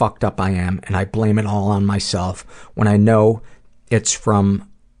just how fucked up I am, and I blame it all on myself when I know it's from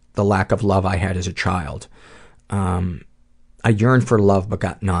the lack of love I had as a child. I yearned for love but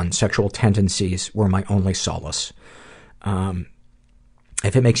got none. Sexual tendencies were my only solace.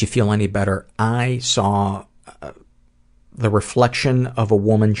 If it makes you feel any better, I saw the reflection of a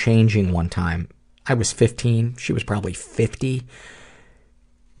woman changing one time. I was 15. She was probably 50.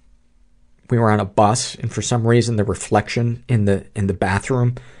 We were on a bus, and for some reason, the reflection in the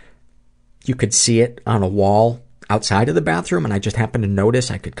bathroom, you could see it on a wall outside of the bathroom, and I just happened to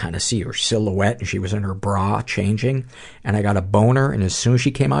notice. I could kind of see her silhouette, and she was in her bra changing, and I got a boner, and as soon as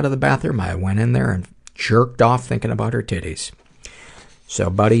she came out of the bathroom, I went in there and jerked off thinking about her titties. So,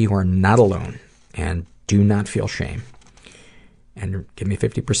 buddy, you are not alone, and do not feel shame. And give me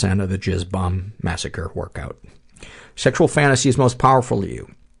 50% of the Jizz Bomb Massacre workout. Sexual fantasies most powerful to you.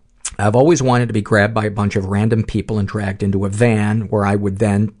 I've always wanted to be grabbed by a bunch of random people and dragged into a van where I would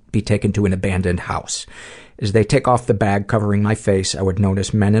then be taken to an abandoned house. As they take off the bag covering my face, I would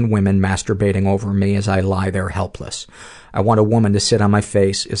notice men and women masturbating over me as I lie there helpless. I want a woman to sit on my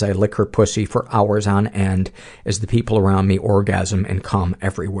face as I lick her pussy for hours on end as the people around me orgasm and cum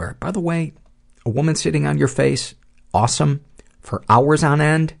everywhere. By the way, a woman sitting on your face, awesome, for hours on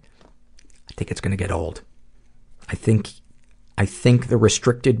end, I think it's going to get old. I think the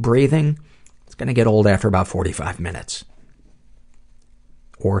restricted breathing is going to get old after about 45 minutes.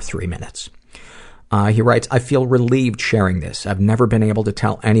 Or 3 minutes. He writes, I feel relieved sharing this. I've never been able to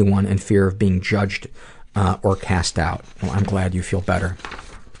tell anyone in fear of being judged or cast out. Well, I'm glad you feel better.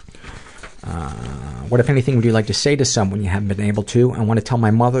 What, if anything, would you like to say to someone you haven't been able to? I want to tell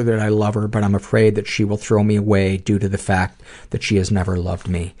my mother that I love her, but I'm afraid that she will throw me away due to the fact that she has never loved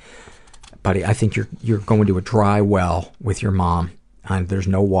me. Buddy, I think you're going to a dry well with your mom, and there's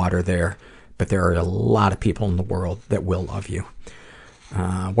no water there, but there are a lot of people in the world that will love you.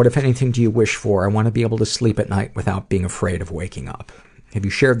 What, if anything, do you wish for? I want to be able to sleep at night without being afraid of waking up. Have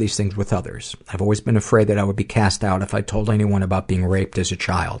you shared these things with others? I've always been afraid that I would be cast out if I told anyone about being raped as a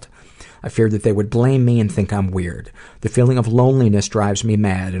child. I feared that they would blame me and think I'm weird. The feeling of loneliness drives me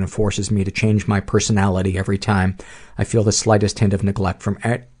mad, and it forces me to change my personality every time I feel the slightest hint of neglect from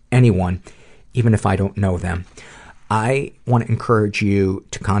anyone, even if I don't know them. I want to encourage you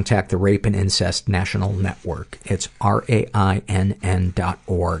to contact the Rape and Incest National Network. It's RAINN.org,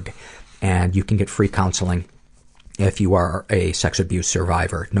 and you can get free counseling if you are a sex abuse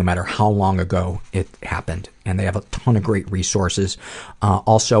survivor, no matter how long ago it happened. And they have a ton of great resources.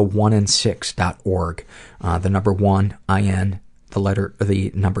 Also, 1in6.org, the number 1, IN,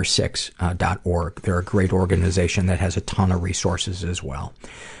 the number 6.org. They're a great organization that has a ton of resources as well.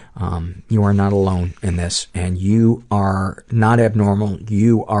 You are not alone in this, and you are not abnormal.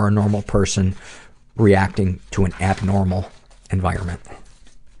 You are a normal person reacting to an abnormal environment.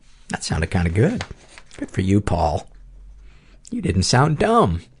 That sounded kind of good. Good for you, Paul. You didn't sound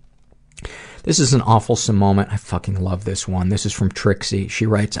dumb. This is an awfulsome moment. I fucking love this one. This is from Trixie. She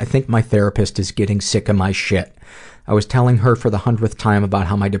writes, I think my therapist is getting sick of my shit. I was telling her for the 100th time about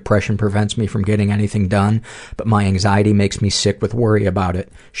how my depression prevents me from getting anything done, but my anxiety makes me sick with worry about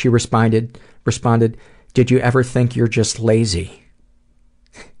it. She responded, did you ever think you're just lazy?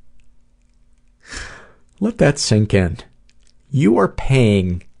 Let that sink in. You are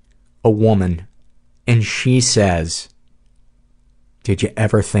paying a woman, and she says, did you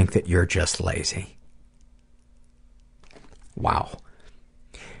ever think that you're just lazy? Wow.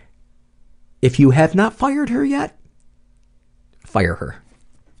 If you have not fired her yet, fire her.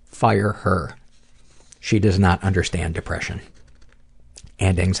 Fire her. She does not understand depression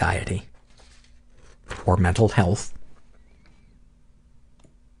and anxiety or mental health.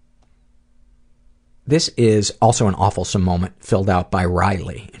 This is also an awfulsome moment filled out by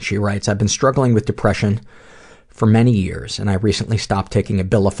Riley. She writes, I've been struggling with depression for many years, and I recently stopped taking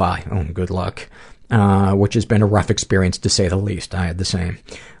Abilify. Oh, good luck. Which has been a rough experience, to say the least. I had the same.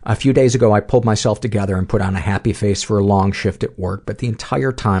 A few days ago, I pulled myself together and put on a happy face for a long shift at work, but the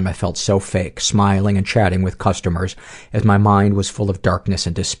entire time I felt so fake, smiling and chatting with customers as my mind was full of darkness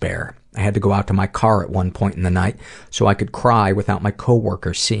and despair. I had to go out to my car at one point in the night so I could cry without my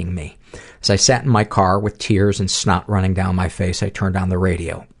coworkers seeing me. As I sat in my car with tears and snot running down my face, I turned on the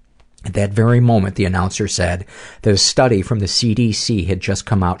radio. At that very moment, the announcer said that a study from the CDC had just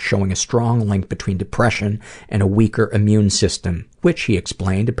come out showing a strong link between depression and a weaker immune system, which, he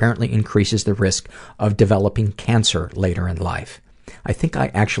explained, apparently increases the risk of developing cancer later in life. I think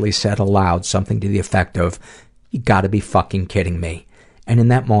I actually said aloud something to the effect of, you gotta be fucking kidding me. And in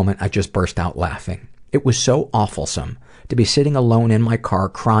that moment, I just burst out laughing. It was so awfulsome to be sitting alone in my car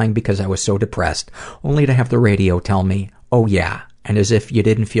crying because I was so depressed, only to have the radio tell me, oh yeah, and as if you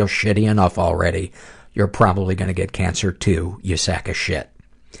didn't feel shitty enough already, you're probably going to get cancer too, you sack of shit.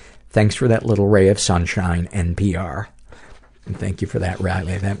 Thanks for that little ray of sunshine, NPR. And thank you for that,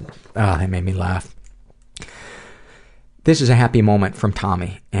 Riley. That made me laugh. This is a happy moment from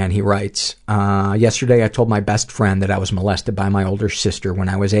Tommy, and he writes, yesterday I told my best friend that I was molested by my older sister when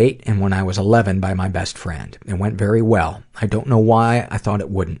I was 8 and when I was 11 by my best friend. It went very well. I don't know why I thought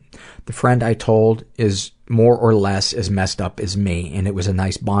it wouldn't. The friend I told is more or less as messed up as me, and it was a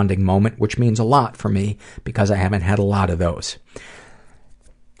nice bonding moment, which means a lot for me because I haven't had a lot of those.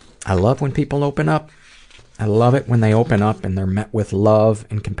 I love when people open up. I love it when they open up and they're met with love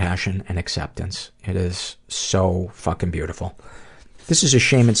and compassion and acceptance. It is so fucking beautiful. This is a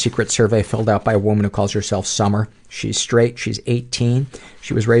shame and secret survey filled out by a woman who calls herself Summer. She's straight. She's 18.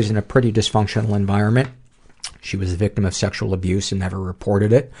 She was raised in a pretty dysfunctional environment. She was the victim of sexual abuse and never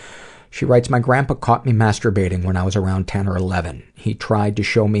reported it. She writes, my grandpa caught me masturbating when I was around 10 or 11. He tried to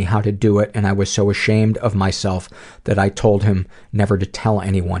show me how to do it, and I was so ashamed of myself that I told him never to tell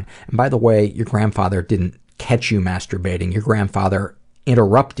anyone. And by the way, your grandfather didn't catch you masturbating. Your grandfather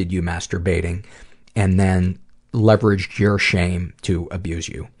interrupted you masturbating and then leveraged your shame to abuse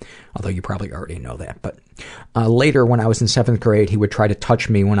you. Although you probably already know that. But later, when I was in 7th grade, he would try to touch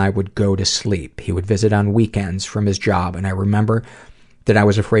me when I would go to sleep. He would visit on weekends from his job, and I remember that I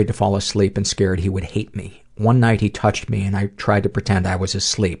was afraid to fall asleep and scared he would hate me. One night he touched me and I tried to pretend I was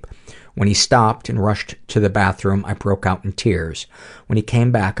asleep. When he stopped and rushed to the bathroom, I broke out in tears. When he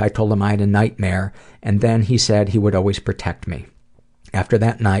came back, I told him I had a nightmare, and then he said he would always protect me. After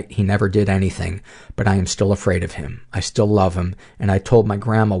that night, he never did anything, but I am still afraid of him. I still love him, and I told my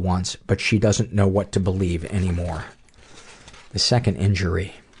grandma once, but she doesn't know what to believe anymore. The second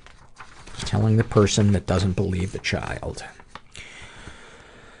injury. Telling the person that doesn't believe the child.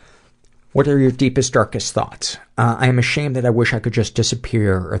 What are your deepest, darkest thoughts? I am ashamed that I wish I could just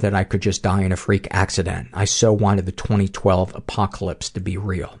disappear or that I could just die in a freak accident. I so wanted the 2012 apocalypse to be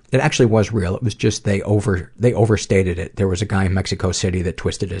real. It actually was real. It was just they overstated it. There was a guy in Mexico City that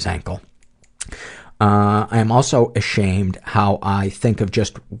twisted his ankle. I am also ashamed how I think of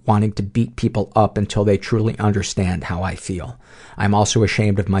just wanting to beat people up until they truly understand how I feel. I'm also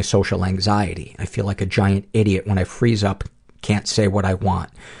ashamed of my social anxiety. I feel like a giant idiot when I freeze up, can't say what I want.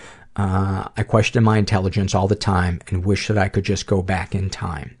 I question my intelligence all the time and wish that I could just go back in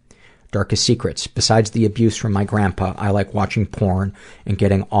time. Darkest secrets. Besides the abuse from my grandpa, I like watching porn and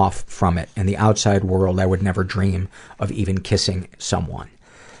getting off from it. In the outside world, I would never dream of even kissing someone.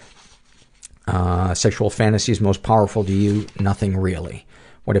 Sexual fantasies most powerful to you? Nothing really.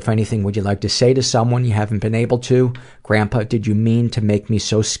 What, if anything, would you like to say to someone you haven't been able to? Grandpa, did you mean to make me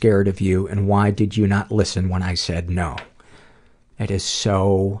so scared of you, and why did you not listen when I said no? That is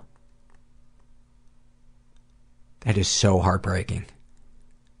so heartbreaking.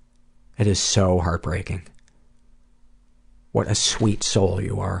 It is so heartbreaking. What a sweet soul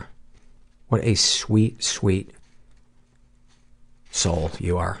you are. What a sweet, sweet soul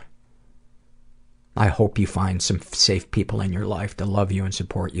you are. I hope you find some safe people in your life to love you and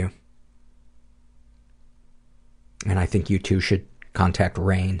support you. And I think you too should contact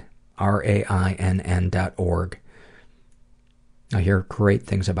RAINN, RAINN.org. I hear great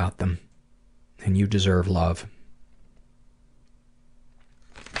things about them, and you deserve love.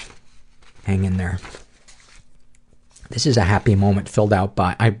 Hang in there. This is a happy moment filled out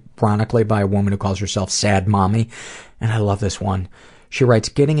ironically by a woman who calls herself Sad Mommy, and I love this one. She writes,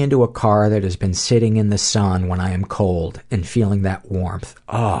 getting into a car that has been sitting in the sun when I am cold and feeling that warmth.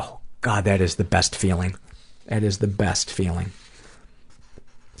 Oh, God, that is the best feeling. That is the best feeling.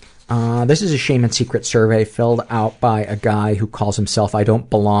 This is a shame and secret survey filled out by a guy who calls himself I don't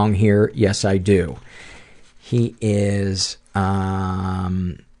belong here, yes I do. He is,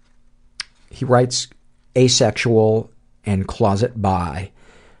 he writes asexual and closet bi.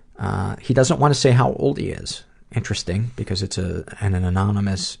 He doesn't want to say how old he is. Interesting, because it's an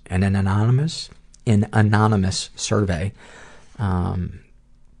anonymous survey.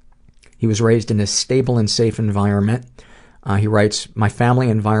 He was raised in a stable and safe environment. He writes, my family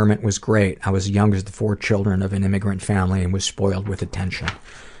environment was great. I was the youngest of 4 children of an immigrant family and was spoiled with attention.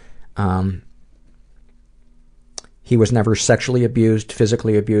 He was never sexually abused,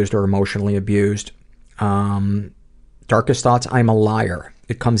 physically abused, or emotionally abused. Darkest thoughts, I'm a liar.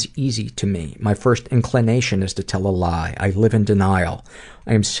 It comes easy to me. My first inclination is to tell a lie. I live in denial.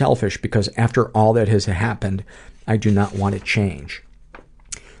 I am selfish because after all that has happened, I do not want to change.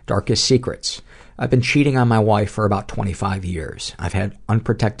 Darkest secrets. I've been cheating on my wife for about 25 years. I've had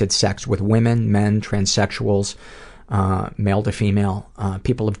unprotected sex with women, men, transsexuals, male to female,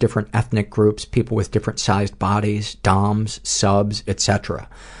 people of different ethnic groups, people with different sized bodies, doms, subs, etc.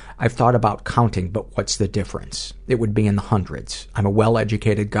 I've thought about counting, but what's the difference? It would be in the hundreds. I'm a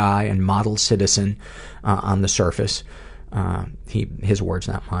well-educated guy and model citizen on the surface. His words,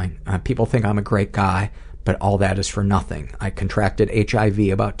 not mine. People think I'm a great guy, but all that is for nothing. I contracted HIV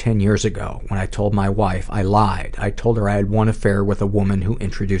about 10 years ago. When I told my wife, I lied. I told her I had one affair with a woman who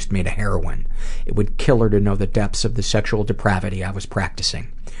introduced me to heroin. It would kill her to know the depths of the sexual depravity I was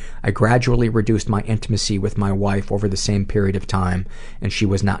practicing. I gradually reduced my intimacy with my wife over the same period of time, and she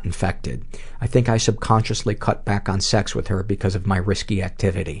was not infected. I think I subconsciously cut back on sex with her because of my risky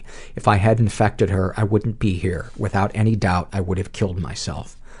activity. If I had infected her, I wouldn't be here. Without any doubt, I would have killed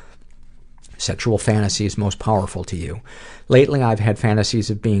myself. sexual fantasies most powerful to you? Lately, I've had fantasies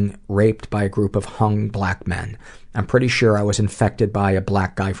of being raped by a group of hung black men. I'm pretty sure I was infected by a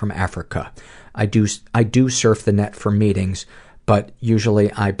black guy from Africa. I do surf the net for meetings, but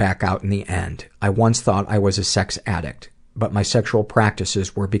usually I back out in the end. I once thought I was a sex addict, but my sexual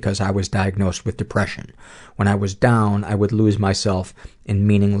practices were because I was diagnosed with depression. When I was down, I would lose myself in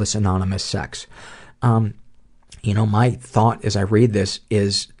meaningless anonymous sex. My thought as I read this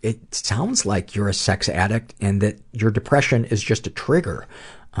is it sounds like you're a sex addict and that your depression is just a trigger.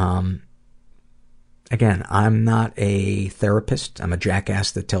 Again, I'm not a therapist. I'm a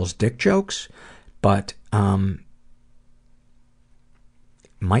jackass that tells dick jokes, but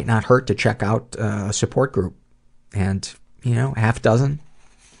might not hurt to check out a support group and, half dozen.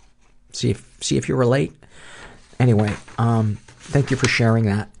 See if you relate. Anyway, thank you for sharing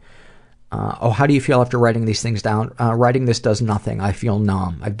that. How do you feel after writing these things down? Writing this does nothing. I feel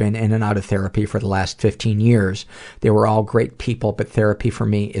numb. I've been in and out of therapy for the last 15 years. They were all great people, but therapy for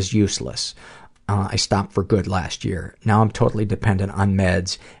me is useless. I stopped for good last year. Now I'm totally dependent on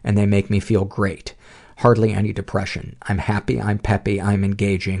meds, and they make me feel great. Hardly any depression. I'm happy, I'm peppy, I'm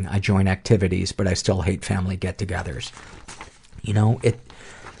engaging, I join activities, but I still hate family get-togethers.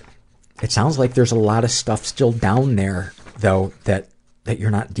 It sounds like there's a lot of stuff still down there, though, that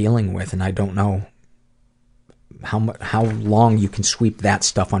you're not dealing with, and I don't know how long you can sweep that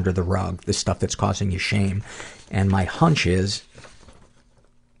stuff under the rug, the stuff that's causing you shame. And my hunch is,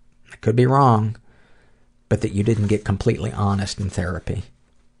 I could be wrong, but that you didn't get completely honest in therapy.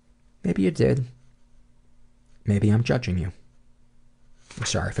 Maybe you did. Maybe I'm judging you. I'm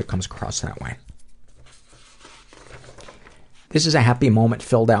sorry if it comes across that way. This is a happy moment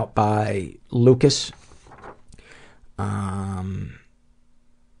filled out by Lucas.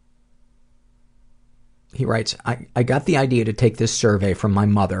 He writes, I got the idea to take this survey from my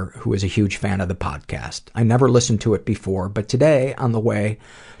mother, who is a huge fan of the podcast. I never listened to it before, but today, on the way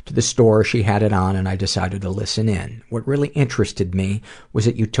to the store, she had it on and I decided to listen in. What really interested me was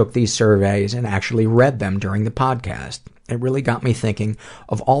that you took these surveys and actually read them during the podcast. It really got me thinking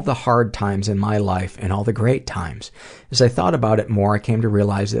of all the hard times in my life and all the great times. As I thought about it more, I came to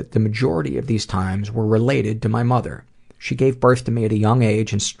realize that the majority of these times were related to my mother. She gave birth to me at a young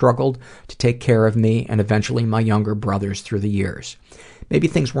age and struggled to take care of me and eventually my younger brothers through the years. Maybe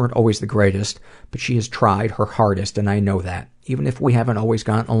things weren't always the greatest, but she has tried her hardest, and I know that. Even if we haven't always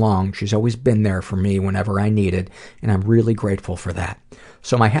gotten along, she's always been there for me whenever I needed, and I'm really grateful for that.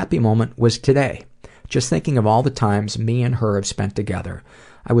 So my happy moment was today. Just thinking of all the times me and her have spent together.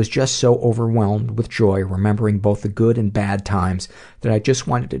 I was just so overwhelmed with joy remembering both the good and bad times that I just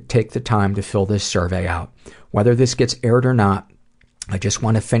wanted to take the time to fill this survey out. Whether this gets aired or not, I just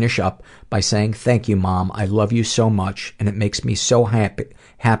want to finish up by saying thank you, Mom. I love you so much, and it makes me so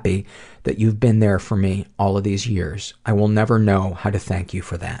happy that you've been there for me all of these years. I will never know how to thank you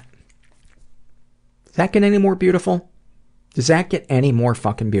for that. Does that get any more beautiful? Does that get any more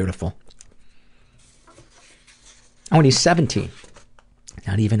fucking beautiful? Oh, and he's 17.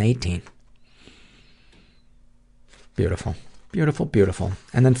 Not even 18. Beautiful. Beautiful, beautiful.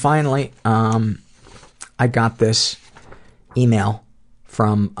 And then finally, I got this email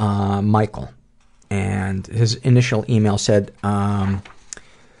from Michael. And his initial email said,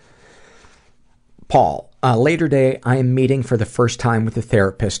 Paul, later day, I am meeting for the first time with a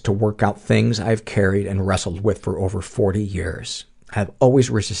therapist to work out things I've carried and wrestled with for over 40 years. I've always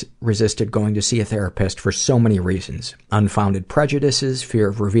resisted going to see a therapist for so many reasons. Unfounded prejudices, fear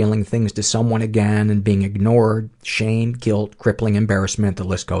of revealing things to someone again and being ignored, shame, guilt, crippling embarrassment, the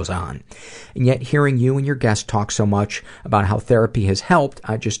list goes on. And yet hearing you and your guests talk so much about how therapy has helped,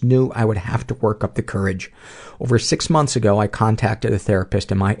 I just knew I would have to work up the courage. Over 6 months ago, I contacted a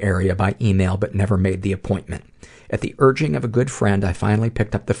therapist in my area by email but never made the appointment. At the urging of a good friend, I finally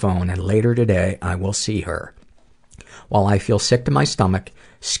picked up the phone, and later today, I will see her. While I feel sick to my stomach,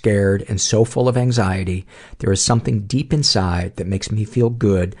 scared, and so full of anxiety, there is something deep inside that makes me feel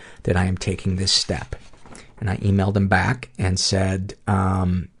good that I am taking this step. And I emailed him back and said,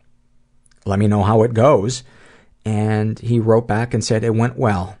 let me know how it goes. And he wrote back and said, it went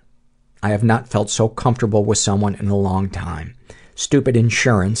well. I have not felt so comfortable with someone in a long time. Stupid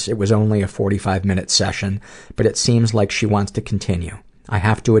insurance. It was only a 45-minute session, but it seems like she wants to continue. I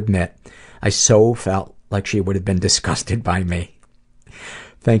have to admit, I so felt like she would have been disgusted by me.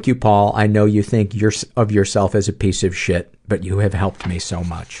 Thank you, Paul. I know you think of yourself as a piece of shit, but you have helped me so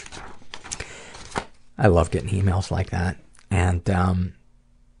much. I love getting emails like that. And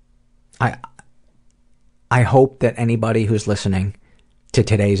I hope that anybody who's listening to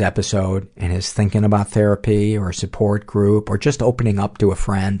today's episode and is thinking about therapy or a support group or just opening up to a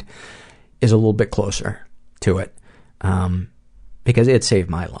friend, is a little bit closer to it, because it saved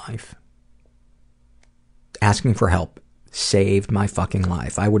my life. Asking for help saved my fucking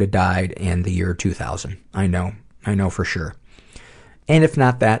life. I would have died in the year 2000. I know for sure. And if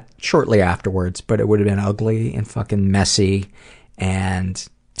not that, shortly afterwards, but it would have been ugly and fucking messy and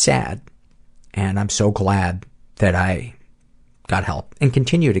sad. And I'm so glad that I got help and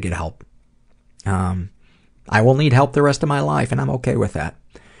continue to get help. I will need help the rest of my life, and I'm okay with that.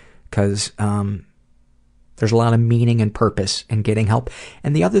 Because there's a lot of meaning and purpose in getting help.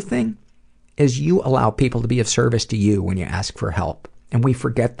 And the other thing is you allow people to be of service to you when you ask for help. And we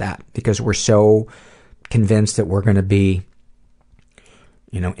forget that because we're so convinced that we're going to be,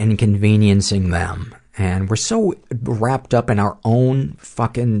 inconveniencing them. And we're so wrapped up in our own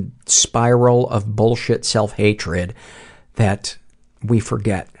fucking spiral of bullshit self-hatred that we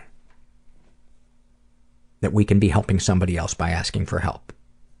forget that we can be helping somebody else by asking for help.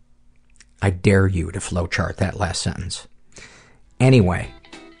 I dare you to flowchart that last sentence. Anyway,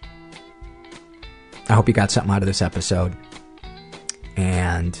 I hope you got something out of this episode.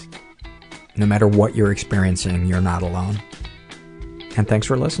 And no matter what you're experiencing, you're not alone. And thanks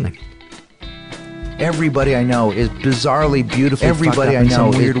for listening. Everybody I know is bizarrely beautifully Everybody I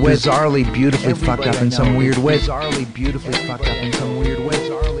know is bizarrely beautifully fucked up in some weird way. Bizarrely beautifully fucked up in some weird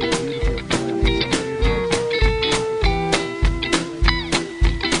way.